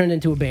mutant that turned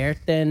into a bear.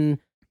 Then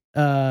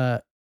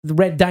the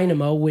Red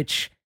Dynamo,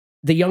 which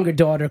the younger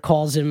daughter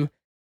calls him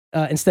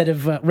instead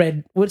of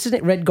Red. What's his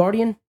name? Red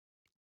Guardian,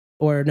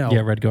 or no?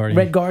 Yeah, Red Guardian.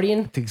 Red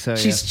Guardian. I think so.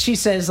 She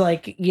says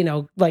like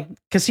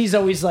because he's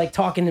always like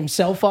talking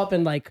himself up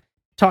and like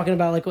talking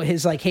about like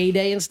his like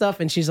heyday and stuff,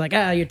 and she's like,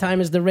 your time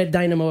is the Red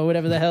Dynamo or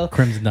whatever the hell.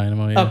 Crimson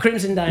Dynamo. Yeah. Oh,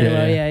 Crimson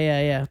Dynamo.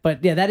 Yeah.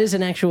 But yeah, that is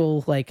an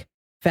actual like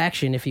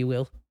faction, if you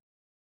will.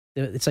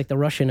 It's like the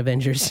Russian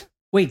Avengers.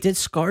 Wait, did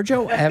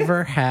ScarJo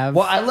ever have?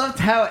 Well, I loved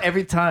how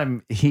every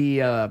time he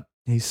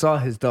saw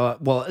his daughter,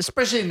 well,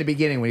 especially in the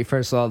beginning when he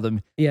first saw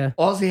them,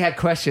 all he had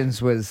questions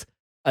was,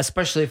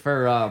 especially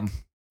for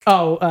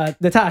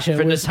Natasha.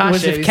 For was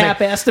Natasha, if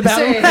Cap asked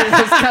about him.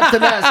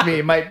 Captain asked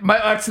me, my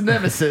arch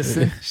nemesis.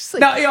 She's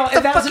like,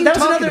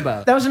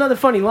 that was another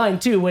funny line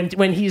too.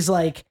 When he's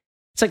like,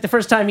 it's like the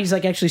first time he's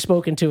like actually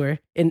spoken to her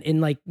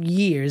in like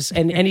years,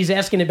 and he's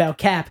asking about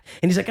Cap,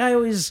 and he's like, I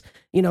always,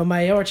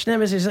 my arch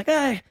nemesis. He's like,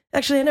 I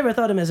never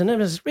thought him as a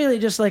nemesis. Really,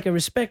 just like a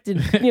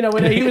respected,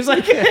 when he was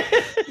like,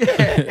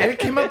 and it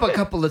came up a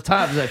couple of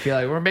times. I feel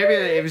like, or maybe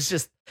it was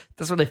just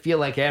that's what I feel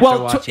like after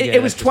watching it.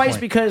 It was twice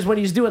because when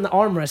he's doing the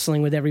arm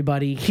wrestling with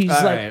everybody,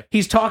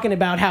 he's talking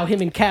about how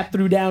him and Cap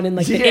threw down in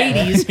like the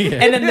 80s,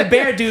 and then the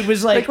bear dude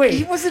was like wait,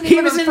 he was in the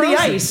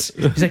ice.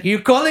 He's like, you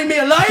calling me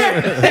a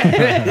liar?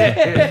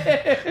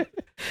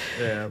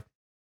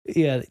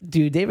 Yeah,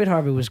 dude, David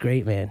Harbour was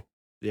great, man.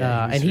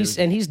 Yeah, and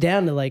he's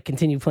down to like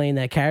continue playing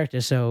that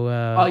character.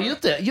 So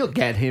you'll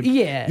get him.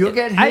 Yeah, you'll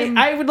get him.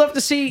 I would love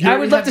to see. I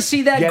would love to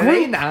see that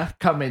Yelena group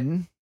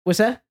coming. What's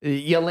that?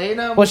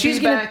 Yelena. Well,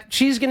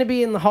 she's gonna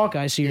be in the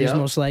Hawkeye series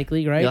most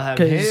likely, right? You'll have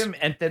him,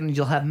 and then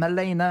you'll have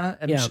Melena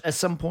at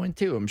some point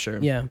too. I'm sure.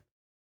 Yeah.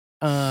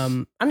 I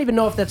don't even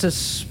know if that's a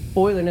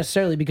spoiler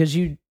necessarily because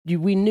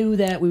we knew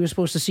that we were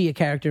supposed to see a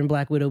character in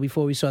Black Widow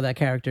before we saw that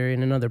character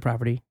in another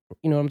property.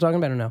 You know what I'm talking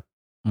about or no?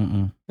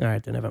 Mm-mm. All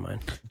right, then never mind.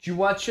 Did you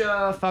watch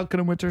Falcon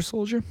and Winter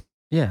Soldier?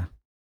 Yeah.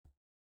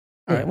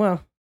 All right.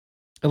 Well,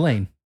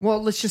 Elaine.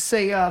 Well, let's just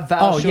say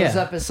Val shows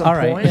up at some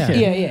point.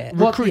 Yeah.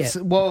 Recruits.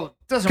 Well,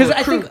 doesn't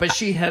recruit, but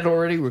she had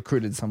already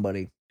recruited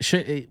somebody.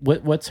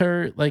 What's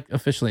her like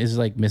officially? Is it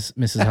like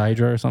Mrs.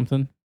 Hydra or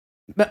something?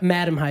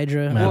 Madam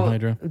Hydra.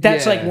 Hydra.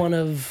 That's like one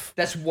of.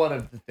 That's one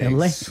of the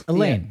things.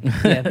 Elaine.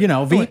 Yeah.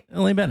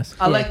 Elaine Bennis.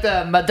 I like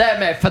the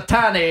Madame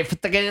Fatani,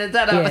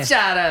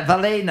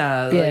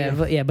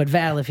 Valena. Yeah, but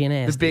Val, if you're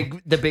nasty.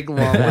 The big long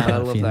one. I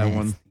love that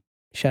one.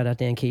 Shout out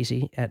Dan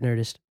Casey at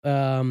Nerdist.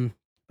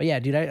 But yeah,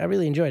 dude, I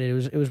really enjoyed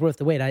it. It was worth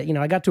the wait.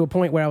 I got to a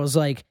point where I was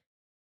like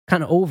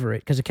kind of over it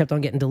because it kept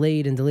on getting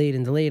delayed, and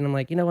I'm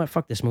like, you know what,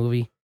 fuck this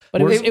movie.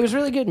 But it was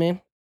really good,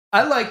 man.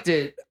 I liked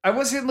it. I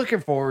wasn't looking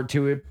forward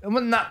to it.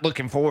 Well, not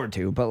looking forward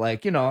to, but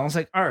like, I was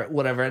like, all right,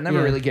 whatever. I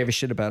never really gave a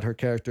shit about her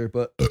character,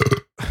 but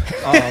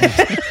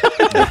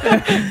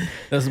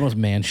that's the most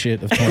man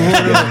shit of 20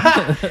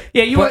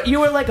 Yeah, you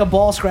were like a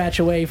ball scratch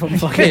away from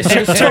fucking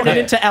turning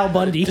into Al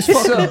Bundy. Just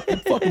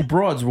fucking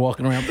broads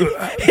walking around.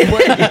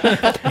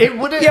 It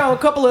wouldn't. A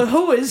couple of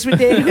hooas with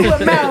their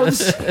hooah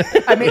mouths.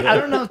 I mean, I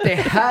don't know if they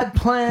had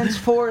plans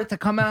for it to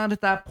come out at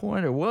that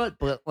point or what,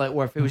 but like,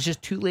 or if it was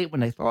just too late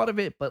when they thought of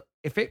it. But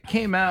if it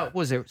came out,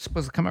 was it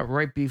supposed to come out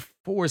right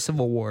before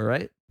Civil War?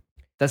 Right?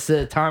 That's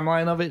the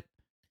timeline of it.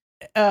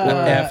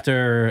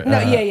 After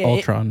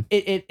Ultron.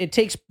 It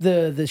takes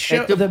the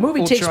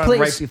movie Ultron takes place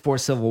right before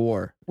Civil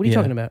War. What are you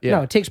talking about? Yeah.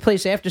 No, it takes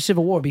place after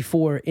Civil War,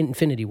 before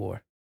Infinity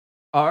War.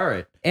 All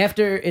right.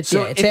 After it's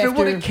so it's if after... it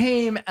would have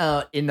came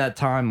out in that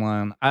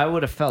timeline, I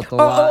would have felt a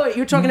lot. Oh,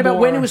 you're talking about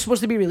when it was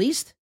supposed to be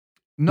released?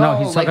 No,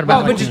 he's talking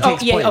about when it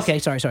takes place. Okay,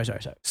 sorry.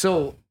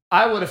 So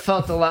I would have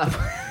felt a lot.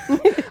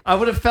 I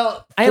would have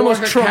felt. I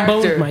almost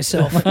tromboned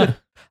myself.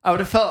 I would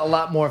have felt a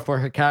lot more for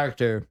her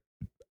character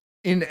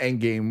in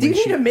Endgame. Do you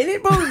need a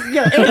minute, bro?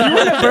 Yo, hey, you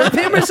want to burp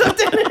him or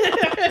something?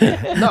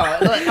 No,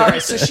 like, all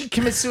right. So she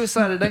commits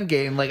suicide at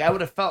Endgame. Like, I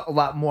would have felt a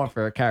lot more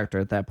for her character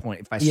at that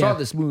point if I saw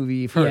this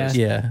movie first.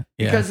 Yeah.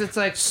 Because it's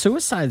like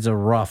suicide's a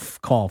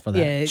rough call for that.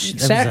 Yeah,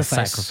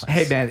 sacrifice.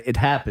 Hey man, it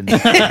happens.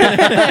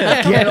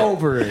 Get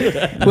over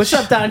it. What's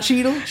up, Don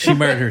Cheadle? She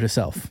murdered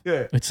herself.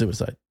 Yeah. It's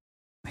suicide.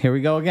 Here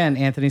we go again.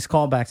 Anthony's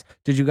callbacks.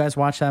 Did you guys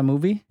watch that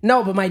movie?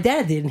 No, but my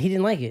dad did, and he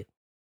didn't like it.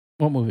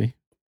 What movie?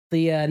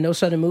 The No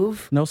Sudden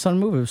Move. No Sudden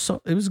Move.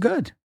 It was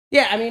good.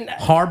 Yeah, I mean,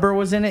 Harbour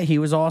was in it. He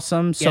was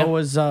awesome. So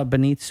was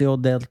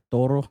Benicio del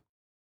Toro.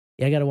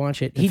 Yeah, I gotta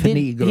watch it. He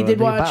did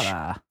watch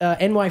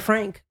N.Y.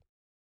 Frank,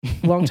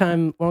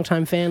 longtime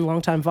fan,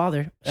 longtime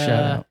father. Shout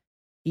out.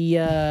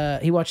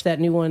 He watched that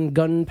new one,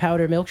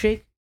 Gunpowder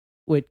Milkshake,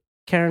 with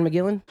Karen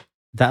McGillan.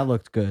 That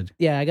looked good.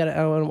 Yeah,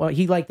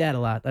 he liked that a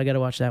lot. I gotta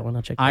watch that one.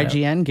 I'll check that out.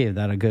 IGN gave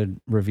that a good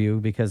review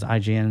because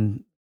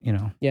IGN, you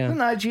know. Yeah. Isn't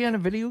IGN a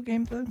video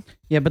game thing?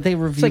 Yeah, but they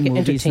review like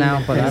movies now,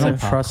 entertainment. but I It's don't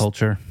like pop trust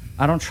culture.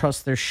 I don't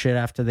trust their shit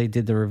after they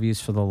did the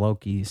reviews for the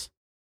Lokis.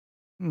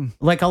 Hmm.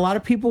 Like a lot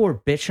of people were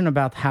bitching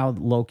about how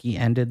Loki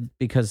ended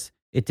because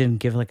it didn't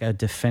give like a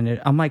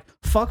definitive. I'm like,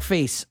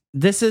 fuckface.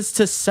 This is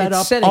to set It's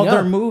up setting other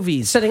up.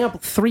 movies. Setting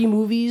up 3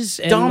 movies.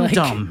 And Dumb like,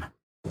 dumb.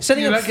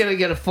 Setting You're up not gonna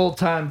get a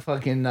full-time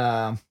fucking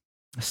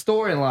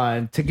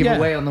storyline to give Yeah.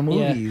 away on the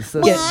Yeah. movies.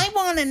 Well, I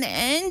want an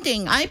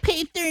ending. I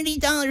pay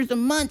 $30 a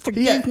month for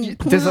Yeah, Disney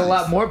Plus. there's a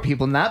lot more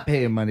people not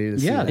paying money to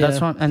see Yeah, it. that's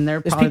Yeah. what. And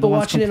they're There's probably people the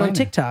ones watching it on complaining.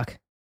 TikTok.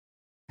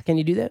 Can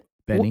you do that?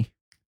 Benny.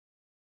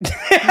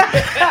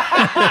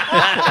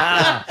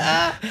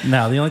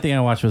 No, the only thing I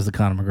watched was the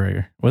Conor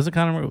McGregor. Was it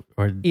Conor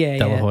or Yeah,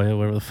 De La yeah. Hoya,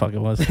 whatever the fuck it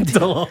was?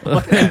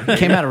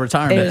 Came out of Hey,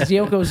 retirement. it's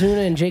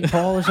Yokozuna and Jake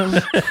Paul or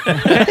something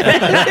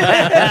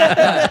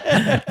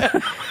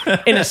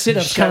in a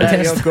sit-up Shout out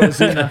contest.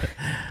 Yokozuna.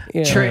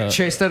 Yeah.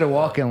 Trey started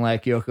walking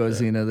like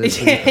Yokozuna this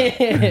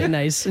week.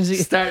 Nice. Is he,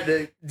 Started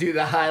to do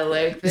the high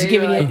leg thing. is he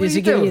giving like, you? what Is are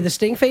he giving you doing? the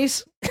sting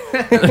face? No,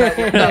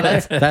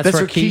 that's That's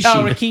Rikishi.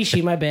 Oh,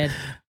 Rikishi. My bad.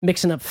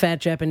 Mixing up fat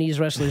Japanese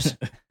wrestlers.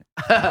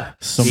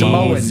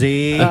 Samoan.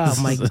 Easy. Oh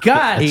my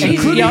god. Easy. Jeez,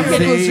 Including y'all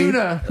get-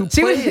 Yokozuna, who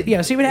See played. what?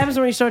 Yeah. See what happens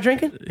when you start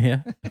drinking?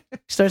 Yeah.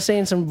 Start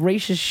saying some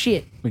racist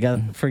shit. We got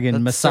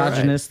friggin' That's all right.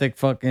 misogynistic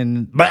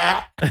fucking.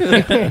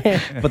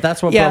 But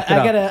that's what Yeah,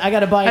 broke it up. I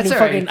gotta buy a That's new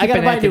all right. fucking. I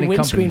gotta Keeping buy a new Anthony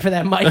windscreen company. for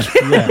that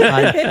mic.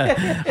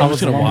 Yeah, I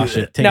was gonna wash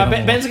it. Take No, it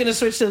home. Ben's gonna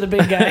switch to the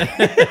big guy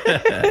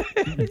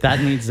that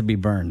needs to be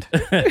burned.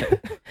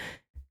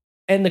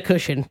 and the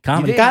cushion.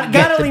 Comedy. God,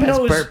 get God the only best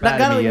knows. burp out of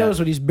God me only yet. knows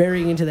what he's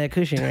burying into that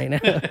cushion right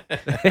now.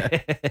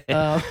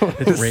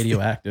 It's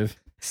radioactive.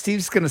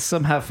 Steve's gonna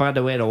somehow find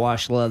a way to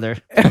wash leather.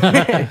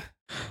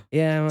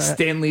 Yeah.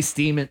 Stanley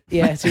steam it.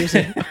 Yeah.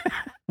 Seriously.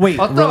 Wait,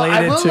 Although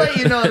I related will to let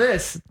you know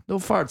this: no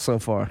farts so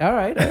far. All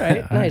right.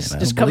 Nice. I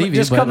Just don't believe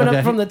you, but coming okay.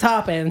 up from the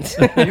top end.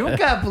 You don't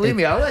gotta believe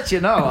me. I'll let you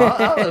know.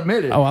 I'll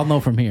admit it. Oh, I'll know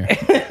from here.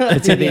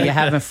 it's either you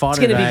haven't fought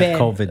It's or gonna I be have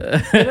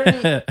bad.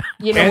 COVID.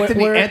 You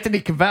know,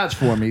 Anthony can vouch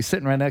for me. He's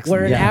sitting right next to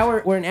we're me. an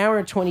hour. We're an hour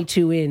and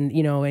 22 in.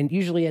 You know, and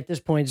usually at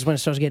this point is when it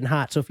starts getting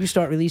hot. So if you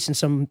start releasing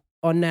some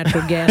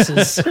unnatural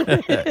gases.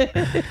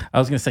 I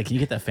was gonna say, can you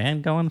get that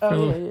fan going for a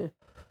little? yeah.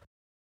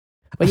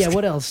 But yeah,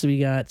 what else do we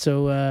got?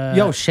 So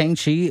Yo,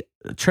 Shang-Chi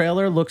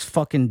trailer looks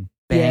fucking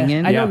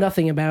banging. Yeah, I know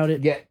nothing about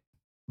it. Yeah.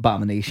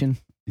 Abomination.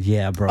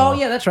 Yeah, bro. Oh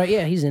yeah, that's right.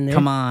 Yeah, he's in there.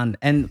 Come on.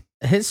 And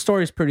his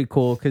story's pretty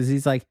cool because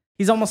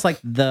he's almost like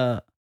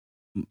the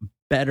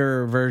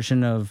better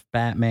version of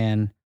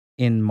Batman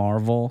in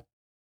Marvel.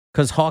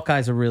 Because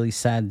Hawkeye's a really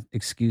sad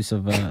excuse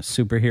of a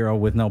superhero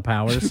with no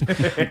powers.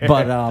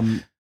 But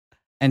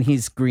and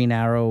he's Green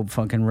Arrow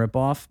fucking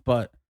ripoff.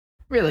 But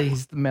Really,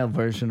 he's the male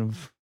version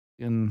of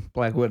in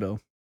Black Widow.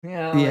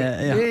 Yeah,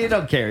 Yeah. You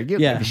don't care. You don't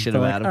yeah, give a shit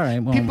they're about like,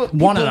 him. all right, well, People-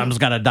 one of people- them's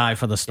gotta die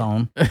for the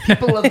stone.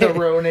 People love the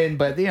Ronin,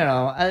 but you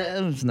know,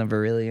 it's never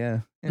really.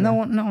 You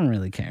know. No one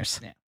really cares.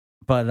 Yeah.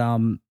 But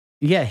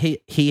yeah,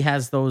 he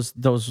has those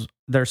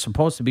they're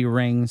supposed to be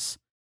rings,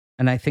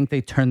 and I think they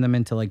turn them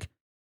into like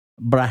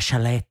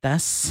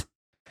braceletas,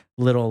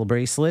 little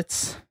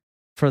bracelets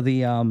for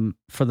the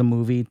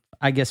movie.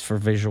 I guess for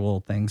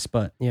visual things,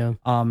 but Yeah.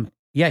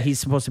 yeah, he's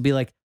supposed to be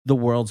like the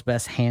world's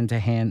best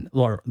hand-to-hand,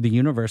 or the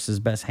universe's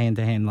best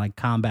hand-to-hand like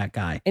combat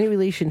guy. Any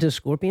relation to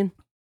Scorpion?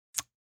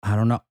 I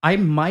don't know. I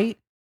might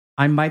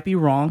be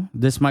wrong.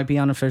 This might be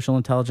unofficial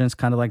intelligence,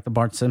 kind of like the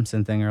Bart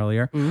Simpson thing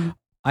earlier. Mhm.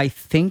 I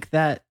think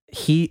that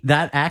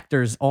that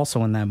actor's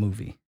also in that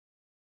movie.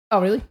 Oh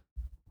really?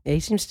 Yeah, he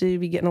seems to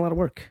be getting a lot of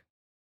work.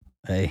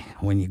 Hey,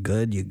 when you're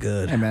good, you're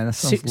good. Hey man, that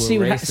sounds See- a little see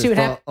what ha- racist. see what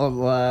hap-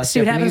 see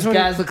what happens Japanese when-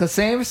 guys look the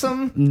same or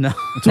something. No,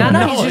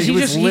 No, he he's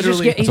was just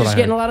literally- he's That's what just I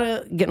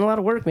getting a lot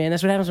of work, man.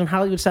 That's what happens when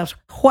Hollywood stops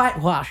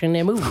whitewashing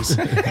their movies.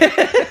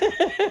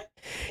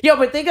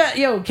 But they got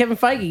Kevin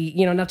Feige.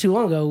 Not too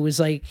long ago was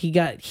like he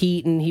got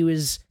heat and he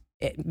was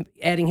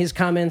adding his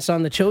comments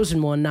on The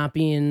Chosen One not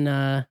being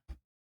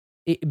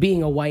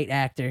being a white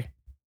actor,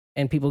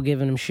 and people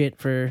giving him shit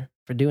for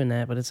doing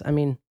that. But it's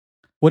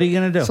what are you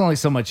gonna do? There's only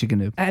so much you can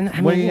do.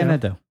 What are you gonna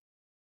do?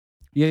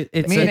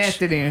 It's Me and a-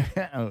 Anthony,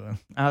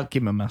 I'll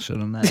keep my mouth shut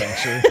on that.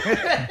 Actually,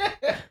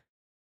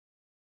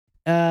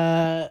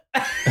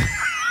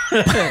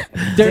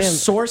 There's Damn.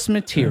 source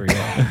material.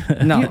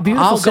 No, Beautiful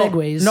I'll go,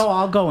 segues. No,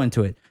 I'll go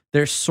into it.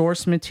 There's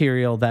source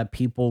material that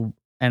people,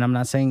 and I'm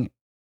not saying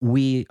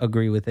we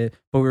agree with it,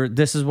 but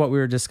this is what we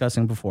were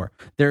discussing before.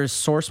 There's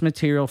source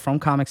material from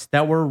comics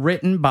that were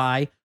written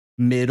by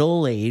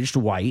middle-aged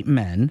white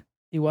men.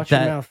 You watch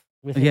That- your mouth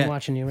with him yeah.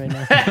 watching you right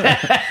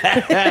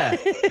now.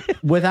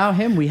 Without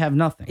him, we have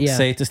nothing. Yeah.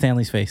 Say it to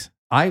Stanley's face.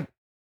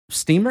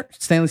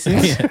 Stanley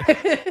Steamer?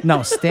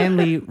 No,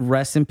 Stanley,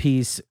 rest in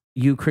peace.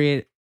 You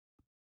create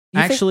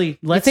Actually,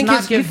 let's you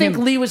not give think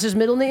him. Lee was his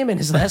middle name and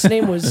his last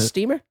name was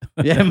Steamer?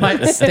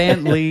 Yeah,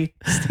 Stan Lee.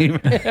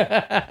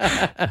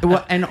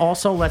 Well, and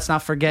also, let's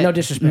not forget. No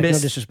disrespect. No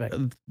disrespect.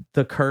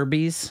 The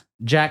Kirbys,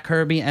 Jack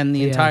Kirby, and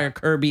the entire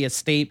Kirby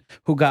estate,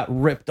 who got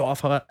ripped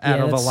off out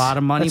of a lot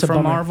of money that's a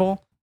from bummer.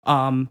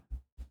 Marvel.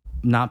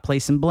 Not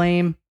placing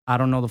blame. I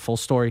don't know the full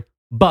story,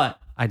 but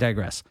I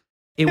digress.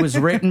 It was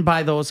written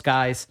by those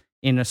guys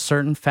in a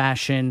certain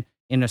fashion,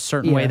 in a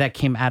certain way that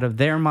came out of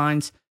their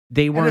minds.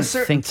 They weren't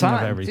thinking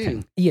of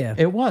everything. Too. Yeah.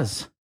 It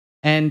was.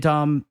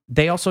 And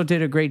they also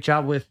did a great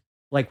job with,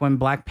 like, when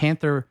Black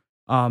Panther,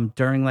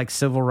 during like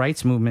civil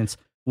rights movements,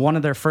 one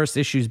of their first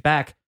issues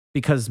back,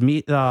 because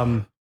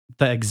the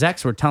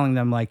execs were telling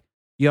them, like,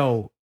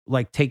 yo,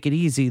 like, take it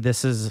easy.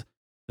 This is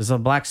a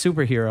black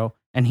superhero.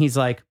 And he's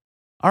like,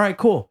 all right,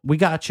 cool. We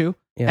got you.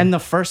 Yeah. And the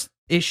first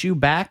issue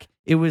back,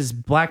 it was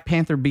Black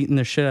Panther beating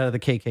the shit out of the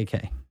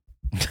KKK.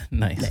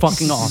 Nice.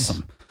 Fucking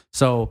awesome.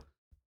 So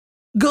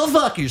go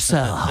fuck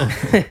yourself.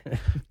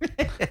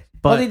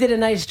 Well, they did a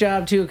nice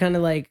job too, kind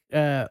of like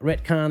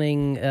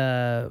retconning,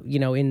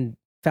 in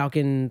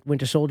Falcon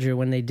Winter Soldier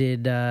when they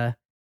did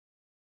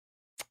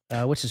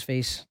what's his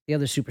face, the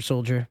other super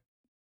soldier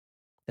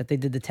that they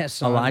did the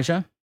tests on.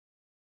 Elijah?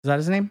 Is that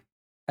his name?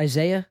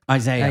 Isaiah.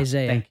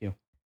 Isaiah. Thank you.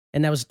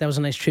 And that was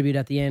a nice tribute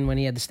at the end when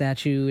he had the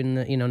statue in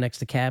the next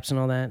to Caps and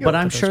all that. But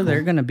I'm That was sure cool.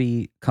 they're going to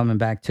be coming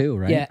back too,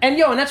 right? Yeah, and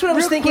that's what I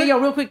was thinking.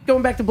 Real quick,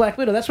 going back to Black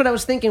Widow, that's what I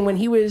was thinking when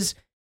he was.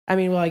 I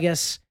mean, well, I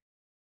guess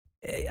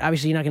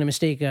obviously you're not going to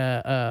mistake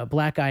a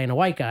black guy and a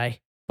white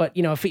guy, but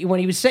when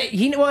he was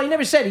he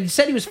never said. He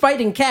said he was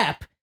fighting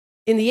Cap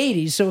in the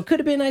 '80s, so it could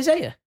have been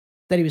Isaiah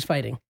that he was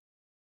fighting,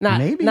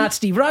 not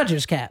Steve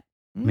Rogers' Cap.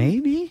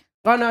 Maybe.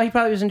 Oh no, he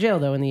probably was in jail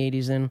though in the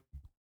 '80s. Then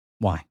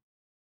Why?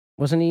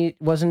 wasn't he?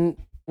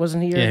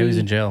 Wasn't he? Yeah, he was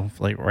in jail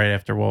like right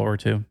after World War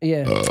II.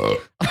 Yeah.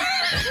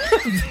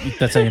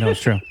 That's how you know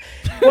it's true.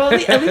 Well,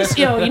 at least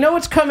you know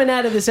what's coming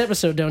out of this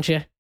episode, don't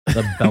you?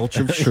 The belch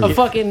of truth.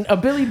 A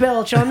Billy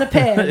Belch on the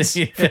pads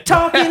for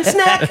talking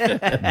snack.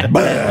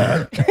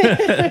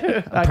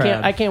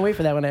 I can't wait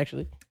for that one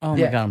actually. Oh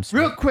my God, I'm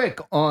sorry. Real quick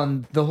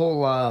on the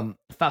whole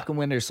Falcon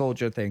Winter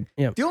Soldier thing.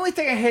 Yeah. The only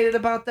thing I hated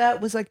about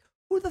that was like,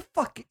 who the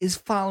fuck is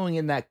following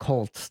in that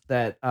cult?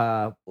 That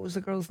what was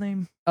the girl's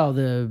name? Oh,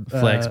 the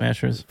Flag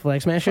Smashers.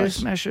 Flag Smashers.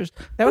 Smashers.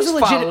 That was Who's a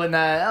legit. following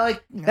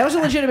that. That was a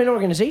legitimate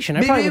organization. I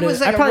Maybe probably it would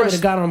was like a have rush-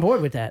 got on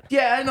board with that.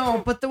 Yeah, I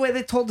know, but the way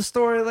they told the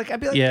story, like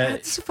I'd be like, Yeah. "God,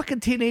 this is a fucking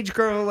teenage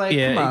girl. Like,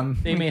 Yeah, come on.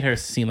 they made her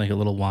seem like a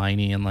little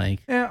whiny and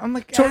like. Yeah, I'm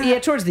like,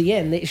 Towards the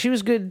end, she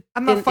was good.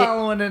 I'm not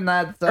following in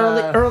that.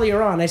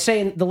 Earlier on, I say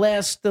in the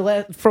last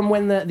from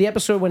when the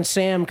episode when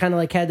Sam kind of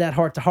like had that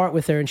heart to heart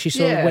with her, and she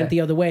sort of went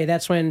the other way.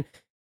 That's when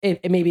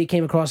it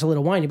came across a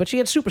little whiny. But she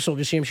had super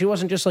soldier serum. She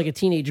wasn't just like a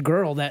teenage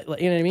girl that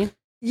you know what I mean.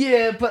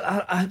 Yeah,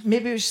 but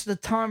maybe it was just the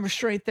time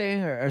restraint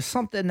thing or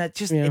something that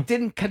just it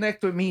didn't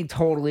connect with me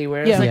totally.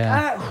 Where it's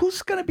like,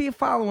 who's gonna be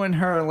following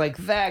her like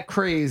that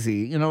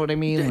crazy? You know what I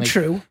mean? Like,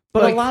 True,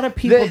 but like, a lot of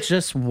people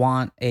just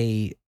want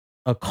a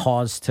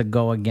cause to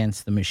go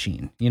against the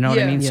machine. You know what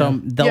I mean? So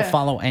they'll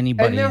follow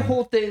anybody. And their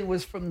whole thing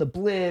was from the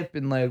blip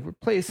and like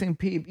replacing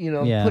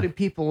people, putting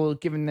people,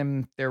 giving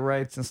them their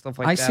rights and stuff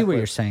like that. I see what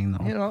you're saying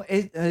though. You know,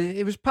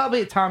 it was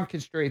probably a time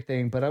constraint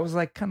thing, but I was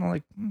like, kind of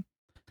like.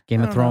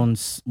 Game of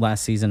Thrones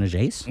last season of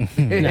Jace.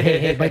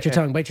 Hey, bite your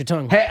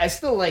tongue. Hey, I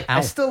still like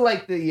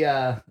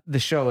the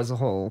show as a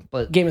whole,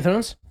 but Game of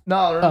Thrones.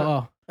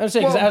 No. I was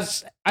saying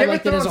I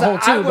liked it as a whole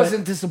too. I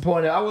wasn't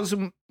disappointed. I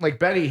wasn't like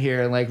Betty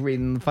here, like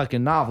reading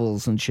fucking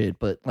novels and shit.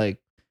 But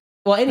like,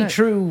 well, any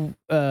true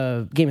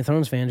Game of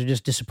Thrones fans are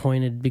just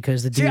disappointed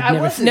because the dude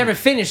wasn't. never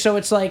finished. So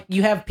it's like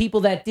you have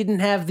people that didn't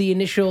have the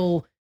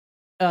initial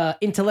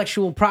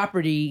intellectual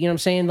property. You know what I'm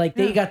saying? Like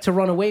they got to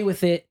run away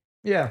with it.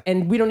 Yeah.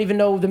 And we don't even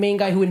know the main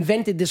guy who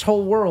invented this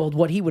whole world,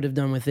 what he would have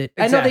done with it.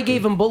 Exactly. I know they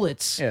gave him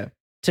bullets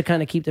to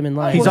kind of keep them in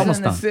line. He's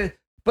almost done.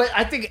 But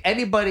I think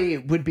anybody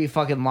would be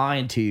fucking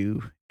lying to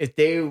you if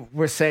they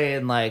were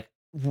saying, like,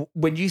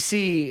 when you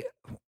see,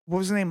 what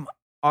was her name?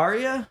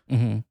 Arya?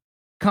 Mm-hmm.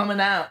 Coming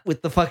out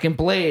with the fucking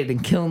blade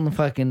and killing the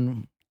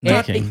fucking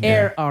Night King,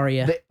 Air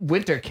Arya. The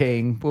Winter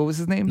King. What was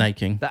his name? Night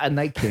King. The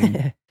Night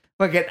King.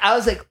 Fucking, I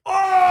was like,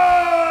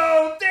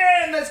 oh,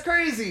 damn, that's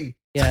crazy.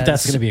 Yeah,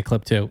 That's going to be a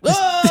clip too.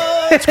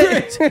 Oh,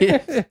 it's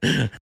great.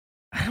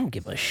 I don't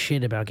give a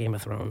shit about Game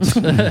of Thrones.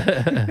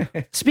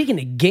 Speaking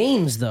of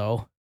games,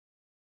 though,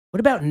 what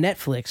about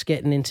Netflix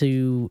getting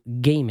into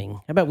gaming?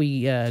 How about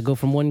we go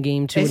from one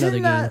game to another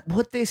Isn't that game?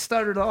 what they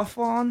started off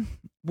on?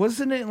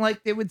 Wasn't it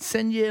like they would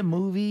send you a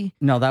movie?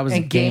 No, that was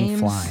and games?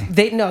 GameFly.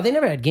 They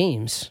never had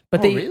games,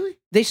 but really?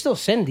 they still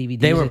send DVDs.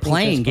 They I were think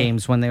playing that's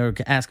games when they were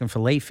asking for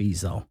late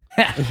fees, though.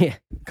 yeah.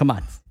 Come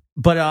on.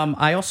 But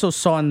I also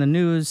saw in the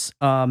news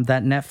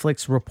that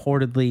Netflix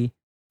reportedly,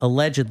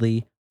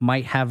 allegedly,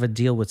 might have a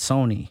deal with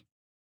Sony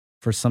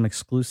for some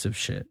exclusive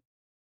shit.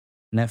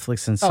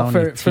 Netflix and Sony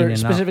for teaming up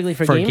specifically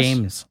for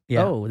games?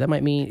 Yeah. Oh, that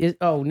might mean.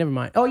 Never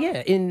mind. Oh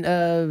yeah, in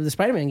the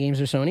Spider-Man games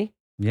are Sony.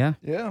 Yeah.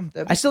 Yeah.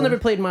 I still never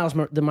played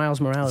the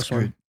Miles Morales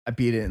one. I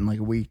beat it in like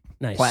a week.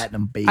 Nice.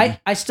 Platinum, baby.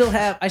 I still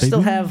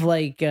have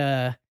like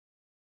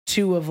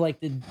 2 of like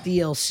the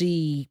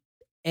DLC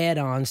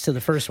add-ons to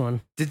the first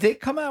one. Did they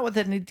come out with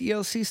any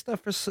DLC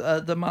stuff for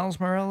the Miles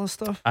Morales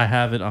stuff? I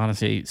haven't,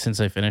 honestly, since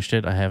I finished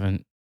it, I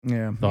haven't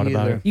Yeah, thought me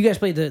about either. it. You guys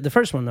played the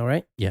first one though,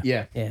 right?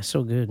 Yeah. Yeah,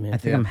 so good, man. I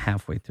think I'm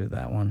halfway through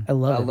that one. I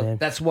love it, man.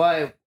 That's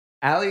why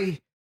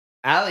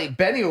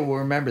Benny will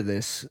remember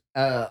this.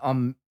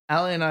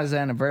 Allie and I's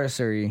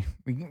anniversary,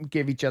 we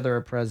gave each other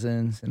a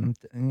present, and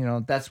you know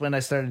that's when I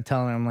started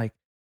telling her, I'm like,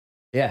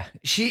 yeah,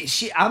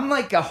 I'm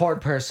like a hard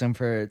person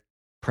for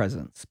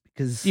presents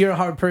because You're a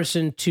hard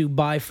person to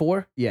buy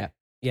for. yeah,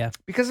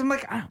 because I'm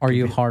like, Are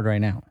you hard right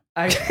now?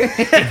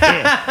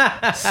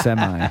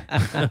 Semi,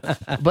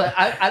 but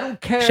I don't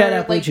care. Shout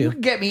out like Luchu. you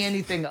can get me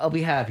anything, I'll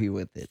be happy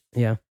with it.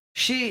 Yeah.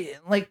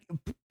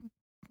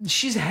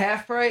 She's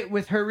half right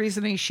with her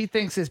reasoning. She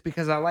thinks it's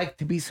because I like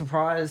to be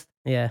surprised,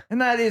 Yeah.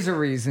 and that is a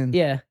reason.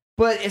 Yeah.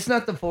 But it's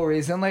not the full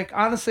reason. Like,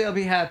 honestly, I'll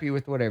be happy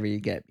with whatever you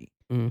get me.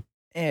 Mhm.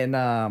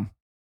 And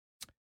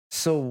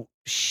so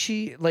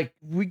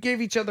we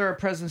gave each other our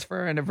presents for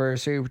our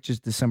anniversary, which is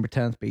December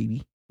 10th,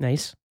 baby.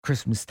 Nice.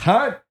 Christmas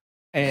time.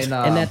 And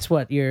that's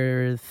what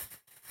your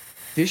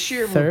this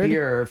year will third? be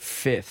our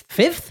 5th.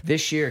 5th?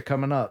 This year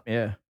coming up,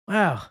 yeah.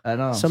 Wow. I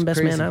know. Some it's best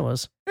crazy. man I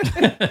was.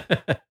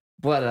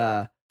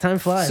 But Time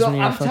flies so when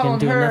you're I'm fucking telling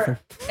doing her nothing.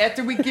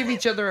 after we give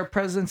each other our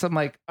presents, I'm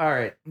like, all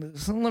right,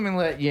 so let me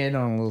let you in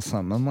on a little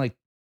something. I'm like,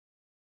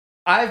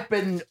 I've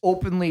been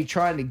openly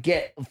trying to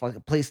get like a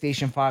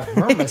PlayStation 5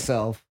 for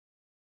myself.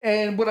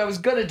 And what I was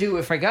gonna do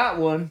if I got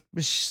one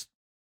was just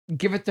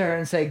give it to her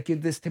and say,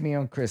 give this to me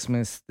on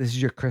Christmas. This is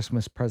your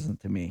Christmas present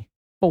to me.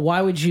 But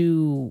why would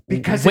you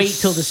Because wait it's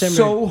till December?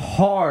 so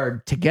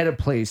hard to get a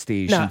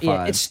PlayStation 5.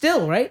 yeah, it's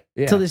still right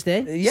Yeah. till this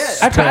day. Yeah,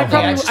 I probably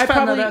just found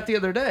probably that out the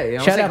other day. I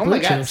was shout like, out oh my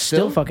Bluetooth. God,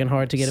 Still fucking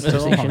hard to get a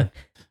Still PlayStation. hard.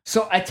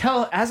 So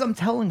as I'm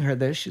telling her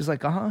this, she's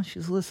like,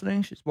 she's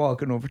listening. She's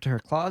walking over to her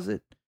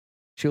closet.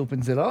 She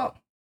opens it up,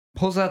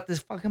 pulls out this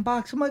fucking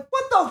box. I'm like,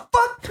 what the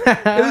fuck?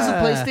 It was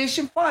a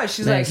PlayStation 5.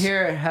 She's Nice. like,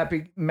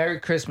 here, Merry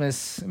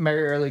Christmas,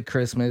 Merry early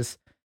Christmas.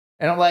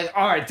 And I'm like,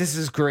 all right, this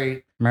is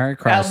great. Merry I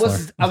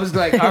Chrysler. was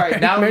like, all right,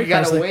 now Merry we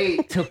gotta Chrysler.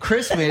 wait till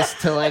Christmas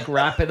to like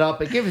wrap it up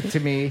and give it to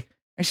me.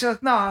 And she's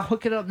like, no, I'll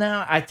hook it up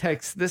now. I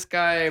text this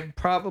guy,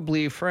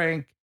 probably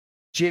Frank,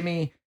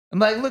 Jimmy. I'm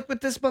like, look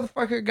what this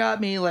motherfucker got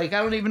me. Like,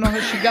 I don't even know how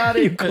she got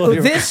it.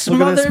 This Look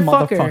at this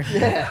motherfucker.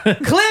 Yeah.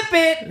 Clip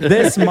it.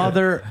 This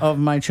mother of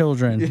my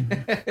children.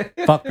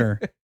 Fucker.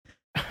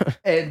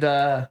 And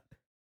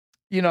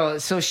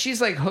so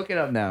she's like, hook it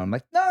up now. I'm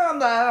like, no, I'm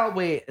not. I'll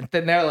wait. And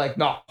then they're like,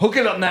 no, hook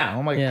it up now.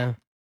 I'm like, Yeah.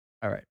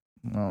 all right.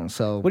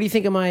 So What do you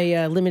think of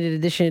my limited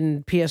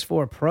edition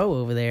PS4 Pro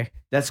over there?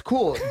 that's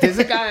cool. There's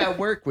a guy I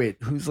work with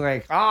who's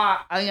like,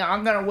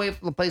 I'm gonna wait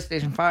for the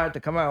PlayStation 5 to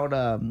come out,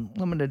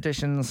 limited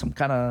edition, some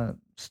kind of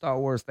Star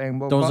Wars thing.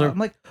 Blah, Those blah. are- I'm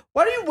like,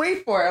 why do you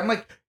wait for it? I'm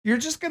like, you're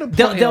just gonna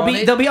They'll play on be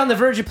it. they'll be on the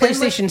verge of And,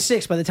 like- PlayStation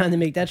 6 by the time they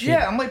make that shit.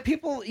 Yeah, I'm like,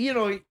 people,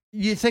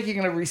 you think you're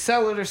gonna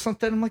resell it or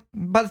something. I'm like,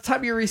 by the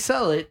time you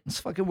resell it, it's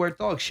fucking worth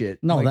dog shit.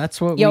 No, Like, that's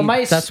what Yo,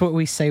 that's what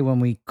we say when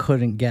we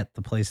couldn't get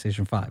the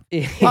PlayStation 5.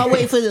 I'll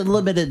wait for the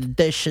limited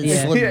edition.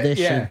 Yeah. Limited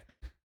edition. yeah.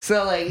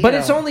 So like, But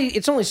it's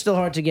only still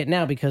hard to get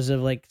now because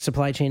of like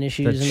supply chain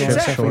issues The and all that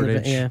chip stuff.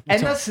 shortage. Yeah.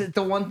 and that's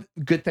the one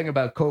good thing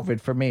about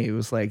COVID for me. It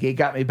was like it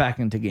got me back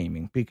into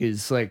gaming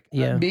because like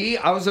Yeah.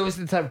 I was always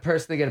the type of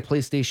person to get a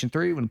PlayStation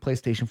 3 when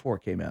PlayStation 4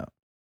 came out.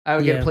 I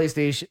would get Yeah. a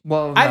PlayStation.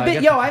 Well,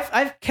 no,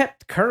 I've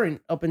kept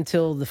current up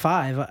until the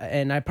 5,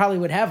 and I probably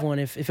would have one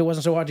if it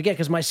wasn't so hard to get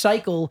because my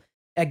cycle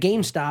at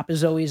GameStop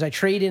is always I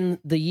trade in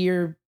the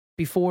year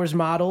before's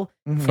model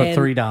For and-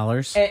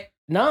 $3.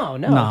 No,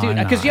 No, dude,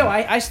 no. because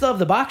I still have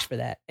the box for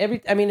that.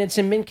 It's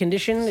in mint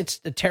condition.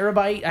 It's a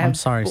terabyte. I have I'm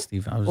sorry, bo-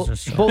 Steve. I was bo-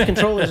 just both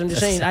controllers. I'm just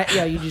saying.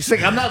 You just It's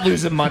like I'm not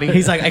losing money.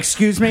 He's like,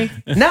 excuse me?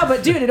 no,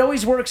 but dude, it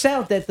always works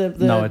out that the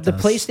No, it the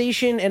does.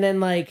 PlayStation and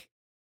then like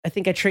I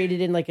think I traded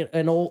in like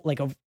an old like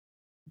a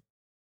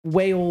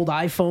way old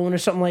iPhone or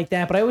something like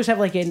that. But I always have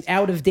like an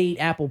out of date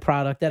Apple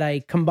product that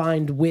I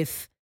combined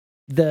with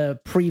the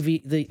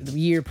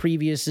year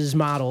previous's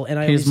model, and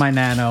I Here's always, my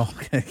Nano.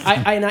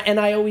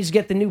 I always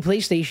get the new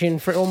PlayStation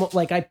for almost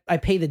like I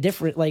pay the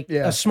different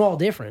a small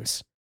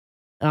difference.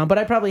 But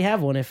I probably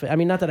have one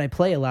not that I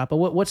play a lot, but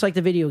what's like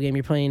the video game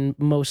you're playing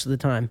most of the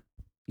time?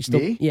 You still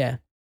Me? Yeah.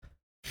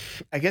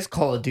 I guess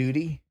Call of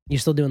Duty. You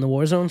still doing the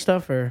Warzone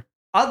stuff or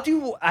I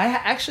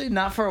actually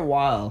not for a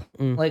while.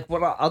 Mm. Like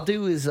what I'll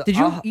do is did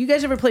you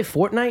guys ever play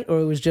Fortnite or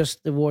it was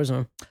just the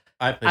Warzone?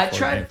 I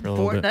tried for a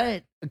little bit.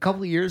 Fortnite a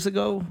couple of years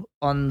ago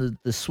on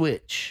the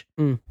Switch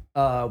Mm.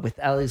 With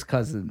Allie's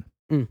cousin.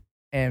 Mm.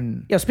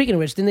 And Yeah, speaking of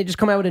which, didn't they just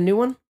come out with a new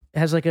one? It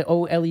has like an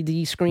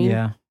OLED screen.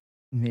 Yeah.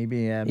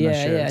 maybe I'm Yeah, not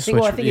sure. yeah. I think- Switch,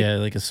 well, I think it-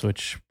 like a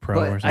Switch Pro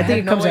But or something. I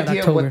think it comes no out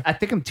idea October. what I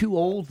think I'm too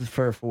old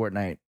for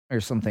Fortnite or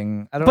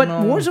something. I don't But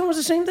know. Warzone was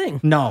the same thing.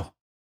 No,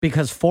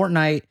 because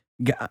Fortnite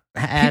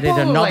added People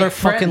are another like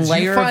fucking friends.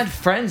 layer. You find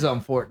friends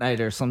on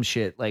Fortnite or some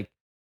shit. Like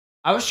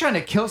I was trying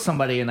to kill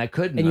somebody and I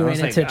couldn't. And you I ran was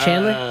into like,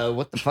 Chandler?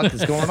 What the fuck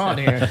is going on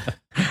here?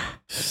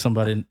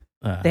 Somebody.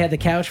 They had the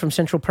couch from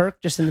Central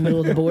Perk just in the middle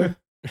of the board.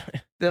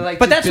 They're like,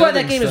 But just that's why that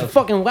building game stuff. is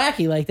fucking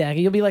wacky like that.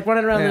 You'll be like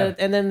running around, Yeah.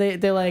 and then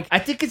they're like, I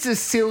think it's a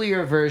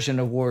sillier version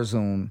of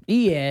Warzone.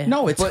 yeah.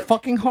 No, it's But-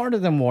 fucking harder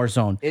than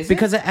Warzone Is it?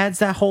 because it adds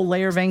that whole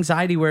layer of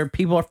anxiety where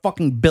people are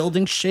fucking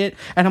building shit,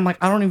 and I'm like,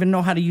 I don't even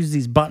know how to use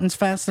these buttons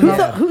fast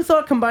enough. Who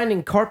thought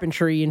combining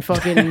carpentry and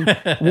fucking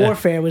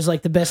warfare was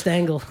like the best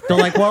angle? They're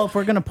like, well, if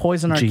we're gonna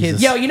poison our Jesus.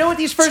 kids, Yo, you know what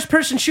these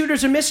first-person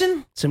shooters are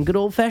missing? Some good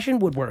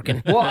old-fashioned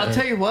woodworking. Well, I'll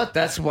tell you what.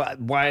 That's why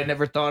I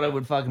never thought I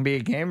would fucking be a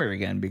gamer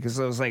again, because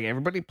I was like,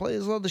 everybody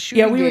plays all the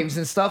shooting we were- games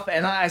and stuff,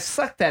 and I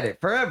sucked at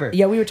it forever.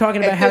 Yeah, we were talking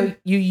about And how then-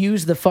 you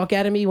used the fuck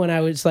out of me when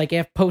I was like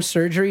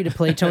post-surgery to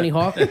play Tony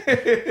Hawk.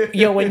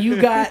 Yo, when you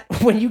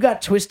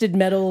got Twisted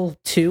Metal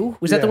 2,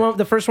 was that Yeah.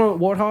 the first one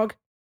with Warthog?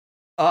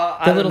 I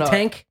The don't little know.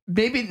 tank?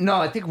 Maybe no.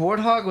 I think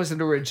Warthog was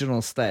an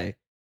original stay,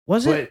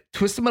 Was it? but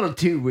Twisted Metal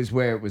 2 was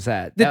where it was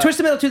at. The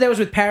Twisted Metal 2 that was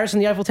with Paris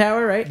and the Eiffel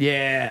Tower, right?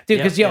 Yeah, Dude,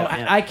 Yep, because yep,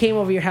 yep. I came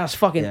over your house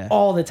fucking Yeah.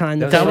 all the time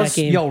to That play that that was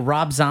game. yo.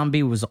 Rob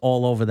Zombie was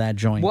all over that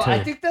joint Well, too.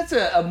 I think that's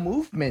a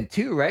movement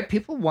too, right?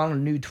 People want a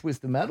new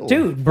Twisted Metal,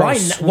 Dude, Bro,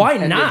 why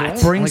and they not?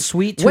 don't. Bring Like,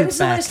 Sweet Tooth When's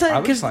the back. last time? I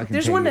would Because fucking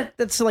there's take one it.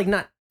 that's like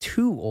not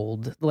too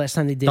old. The last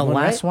time they did The one,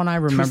 last right? one I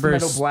Twisted remember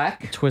Metal is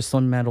Black,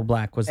 Twisted Metal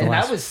Black was the and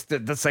last.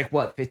 that's like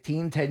what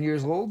 15, 10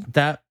 years old.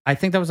 That I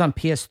think that was on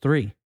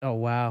PS3. Oh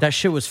wow. That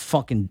shit was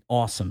fucking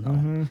awesome though,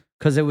 Mm-hmm.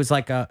 because it was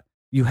like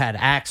you had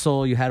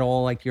Axel, you had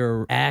all like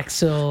your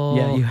Axel.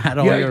 yeah, you had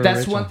all Yeah, your that's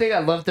original. one thing I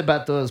loved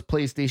about those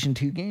PlayStation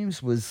 2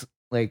 games was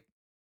like,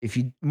 if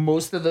you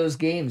most of those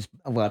games,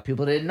 a lot of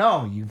people didn't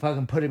know. You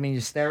fucking put them in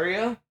your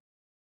stereo,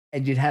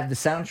 and you'd have the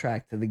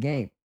soundtrack to the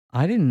game.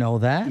 I didn't know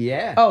that.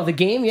 Yeah. Oh, the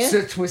game, yeah.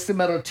 So Twisted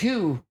Metal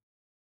 2.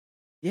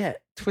 Yeah,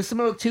 Twisted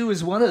Metal 2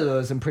 is one of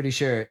those. I'm pretty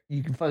sure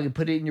you can fucking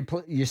put it in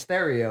your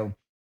stereo,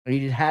 and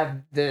you'd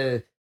have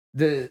the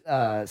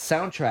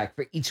soundtrack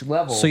for each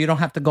level. So you don't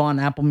have to go on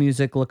Apple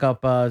Music, look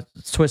up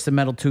Twisted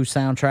Metal 2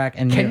 soundtrack,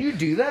 and can you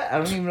do that? I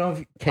don't even know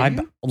if can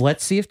you.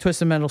 Let's see if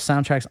Twisted Metal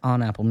soundtrack's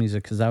on Apple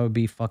Music because that would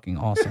be fucking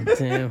awesome.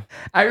 Damn.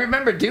 I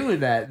remember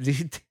doing that,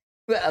 dude.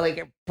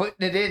 Like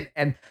putting it in,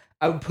 and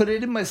I would put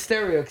it in my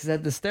stereo because I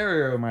had the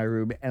stereo in my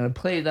room, and I'd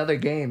play another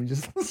game and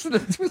just listen to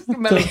Twisted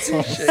Metal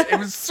 2 shit. It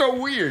was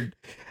so weird.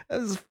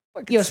 That was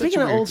fucking. Yo, such speaking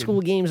a of weird old game.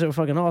 school games that were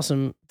fucking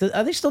awesome,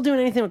 are they still doing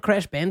anything with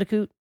Crash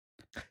Bandicoot?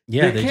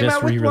 Yeah, they they came just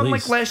out with one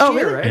re-released. like last Oh,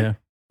 year, really? right?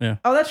 Yeah.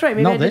 Oh, that's right.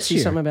 Maybe No, I did this see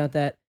year. something about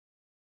that.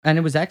 And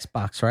it was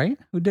Xbox, right?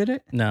 Who did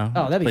it? No.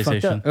 Oh, that'd be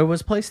fucked up. It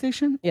was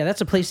PlayStation. Yeah,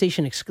 that's a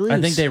PlayStation exclusive.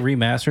 I think they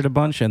remastered a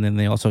bunch, and then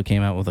they also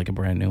came out with like a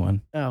brand new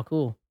one. Oh,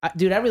 cool.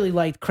 Dude, I really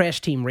liked Crash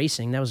Team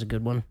Racing. That was a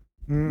good one.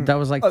 That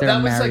was like Oh, their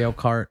that was Mario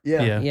Kart.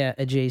 Yeah. Yeah. Yeah,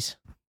 a Jace.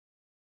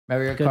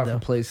 Mario Good, Kart though.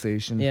 for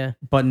PlayStation. Yeah.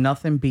 But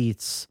nothing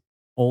beats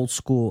old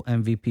school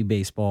MVP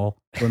baseball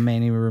with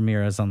Manny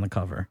Ramirez on the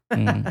cover.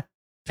 Mm.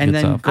 And Good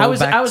then stuff. go I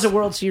was a back-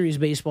 World Series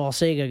baseball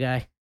Sega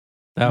guy.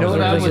 That You know was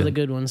what I really Those are would- the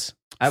good. good ones.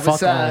 I was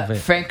Fuck all of it.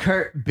 Frank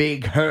Hurt,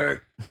 Big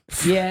Hurt.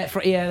 Yeah,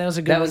 that was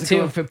a good That one was a too.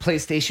 good one for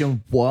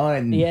PlayStation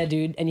 1. Yeah,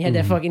 dude. And you had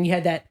you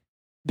had that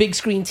big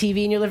screen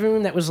TV in your living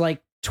room that was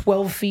like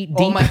 12 feet deep.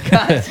 Oh my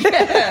god!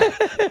 Yeah,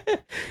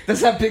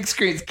 that's how big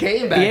screens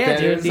came back Yeah, then.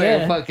 dude, It was like yeah.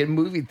 a fucking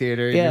movie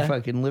theater in Yeah. your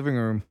fucking living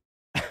room.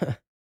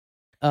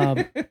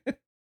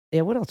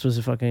 Yeah, what else was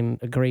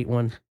a great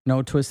one?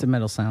 No Twisted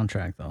Metal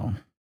soundtrack though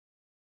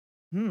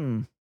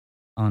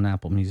on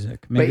Apple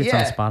Music. Maybe But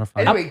it's on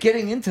Spotify. Anyway,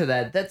 getting into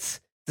that,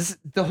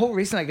 the whole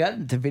reason I got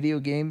into video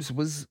games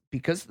was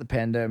because of the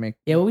pandemic.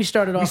 Yeah, well, we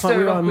started off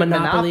started on off with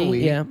Monopoly.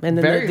 Monopoly, Yeah, and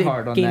then very the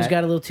hard on games that.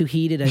 got a little too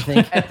heated, I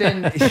think. And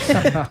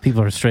then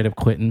People are straight up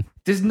quitting,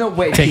 there's no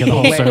way taking the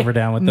whole people- server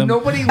down with them.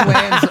 Nobody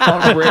lands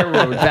on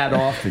railroad that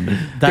often.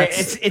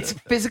 That's- It's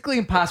physically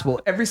impossible.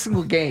 Every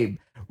single game,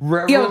 Yo,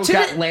 railroad to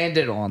got the-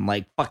 landed on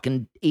like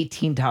fucking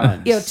 18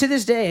 times. Yo, to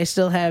this day, I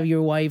still have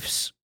your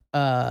wife's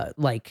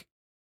like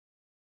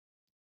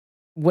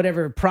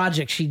whatever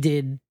project she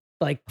did,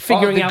 like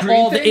figuring the out green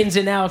all the thing? ins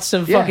and outs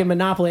of Yeah. fucking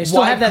Monopoly. I still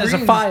Why have that as a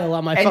greens? file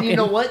on my And fucking. you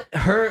know what?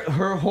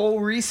 Her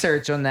whole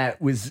research on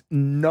that was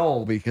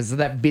null because of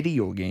that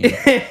video game.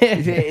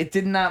 it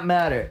did not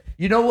matter.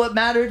 You know what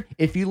mattered?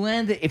 If you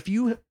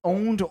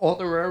owned all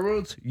the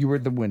railroads, you were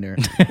the winner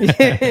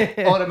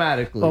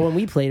automatically. Well, when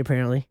we played,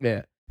 apparently.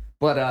 Yeah.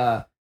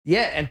 But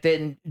yeah, and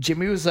then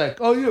Jimmy was like,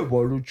 "Oh yeah,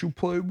 why don't you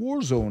play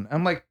Warzone?"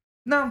 I'm like,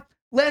 "No,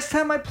 last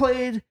time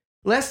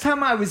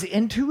I was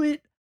into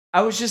it,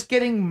 I was just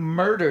getting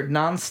murdered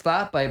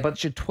nonstop by a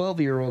bunch of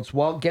 12-year-olds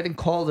while getting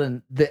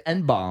called the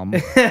N-bomb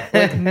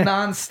like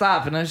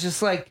nonstop." And I was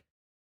just like,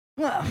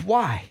 well,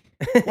 why?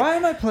 Why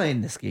am I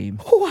playing this game?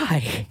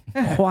 Why?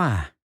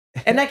 Why?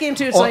 And that game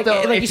too, it's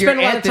Although, like you if spend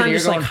a you're lot of time Anthony,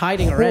 just you're like going,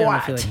 hiding around. I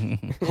feel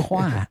 "What?" like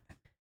Why?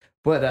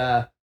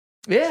 But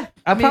yeah,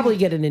 I'll I mean, probably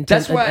get a Nintendo,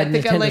 that's why a I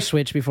think I Nintendo like-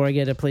 Switch before I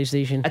get a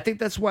PlayStation. I think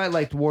that's why I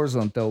liked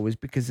Warzone though, is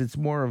because it's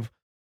more of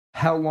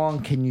how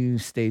long can you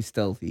stay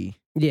stealthy.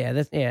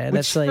 That's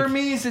Which like for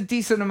me is a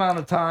decent amount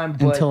of time.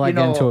 But, Until I you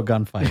get into know, a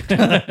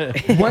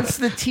gunfight. once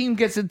the team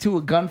gets into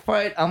a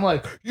gunfight, I'm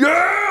like,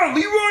 yeah,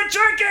 Leroy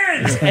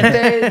Jenkins, and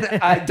then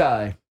I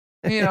die.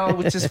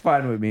 which is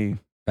fine with me.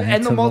 Back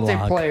And the to the log.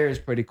 multiplayer is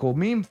pretty cool.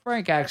 Me and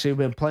Frank actually have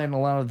been playing a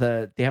lot of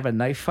they have a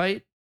knife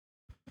fight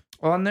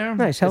on there.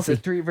 Nice, healthy.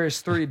 It's a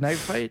 3v3 knife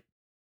fight.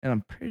 And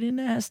I'm pretty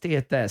nasty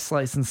at that,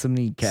 slicing some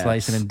kneecaps.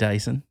 Slicing and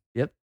dicing.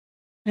 Yep.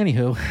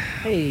 Anywho,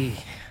 Hey,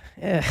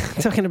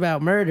 talking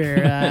about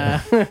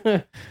murder.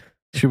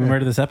 should we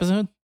murder this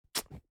episode?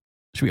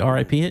 Should we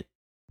RIP it?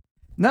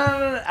 No.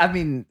 I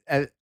mean,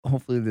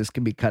 hopefully this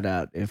can be cut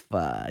out if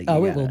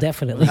Oh, it will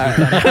definitely. All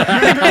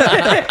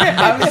right.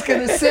 I was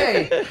gonna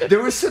say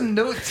there were some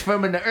notes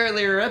from an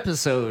earlier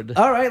episode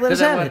All right, let us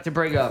that I have wanted it. to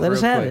bring up. Let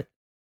us real have quick.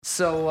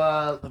 So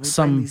let me bring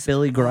Some these-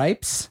 Billy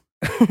Gripes.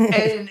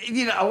 and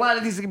a lot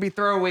of these are gonna be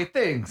throwaway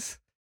things.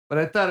 But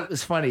I thought it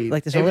was funny.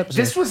 Like this whole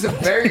episode. This was a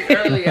very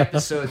early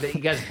episode that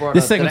you guys brought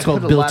This up. that segment's I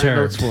called put a Bill lot of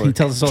notes Turb. for. He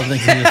tells us all the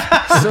things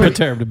he's So-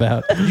 perturbed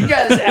about. You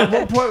guys at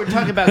one point were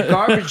talking about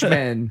garbage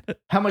men.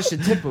 How much to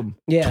tip them?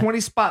 Yeah. 20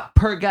 spot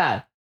per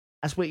guy.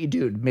 That's what you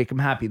do to make them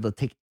happy. They'll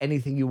take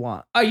anything you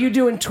want. Are you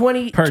doing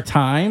 20 Per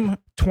time?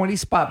 20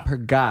 spot per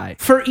guy.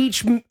 for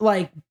each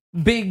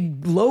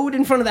big load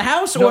in front of the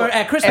house, No, or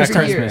at Christmas every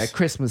time? year at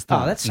Christmas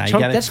time. Oh, that's Nah, you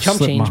chump, gotta that's chump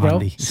slip change, my bro.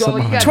 hundy. So Slip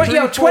you my got hundy.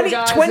 20 20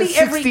 guys, 20 at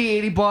 60, 60,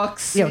 80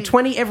 bucks.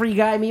 20 every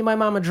guy. Me and my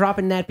mama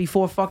dropping that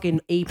before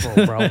fucking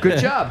April, bro. Good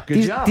job.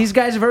 Good job. These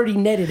guys have already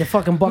netted a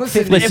fucking buck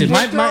Listen, 50. Listen, If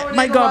my, you're my, throwing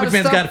my in a lot garbage of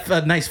man's stuff-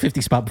 got a nice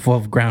 50 spot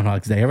before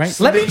Groundhog's Day, all right?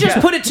 Let me just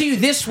Yeah. put it to you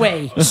this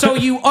way so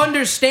you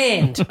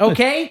understand,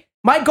 okay?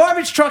 My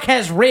garbage truck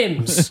has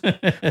rims.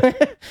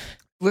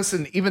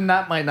 Listen, even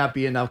that might not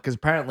be enough because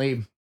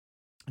apparently,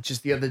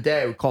 just the other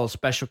day, we called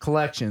special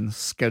collections,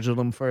 scheduled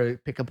them for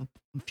pick up a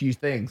few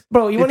things.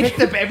 Bro, you They want picked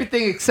to up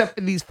everything except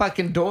for these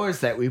fucking doors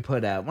that we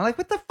put out. We're like,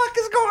 what the fuck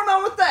is going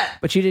on with that?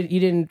 But you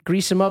didn't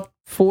grease them up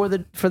for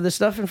the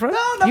stuff in front? No,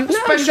 not You- for you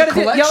special gotta do-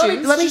 yo,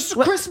 collections. let me Just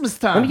for Christmas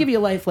time. let me give you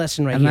a life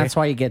lesson right And here. that's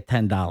why you get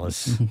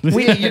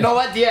 $10. You know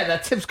what? Yeah,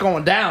 that tip's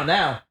going down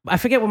now. I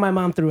forget what my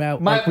mom threw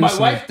out. My recently.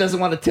 wife doesn't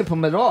want to tip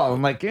them at all.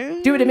 I'm like,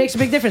 Dude, it makes a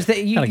big difference.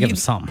 That you Gotta give you- 'em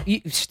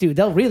something. dude,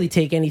 they'll really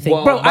take anything,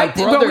 Well, bro. my we tipped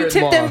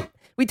brother-in-law- them.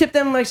 We tipped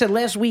them. Like I said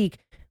last week,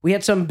 we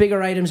had some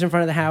bigger items in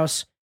front of the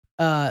house.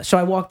 So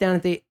I walked down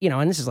at the,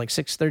 and this is like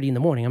 6:30 in the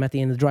morning. I'm at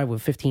the end of the driveway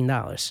with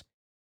 $15.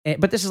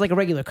 But this is like a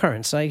regular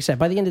occurrence. Like I said,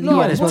 by the end of the No,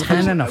 year, there's this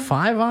 10 and a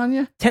 5 on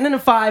you? 10 and a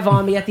 5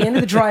 on me at the end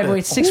of the driveway.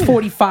 It's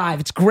 6:45.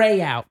 It's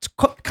gray out. It's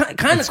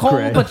kind of cold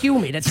gray. but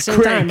humid at the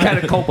same time. kind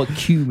of cold but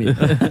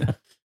humid.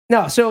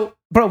 No, so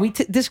bro,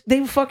 they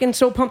were fucking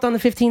so pumped on the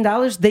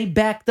 $15. They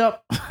backed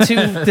up to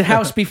the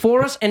house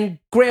before us and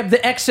grabbed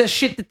the excess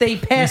shit that they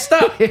passed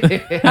up.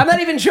 I'm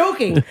not even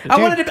joking. I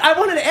wanted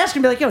to ask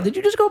him, be like, yo, did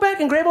you just go back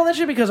and grab all that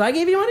shit because I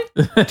gave you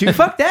money? Dude,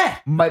 fuck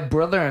that. My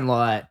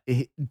brother-in-law,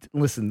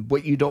 listen,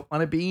 what you don't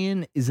want to be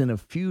in is in a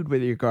feud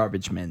with your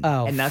garbage men.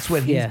 Oh, and that's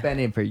what he's yeah. been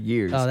in for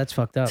years. Oh, that's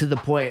fucked up. to the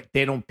point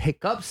they don't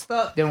pick up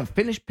stuff. They don't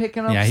finish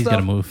picking up Yeah, he's stuff. got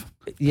to move.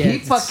 Yeah, he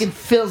it's- fucking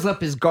fills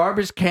up his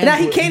garbage cans. Now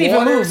he with can't even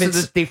water move. so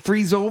It's- that they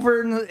freeze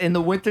over in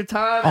the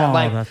wintertime. Oh, I'm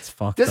like, that's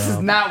fucked this up. is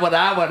not what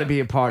I want to be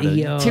a part of.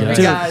 Yo. Timmy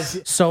Dude, guys,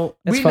 so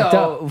That's we fucked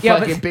know up. Yeah,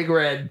 fucking but- Big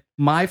Red.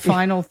 my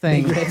final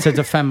thing to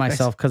defend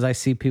myself, because I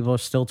see people are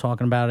still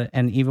talking about it,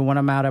 and even when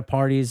I'm out at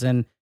parties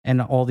and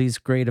all these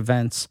great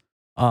events,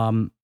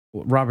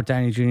 Robert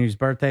Downey Jr.'s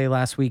birthday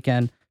last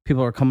weekend,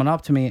 people are coming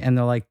up to me and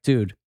they're like,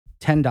 dude,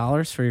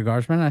 $10 for your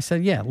garbage man? I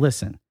said, yeah,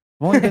 listen,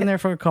 I've only been there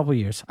for a couple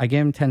years. I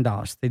gave him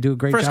 $10. They do a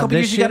great First job. couple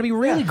this years, you got to year. be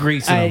really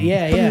greasing them.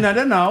 yeah, yeah.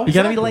 No. You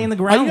got to be laying the Are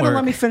you gonna groundwork.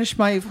 let me finish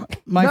my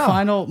No,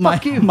 final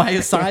fuck you. my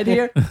aside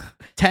here?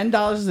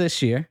 $10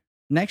 this year.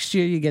 Next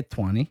year you get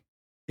 20.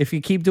 If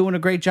you keep doing a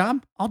great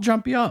job, I'll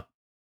jump you up.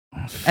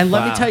 And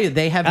let me Wow. tell you,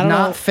 they have I don't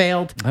not know.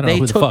 failed. I don't They know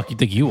who the took- fuck you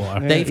think you are.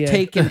 They've Yeah.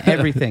 taken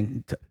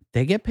everything.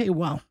 They get paid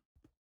well.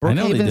 I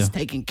know they Brookhaven's do.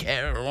 taking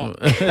care of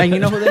them. And you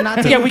know who they're not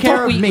taking Yeah, we care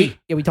talk. of? Me.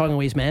 We talking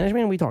waste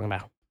management? What are we talking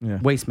about?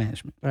 Waste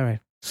management. All right.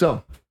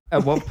 So,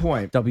 at one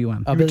point,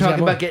 WM. Oh, you were Billy's got talking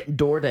more. about getting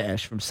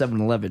DoorDash from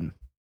 7-Eleven.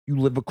 You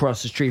live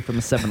across the street from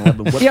a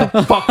 7-Eleven. What Yo.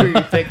 the fuck are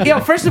you thinking? Yo,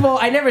 first of all,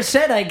 I never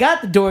said I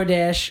got the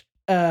DoorDash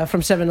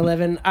from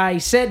 7-Eleven. I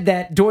said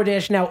that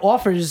DoorDash now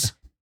offers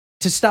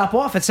to stop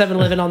off at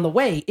 7-Eleven on the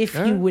way if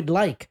you would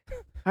like.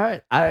 All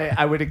right,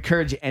 I would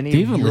encourage any Do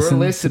you of even your listen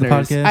to the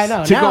listeners podcast? I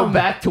know. to now go I'm-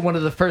 back to one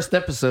of the first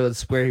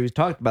episodes where he was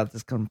talking about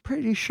this. 'Cause I'm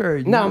pretty sure.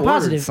 You No, I'm ordered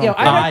positive. Yo,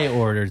 something. I- I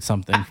ordered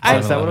something. from Oh,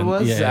 is that what it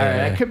 7-Eleven. was? Yeah, All right,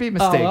 yeah, I yeah. could be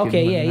mistaken.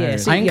 okay, but yeah, yeah. all right.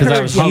 See, I yeah, Because I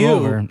encourage was you.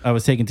 hungover. I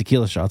was taking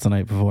tequila shots the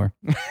night before.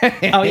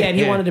 Oh yeah, and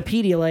he wanted a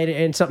Pedialyte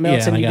and something Yeah,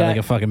 else, and and I he got got, like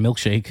a fucking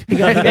milkshake.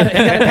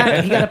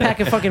 he got a pack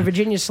of fucking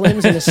Virginia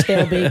Slims and a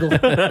stale bagel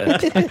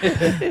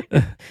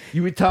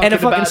You were talking and a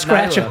fucking about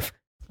scratch Nyla. off.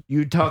 You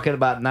were talking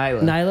about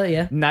Nyla. Nyla,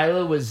 yeah,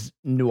 Nyla was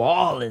New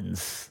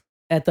Orleans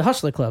at the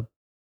Hustler Club,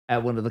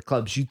 at one of the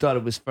clubs. You thought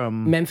it was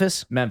from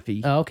Memphis.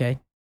 Memphis. Oh, okay.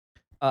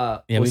 Yeah,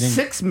 we was didn't.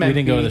 6 We Memphis.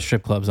 didn't go to the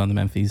strip clubs on the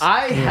Memphis.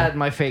 I had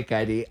my fake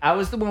ID. I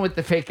was the one with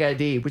the fake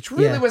ID, which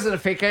really Yeah. wasn't a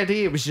fake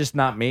ID. It was just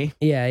not me.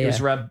 Yeah, It yeah,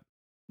 was Rob.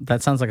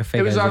 That sounds like a fake.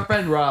 It was idea. our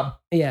friend Rob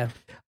yeah,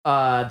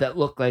 that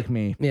looked like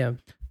me. yeah.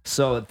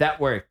 So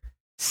that worked.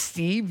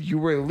 Steve, you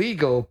were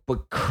illegal,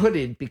 but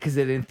couldn't because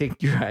they didn't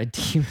think your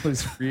ID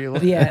was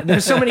real. Yeah, there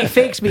were so many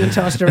fakes being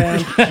tossed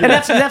around, and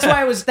that's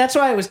why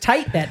I was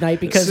tight that night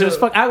because it was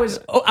I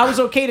was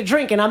okay to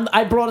drink, and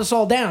I brought us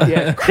all down.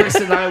 Yeah, Chris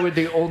and I were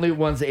the only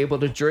ones able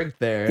to drink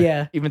there.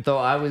 Yeah. Even though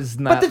I was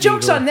not. But the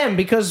joke's legal. on them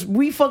because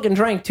we fucking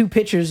drank 2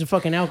 pitchers of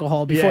fucking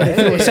alcohol before they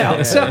threw us out.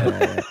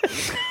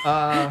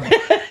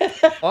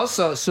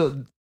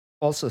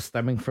 Also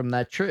stemming from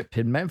that trip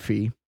in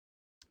Memphis,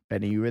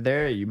 Benny, you were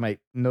there. You might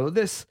know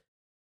this.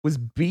 Was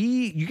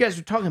B? You guys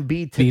were talking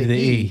B to B the to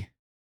E. E.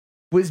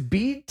 Was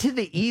B to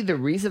the E the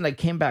reason I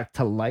came back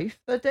to life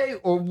that day,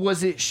 or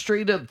was it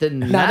straight up the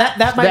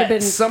that might have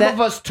been some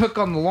of us took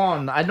on the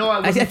lawn? I know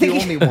I wasn't the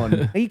only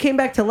one. You came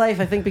back to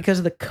life, I think, because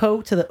of the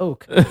co to the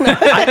oak. No, we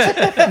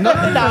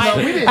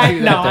didn't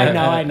do that.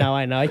 I know.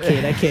 I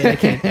can't.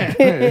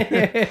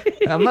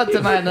 I'm not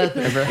denying that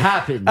ever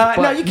happened.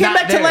 No, you came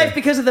back to life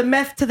because of the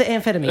meth to the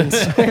amphetamines.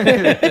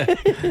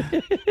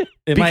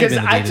 It might have Because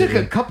been the I B to took the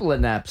a E. couple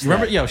of naps.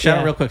 Remember, shout Yeah.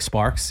 out real quick,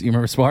 Sparks. You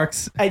remember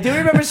Sparks? I do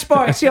remember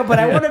Sparks, but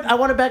I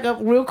want to back up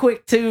real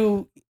quick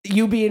to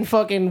you being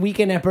fucking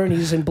weekend at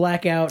Bernie's and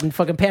blackout and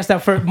fucking passed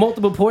out for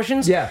multiple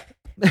portions. Yeah.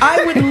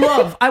 I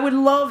would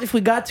love if we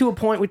got to a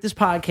point with this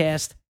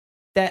podcast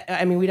that,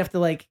 I mean, they'd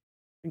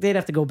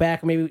have to go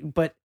back maybe,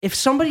 but if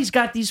somebody's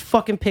got these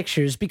fucking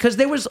pictures, because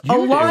there was a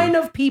line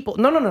of people.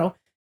 No.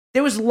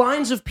 There was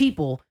lines of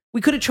people.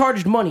 We could have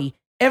charged money.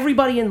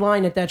 Everybody in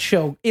line at that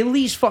show, at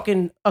least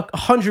fucking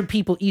 100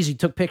 people easy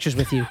took pictures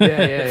with you.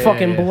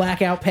 Fucking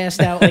blackout,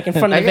 passed out, like in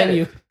front of the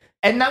venue.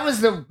 And that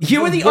was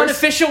You were the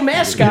unofficial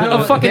mascot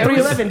of fucking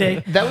 311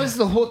 Day. That was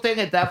the whole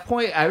thing at that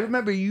point. I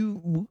remember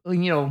you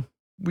know,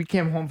 we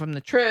came home from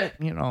the trip,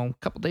 you know, a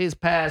couple days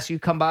passed, you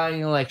come by and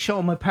you're like,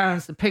 showing my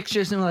parents the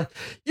pictures, and they're like,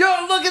 yo,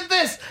 look at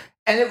this.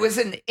 And it was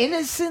an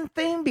innocent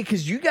thing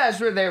because you guys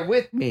were there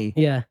with me.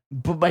 Yeah.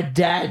 But my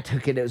dad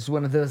took it. It was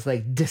one of those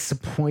like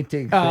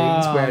disappointing things.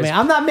 Oh, where man.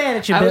 I'm not mad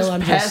at you, I was Bill.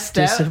 I'm just passed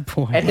out,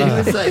 disappointed. And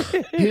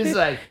he was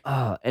like,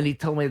 oh, and he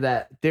told me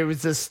that there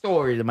was a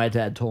story that my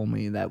dad told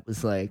me that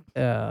was like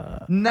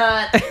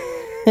not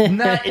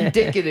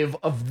indicative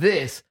of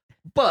this,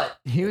 but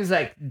he was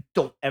like,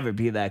 don't ever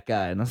be that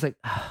guy. And I was like,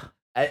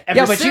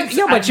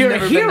 but you're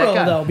a hero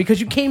though,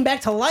 because you came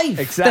back to life.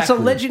 Exactly. That's a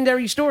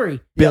legendary story.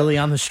 Billy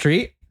on the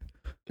street.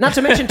 Not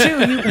to mention too,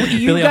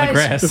 you Billy on the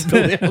guys.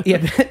 grass.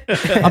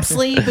 Yeah. I'm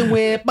sleeping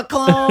with my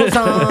clothes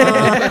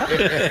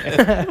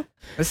on.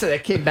 Listen, I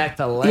came back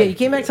to life. Yeah, you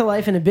came back to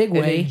life in a big and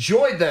way.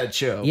 enjoyed that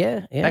show.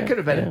 Yeah. That could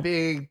have been a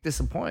big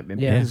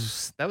disappointment. Yeah.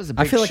 Because that was a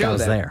big I feel like show I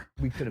was that there.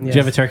 We could have. Did you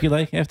have a turkey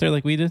leg after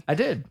like we did? I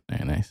did.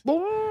 Very nice.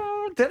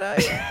 Did I?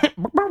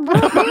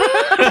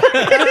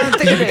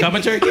 Did you become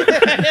a turkey?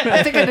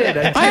 I think I did.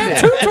 I had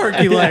 2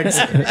 turkey legs.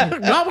 I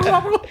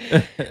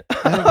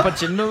have a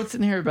bunch of notes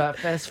in here about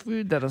fast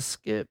food that I'll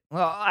skip.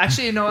 Well,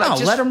 actually, you know what?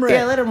 No, let 'em rip.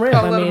 Yeah, let him rip.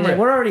 Oh, I let mean, 'em rip.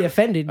 we're already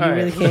offended. You All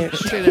really right. can't.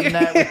 Straight up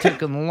nap we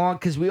took on the lawn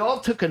because we all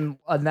took a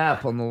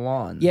nap on the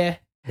lawn. Yeah.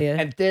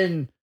 And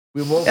then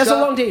we woke That's up.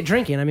 a long day of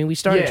drinking. I mean, we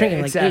started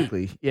drinking like 8.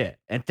 exactly. Yeah.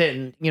 And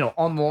then, you know,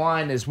 on the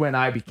line is when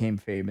I became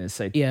famous.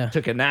 I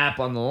took a nap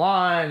on the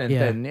line, and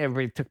then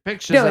everybody took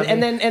pictures of me.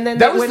 and then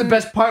that was the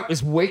best part,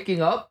 was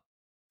waking up.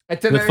 And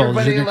then With Folgers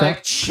everybody in your like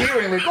cup?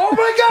 cheering, like, "Oh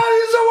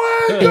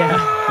my God, he's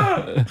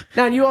awake!" Yeah.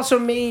 Now,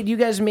 and you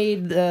guys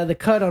made the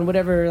cut on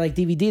whatever like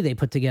DVD they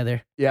put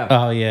together Yeah.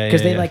 Oh yeah,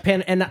 because they yeah. like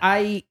pen. And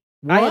I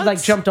had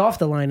like jumped off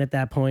the line at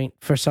that point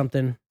for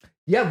something.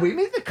 Yeah, we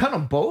made the cut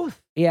on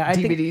both Yeah, I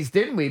think. DVDs,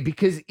 didn't we?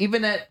 Because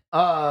even at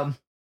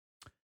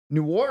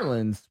New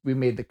Orleans, we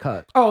made the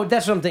cut. Oh,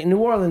 that's something. New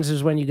Orleans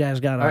is when you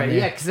guys got on. All right, there.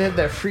 yeah, because they had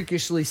that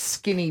freakishly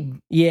skinny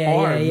Yeah,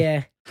 arm.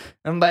 yeah.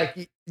 I'm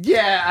like,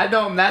 yeah, I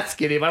know I'm that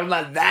skinny, but I'm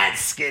not that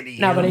skinny.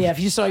 No, you but know? yeah, if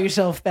you saw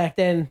yourself back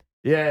then,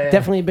 yeah.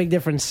 definitely a big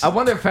difference. I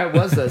wonder if I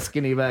was that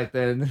skinny back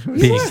then.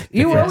 Big.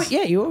 You were always,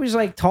 you were always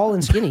like tall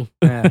and skinny.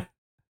 Yeah.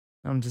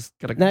 I'm just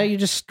gonna. Now you're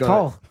just Gut.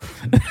 tall.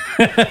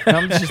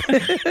 I'm just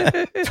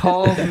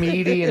tall,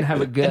 meaty, and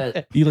have a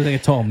gut. You look like a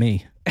tall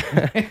me.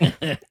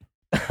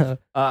 All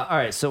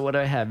right, so what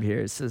I have here,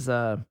 it says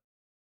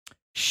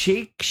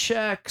Shake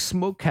Shack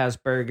Smokehouse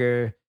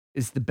Burger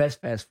is the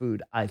best fast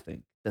food, I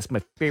think. That's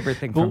my favorite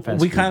thing from fast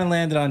We food. kind of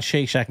landed on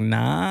Shake Shack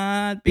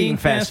not being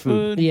fast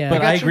food. Yeah.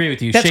 but I I gotcha. agree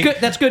with you. That's Shake- good.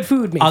 That's good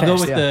food. I'll go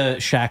fast. with the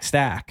Shack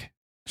Stack.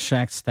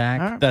 Shack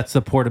Stack. All right. That's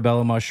the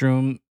portobello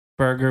mushroom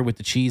burger with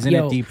the cheese in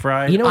Yo, it, deep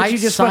fried. You know what I you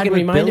just side fucking with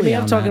reminded Billy me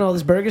of? on Talking that. all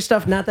this burger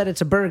stuff. Not that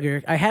it's a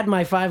burger. I had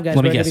my Five Guys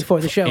Let me burger guess. before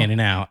the show. In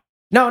and out.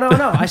 No.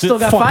 I still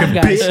got Fucking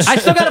Five Guys. bitch. I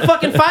still got a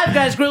fucking Five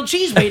Guys grilled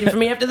cheese waiting for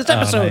me after this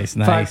episode. Oh, nice,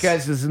 nice. Five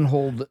Guys doesn't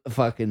hold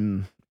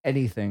fucking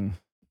anything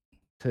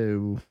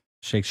to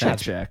Shake Shake Shack.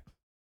 Shack.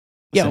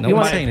 Yo, Listen, you no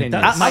want one's saying it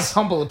Opinion. does. My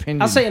humble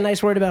opinion. I'll say a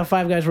nice word about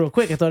Five Guys real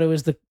quick. I thought it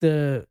was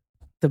the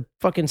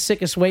fucking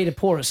sickest way to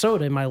pour a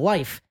soda in my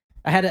life.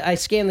 I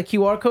scanned the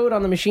QR code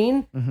on the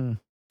machine. Mhm.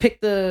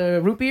 picked the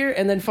root beer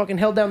and then fucking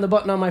held down the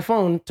button on my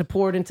phone to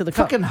pour it into the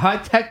cup. Fucking high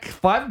tech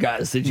Five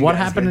Guys. Did you What guys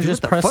happened get? to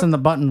just What pressing fuck? the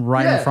button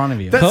right in front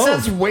of you? That Cove.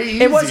 sounds way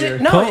easier. It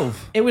wasn't. No,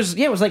 Cove. it was.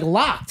 Yeah, it was like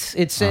locked.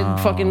 It said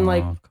fucking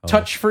like Cove.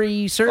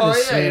 touch-free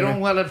service. Oh yeah, you or-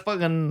 don't let it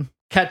fucking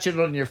catch it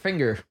on your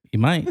finger. You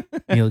might.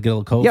 You'll get a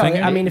little cold Yeah,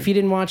 finger. I mean, if you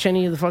didn't watch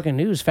any of the fucking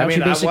news, Fauci I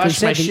mean, I basically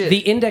watched my said shit. the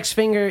index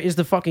finger is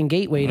the fucking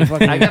gateway to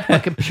fucking. I got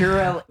fucking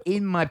Purell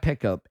in my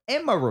pickup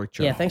and my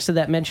Roacher. Yeah, thanks to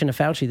that mention of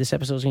Fauci, this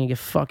episode's gonna get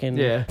fucking.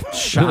 Yeah.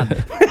 Shot.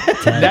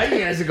 Now you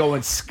guys are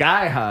going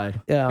sky high.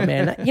 Oh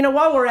man, you know,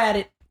 while we're at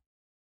it,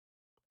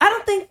 I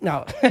don't think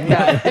no.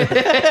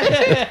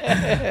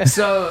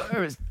 So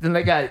then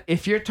I got,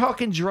 if you're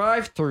talking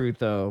drive-through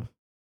though,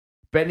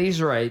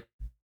 Benny's right.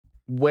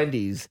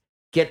 Wendy's,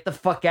 get the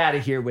fuck out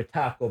of here with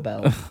Taco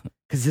Bell.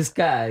 Because this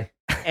guy,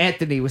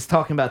 Anthony, was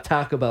talking about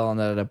Taco Bell on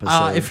that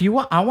episode. If you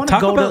want, I want to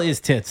Taco go Bell to. is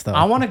tits, though.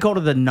 I want to go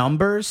to the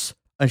numbers,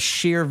 a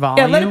sheer Yeah,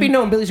 volume. let it be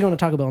known, Billy's going to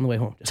Taco Bell on the way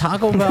home.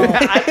 Taco Bell.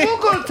 I will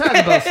go to Taco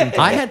Bell sometime.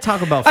 I had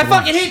Taco Bell. For I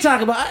fucking lunch. hate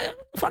Taco Bell. I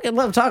fucking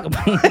love Taco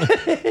Bell.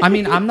 I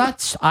mean, I'm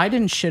not. I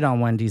didn't shit on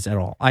Wendy's at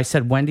all. I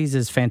said Wendy's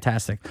is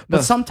fantastic,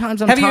 but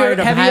sometimes I'm tired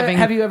of having.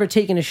 have you ever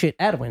taken a shit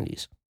at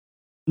Wendy's?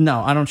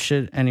 No, I don't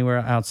shit anywhere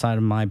outside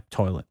of my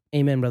toilet.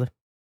 Amen, brother.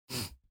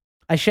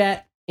 I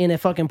shat in a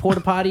fucking porta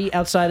potty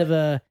outside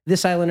of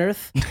This Island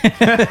Earth.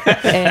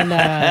 And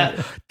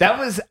That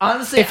was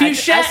honestly, if you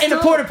shat in a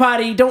porta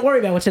potty, don't worry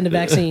about what's in the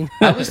vaccine.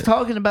 I was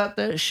talking about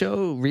that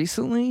show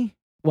recently.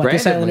 What,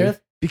 This Island randomly,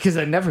 Earth? Because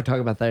I never talk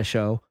about that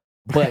show.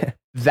 But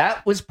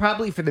that was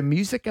probably for the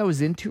music I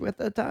was into at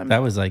that time.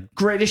 That was like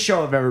Greatest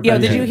show I've ever Yo,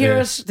 been did to. you hear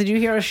us? Did you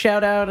hear us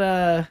shout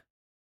out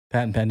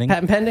patent pending.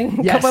 Patent Pending?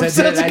 a Yes, couple I did.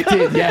 episodes I ago?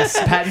 did. Yes,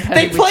 Patent They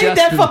Pending with played that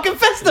Justin. fucking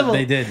festival.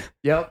 They did.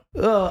 Yep.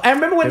 Oh, I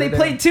remember when They they were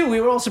played too.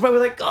 We were all surprised. We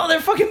were like, oh, they're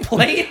fucking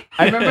playing.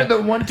 I remember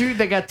the one dude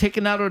that got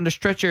taken out on the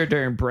stretcher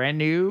during Brand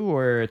New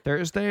or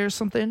Thursday or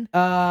something.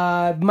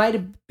 Might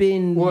have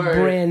been Or-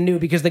 brand new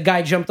because the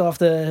guy jumped off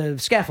the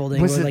scaffolding.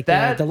 Was or it like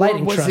that? the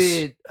lighting or was truss.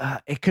 it?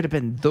 It could have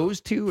been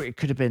those two. It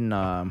could have been.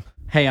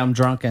 Hey, I'm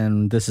drunk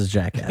and this is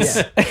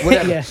Jackass.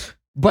 Whatever. Yeah.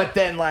 But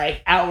then,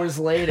 like hours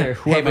later, Hey,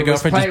 whoever my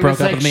girlfriend was just playing broke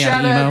was up like, with me on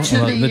 "Shout emo." out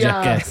to The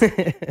Jackass.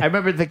 I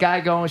remember the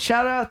guy going,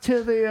 "Shout out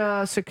to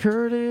the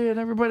security and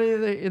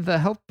everybody, the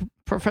health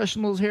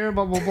professionals here,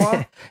 blah blah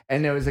blah."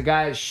 And there was a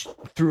guy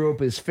threw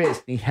up his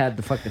fist. And he had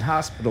the fucking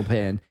hospital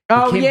pen. He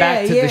Oh, came yeah,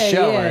 back to yeah, the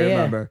show. yeah, I yeah.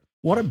 remember.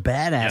 What a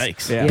badass.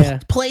 Yikes. Yeah.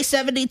 Play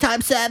 70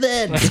 times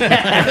 7.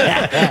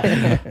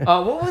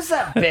 What was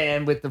that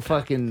band with the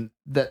fucking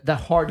the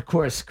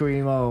hardcore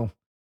screamo?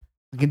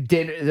 Like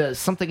dinner,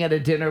 something at a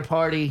dinner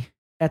party.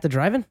 At the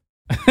drive-in?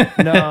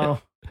 No,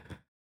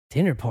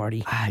 Dinner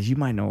party. you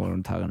might know what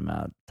I'm talking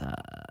about. All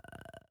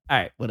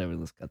right, whatever.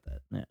 Let's cut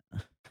that.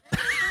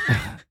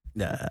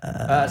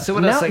 Yeah. So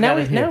what else I got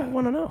in here? Now I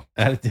want to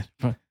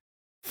know.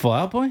 Full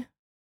Out Boy?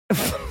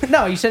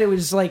 No, you said it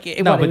was like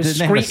it, No, what, but it was didn't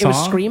they have a it was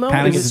song? screamo.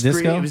 Panic It at was- the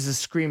Disco? It was a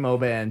screamo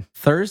band.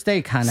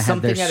 Thursday kind of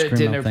had their Something at a screamo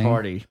dinner thing.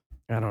 party.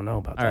 I don't know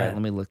about All right, that.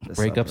 let me look this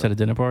Breakups up. at a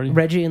dinner party?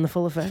 Reggie in the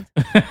full effect.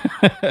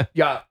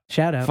 Yeah.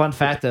 Shout out. Fun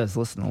fact: I was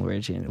listening to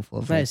Reggie and the Full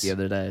Effect Nice. the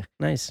other day.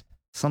 Nice.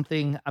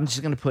 Something I'm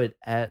just gonna put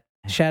at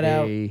Shout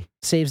out. a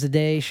Saves the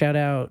day. Shout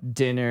out.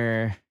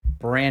 dinner.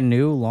 Brand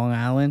new Long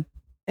Island.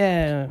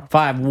 Yeah.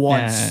 5 1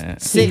 Yeah.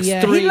 6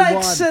 Yeah, 3 he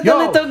likes 1. the Yo,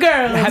 little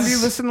girls. Have you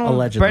listened to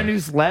Allegedly. Brand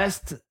New's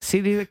last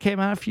CD that came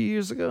out a few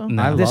years ago?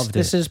 No. I I This loved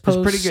this it. is It was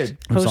post pretty good.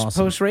 It was Post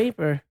awesome. post rape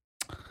or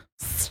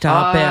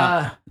Stop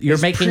it. You're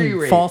it's making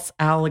pre-rape. false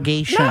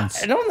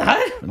allegations. no, not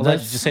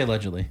Just say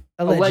allegedly.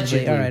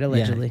 allegedly. All right, Yeah.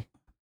 allegedly.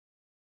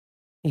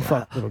 He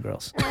fucked little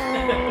girls.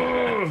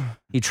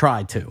 He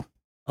tried to,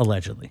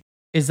 allegedly.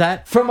 Is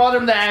that From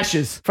Autumn to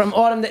Ashes. From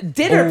autumn that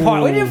dinner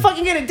party. We didn't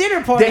fucking get a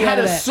dinner party. They had out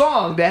of a that.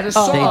 song. They had a Oh.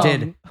 song. They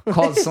did.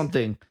 Called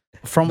something.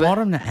 from But-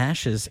 Autumn to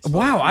Ashes?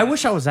 Wow, I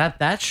wish I was at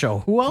that show.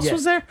 Who else Yeah.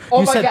 was there?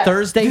 Oh You my said God.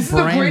 Thursday, This is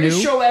the brand greatest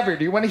new. show ever.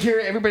 Do you want to hear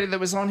everybody that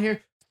was on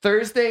here?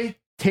 Thursday,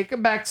 Take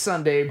 'Em Back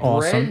Sunday,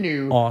 Awesome. brand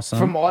new. Awesome.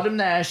 From Autumn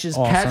to Ashes,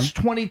 Awesome. Catch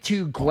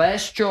 22,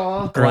 Glass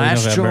Jaw,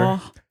 Glass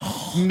November. Jaw,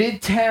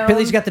 Midtown.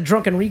 Billy's got the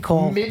drunken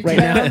recall Midtown,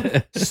 right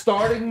now.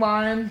 Starting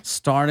Line.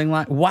 starting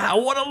line. Wow,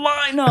 what a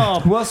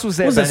lineup! Who else was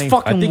there? Was this Benny?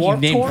 fucking I think you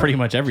Warped named Tour? pretty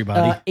much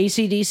everybody.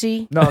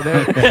 AC/DC. No,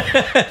 there,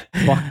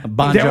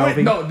 Bon there Jovi.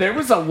 was, no, there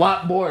was a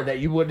lot more that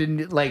you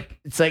wouldn't like.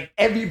 It's like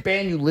every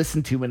band you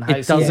listen to in high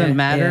It school. doesn't Yeah,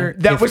 matter.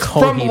 That if was Coheed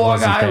from Long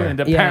wasn't there. Island,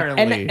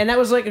 apparently. And that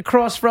was like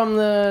across from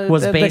the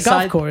Was the golf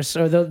Bayside? course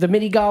or the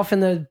mini golf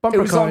and the it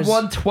bumper was on cars.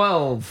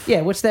 112.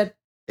 Yeah, what's that?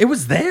 It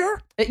was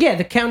there. Yeah,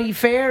 the county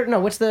fair. No,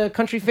 what's the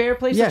country fair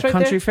place? Yeah, that's right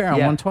Country there? Fair on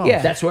Yeah. 112.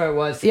 Yeah. That's where it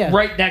was. Yeah.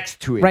 Right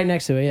next to it. Right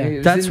next to it. It Yeah,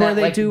 was That's in where that,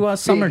 they like, do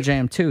Summer big-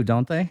 Jam too,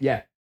 don't they?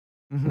 Yeah.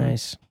 Mhm.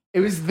 nice. It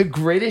was the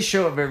greatest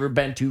show I've ever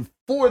been to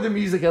for the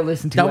music I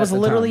listened to. That at was the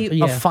literally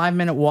time. a Yeah.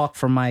 5-minute walk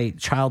from my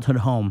childhood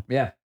home.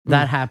 Yeah.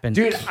 That happened.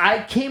 Dude,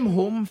 I came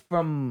home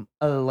from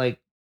a like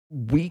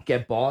week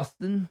at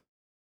Boston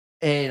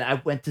and I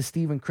went to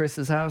Steve and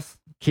Chris's house,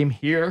 came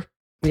here,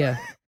 Yeah,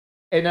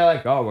 And they're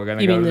like, "Oh, we're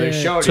gonna You go mean to the the-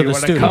 show. to Do you the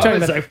want to studio. come? Talking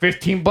It's about- like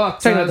 $15."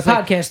 Talking And I about was the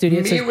like, podcast studio,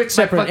 it's Me a with my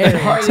separate fucking area.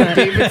 Harley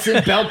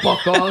Davidson belt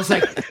buckle. I was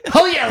like,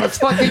 "Oh yeah, let's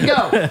fucking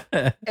go!"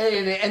 And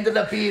it ended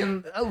up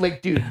being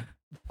like, dude,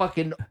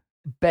 fucking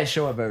best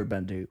show I've ever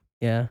been to.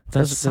 Yeah, That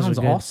those sounds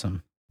were good.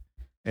 awesome.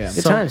 Yeah.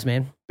 Good times,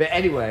 man. But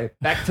anyway,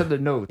 back to the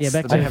notes. Yeah,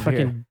 back that I to have fucking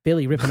here.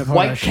 Billy ripping apart our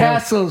White show.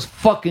 Castle is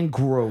fucking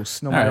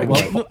gross. No All matter right,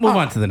 what. well, move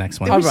on to the next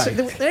one. Did, we All say,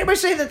 right. did anybody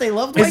say that they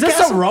loved Is White this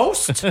Castle? a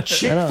roast?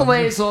 Chick-fil-A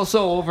is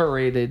also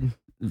overrated.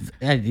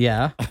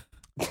 Yeah.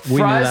 We knew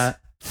Fries, that.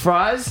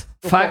 fries,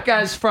 Five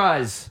Guys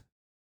fries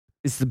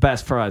is the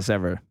best fries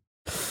ever.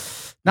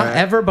 Not Alright.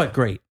 ever, but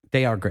great.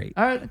 They are great.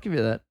 All right, I'll give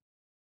you that.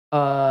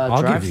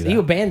 I'll give you that. You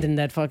abandoned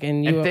that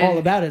fucking. You And were then- all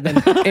about it.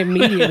 Then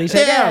immediately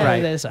said, Yeah, "Yeah,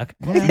 right. they suck."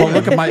 Well,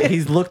 look at my.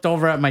 He's looked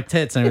over at my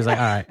tits and he was like,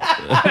 "All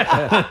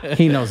right."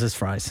 He knows his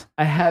fries.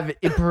 I have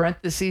in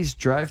parentheses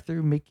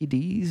drive-through Mickey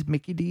D's.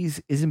 Mickey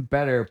D's isn't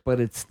better, but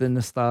it's the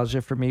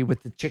nostalgia for me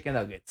with the chicken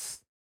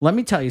nuggets. Let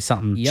me tell you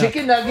something. Yuck.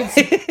 Chicken nuggets,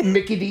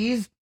 Mickey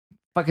D's.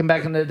 Fucking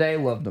back in the day,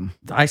 loved them.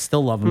 I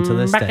still love them to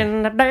this Back day.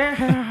 in the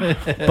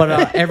day.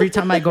 But every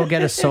time I go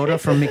get a soda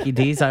from Mickey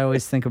D's, I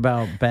always think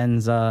about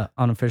Ben's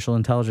unofficial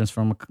intelligence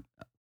from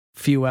a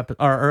few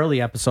early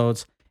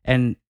episodes.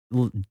 And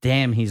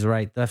damn, he's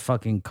right. That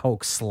fucking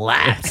Coke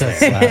slaps.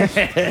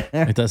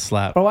 It does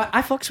slap. Bro,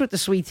 I fucks with the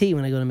sweet tea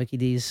when I go to Mickey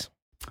D's.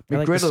 I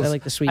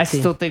like the sweet I tea.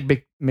 still think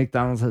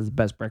McDonald's has the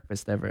best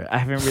breakfast ever. I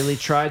haven't really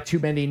tried too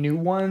many new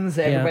ones.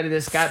 Everybody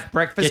that's got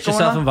breakfast Get going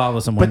yourself on. involved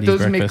with some But Wendy's those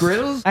breakfast.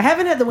 McGriddles, I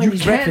haven't had the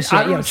Wendy's can't- breakfast I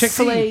yet. Yo,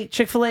 don't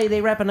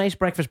Chick-fil-A wrap a nice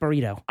breakfast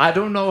burrito. I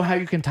don't know how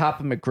you can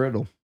top a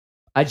McGriddle.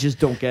 I just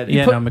don't get it.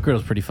 Yeah, no,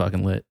 McGriddle's pretty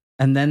fucking lit.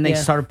 And then they Yeah.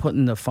 started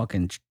putting the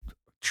fucking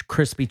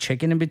crispy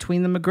chicken in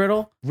between the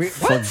McGriddle. What?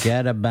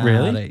 Forget about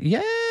Really? it.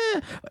 Yeah.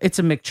 It's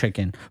a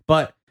McChicken.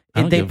 But I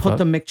don't they give a put fuck.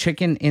 the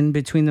McChicken in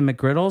between the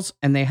McGriddles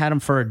and they had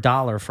them for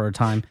 $1 for a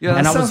time. Yeah, that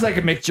and I sounds was like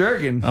a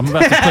McJurgen. I'm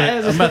about to put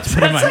it. I'm about to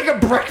put it in That's my.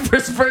 like a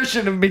breakfast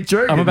version of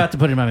McJurgen. I'm about to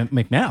put it in my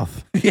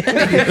McMouth.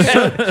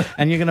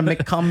 and you're gonna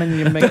make cum in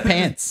your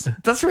McPants.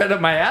 That's right up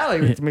my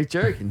alley with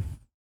McJurgen.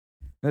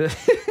 All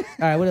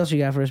right, what else you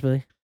got for us,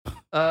 Billy?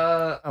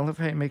 I love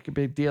how you make a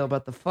big deal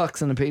about the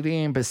fucks in the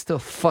BDM, but still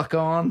fuck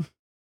on.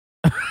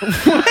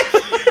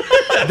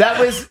 That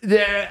was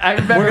there. I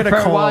We're remember gonna for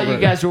a call while over. you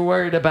guys were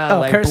worried about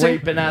like cursing?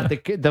 bleeping out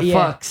the Yeah.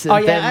 fucks, and Oh,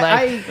 yeah, then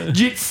like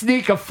you'd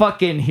sneak a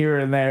fuck in here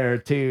and there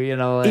too. You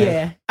know, like,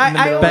 Yeah. in the I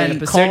middle of Ben, the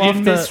episode, call you off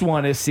the- missed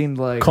one. It seemed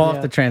like Call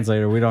off the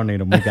translator. We don't need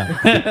them. We got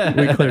it.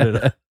 We cleared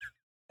it up.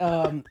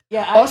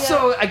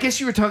 Also, I guess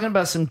you were talking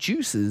about some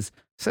juices.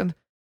 Said,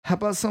 how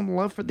about some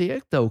love for the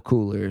ecto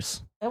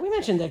coolers? we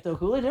mentioned Ecto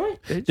Cooler, didn't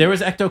we? There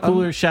was Ecto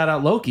Cooler. Shout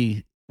out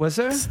Loki. Was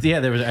there?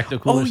 Yeah, there was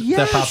Ecto Cooler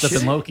that popped up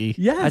in Loki.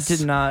 Yes. I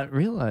did not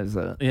realize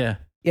that. Yeah,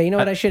 Yeah, you know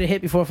what I should have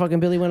hit before fucking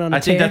Billy went on a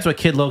I think tear? that's what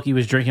Kid Loki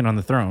was drinking on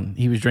the throne.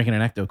 He was drinking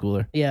an Ecto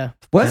Cooler. Yeah.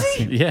 Was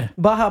he? Yeah.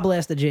 Baja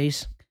Blast the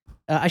Jace.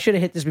 I should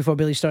have hit this before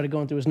Billy started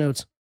going through his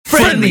notes.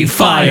 Friendly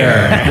fire.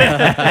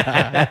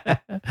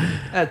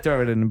 I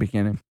throw it in the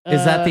beginning.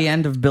 Is that the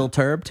end of Bill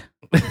Turbed?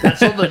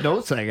 That's all the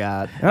notes I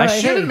got. All I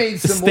right, should have hey, made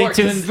some stay more. 'Cause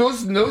tuned.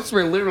 those notes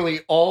were literally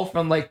all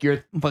from like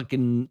your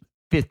fucking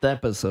 5th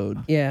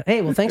episode. Yeah.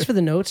 Hey, well, thanks for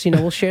the notes. You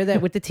know, we'll share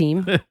that with the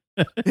team.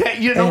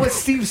 You know what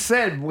Steve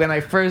said when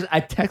I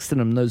texted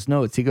him those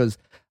notes? He goes,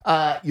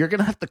 "You're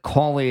gonna have to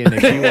call in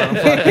if you want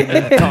to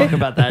fucking talk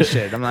about that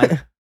shit." I'm like, "All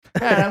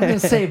right, I'm gonna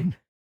save 'em."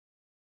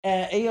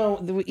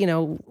 You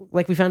know,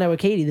 like we found out with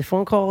Katie, the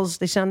phone calls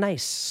they sound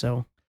nice.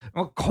 So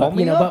Well, call me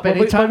you know, up but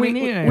anytime we, you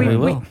need we, it. We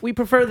will. we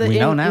prefer the We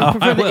know now. we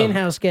prefer I the will.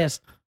 in-house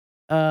guest.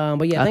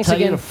 But yeah, I'll thanks tell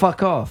you again. to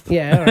fuck off.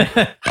 Yeah.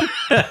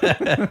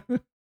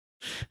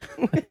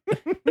 All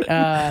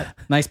right.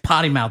 Nice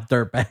potty mouth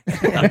dirtbag.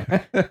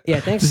 Yeah.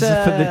 Thanks. This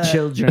is for the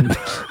children.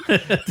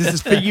 This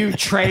is for you,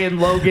 Trey and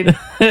Logan.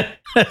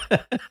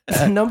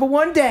 Number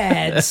one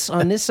dads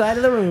on this side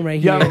of the room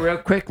right here. Yo, real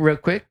quick.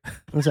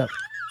 What's up?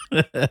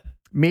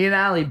 Me and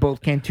Allie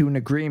both came to an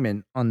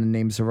agreement on the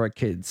names of our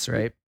kids,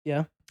 right?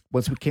 Yeah.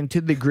 Once we came to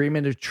the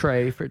agreement of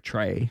Trey for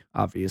Trey,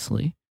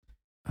 obviously.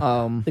 The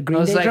I Green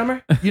was Day like,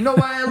 drummer? You know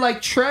why I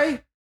like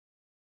Trey?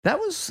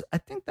 I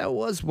think that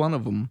was one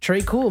of them.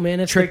 Trey Cool, man.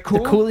 That's Trey the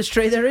Cool? coolest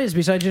Trey there is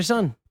besides your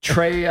son.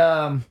 Trey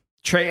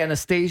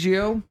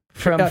Anastasio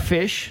from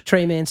Fish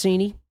Trey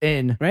Mancini,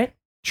 and right?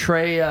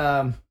 Trey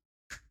what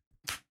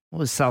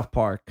was South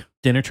Park?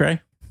 Dinner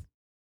tray.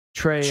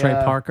 Trey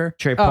Parker.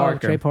 Trey Oh,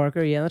 Parker. Trey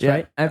Parker. Yeah, that's Yeah,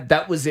 right. and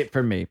that was it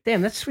for me.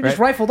 Damn, we just Right.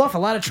 rifled off a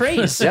lot of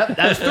Treys. Yep, that's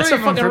That's three a of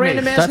them fucking for me.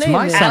 random ass That's name.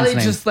 my man. son. Allie name.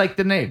 just liked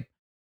the name.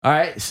 All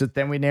right, so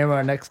then we name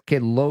our next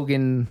kid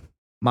Logan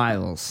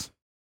Miles.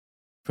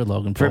 For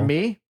Logan For Paul.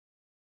 me, it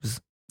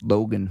was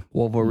Logan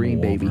Wolverine,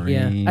 baby.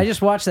 Yeah, I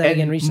just watched that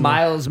again And recently.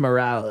 Miles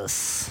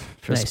Morales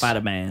for Nice.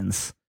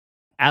 Spider-Man's.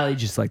 Allie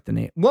just liked the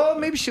name. Well,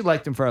 maybe she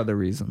liked him for other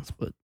reasons,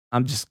 but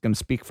I'm just going to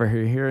speak for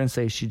her here and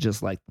say she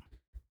just liked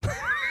him.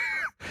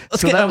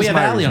 Let's So get, that we was have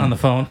my Allie reason. on the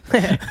phone.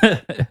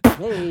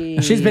 Hey.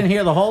 She's been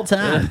here the whole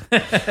time.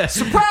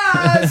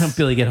 Surprise!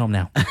 Billy, get home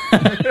now.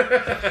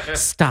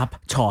 Stop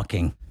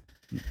talking.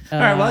 All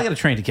right, well, I got a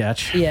train to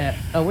catch. Yeah.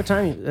 What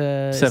time?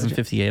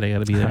 7:58. I got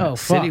to be there. Oh,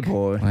 City fuck.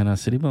 boy. I know,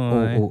 city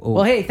boy.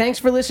 Well, hey, thanks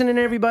for listening,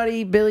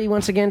 everybody. Billy,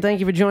 once again, thank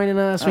you for joining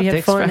us. We had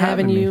thanks fun for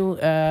having having you.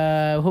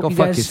 Hope Go you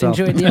fuck guys yourself.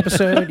 enjoyed the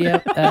episode.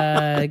 Yep.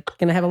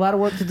 Gonna have a lot of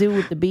work to do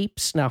with the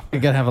beeps. No.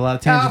 You're going to have a lot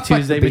of Tangent fuck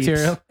Tuesday the beeps.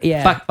 material.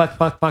 Yeah. Fuck, fuck,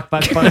 fuck, fuck,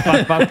 fuck, fuck,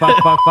 fuck, fuck, fuck,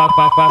 fuck,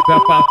 fuck, fuck,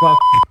 fuck, fuck,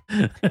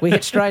 fuck. We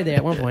hit stride there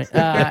at one point.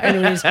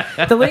 Anyways,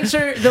 the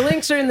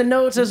links are in the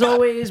notes as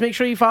always. Make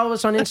sure you follow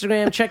us on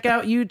Instagram. Check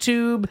out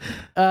YouTube.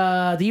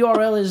 The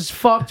URL is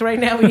fucked right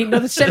now. We need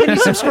another 70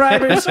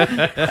 subscribers.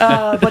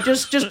 But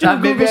just do a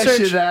Maybe Google I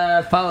search.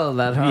 should follow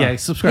that, huh? Yeah,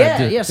 subscribe. Yeah,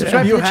 to it. yeah.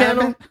 Subscribe You to the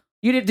channel. haven't?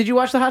 You did you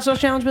watch the Hot Sauce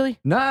Challenge, Billy?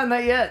 No,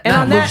 not yet. And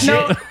Not on that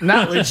legit. note,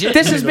 Not legit.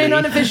 this has been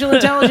Unofficial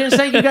Intelligence.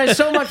 Thank you guys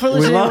so much for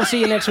listening. We'll see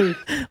you next week.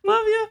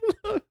 Love you.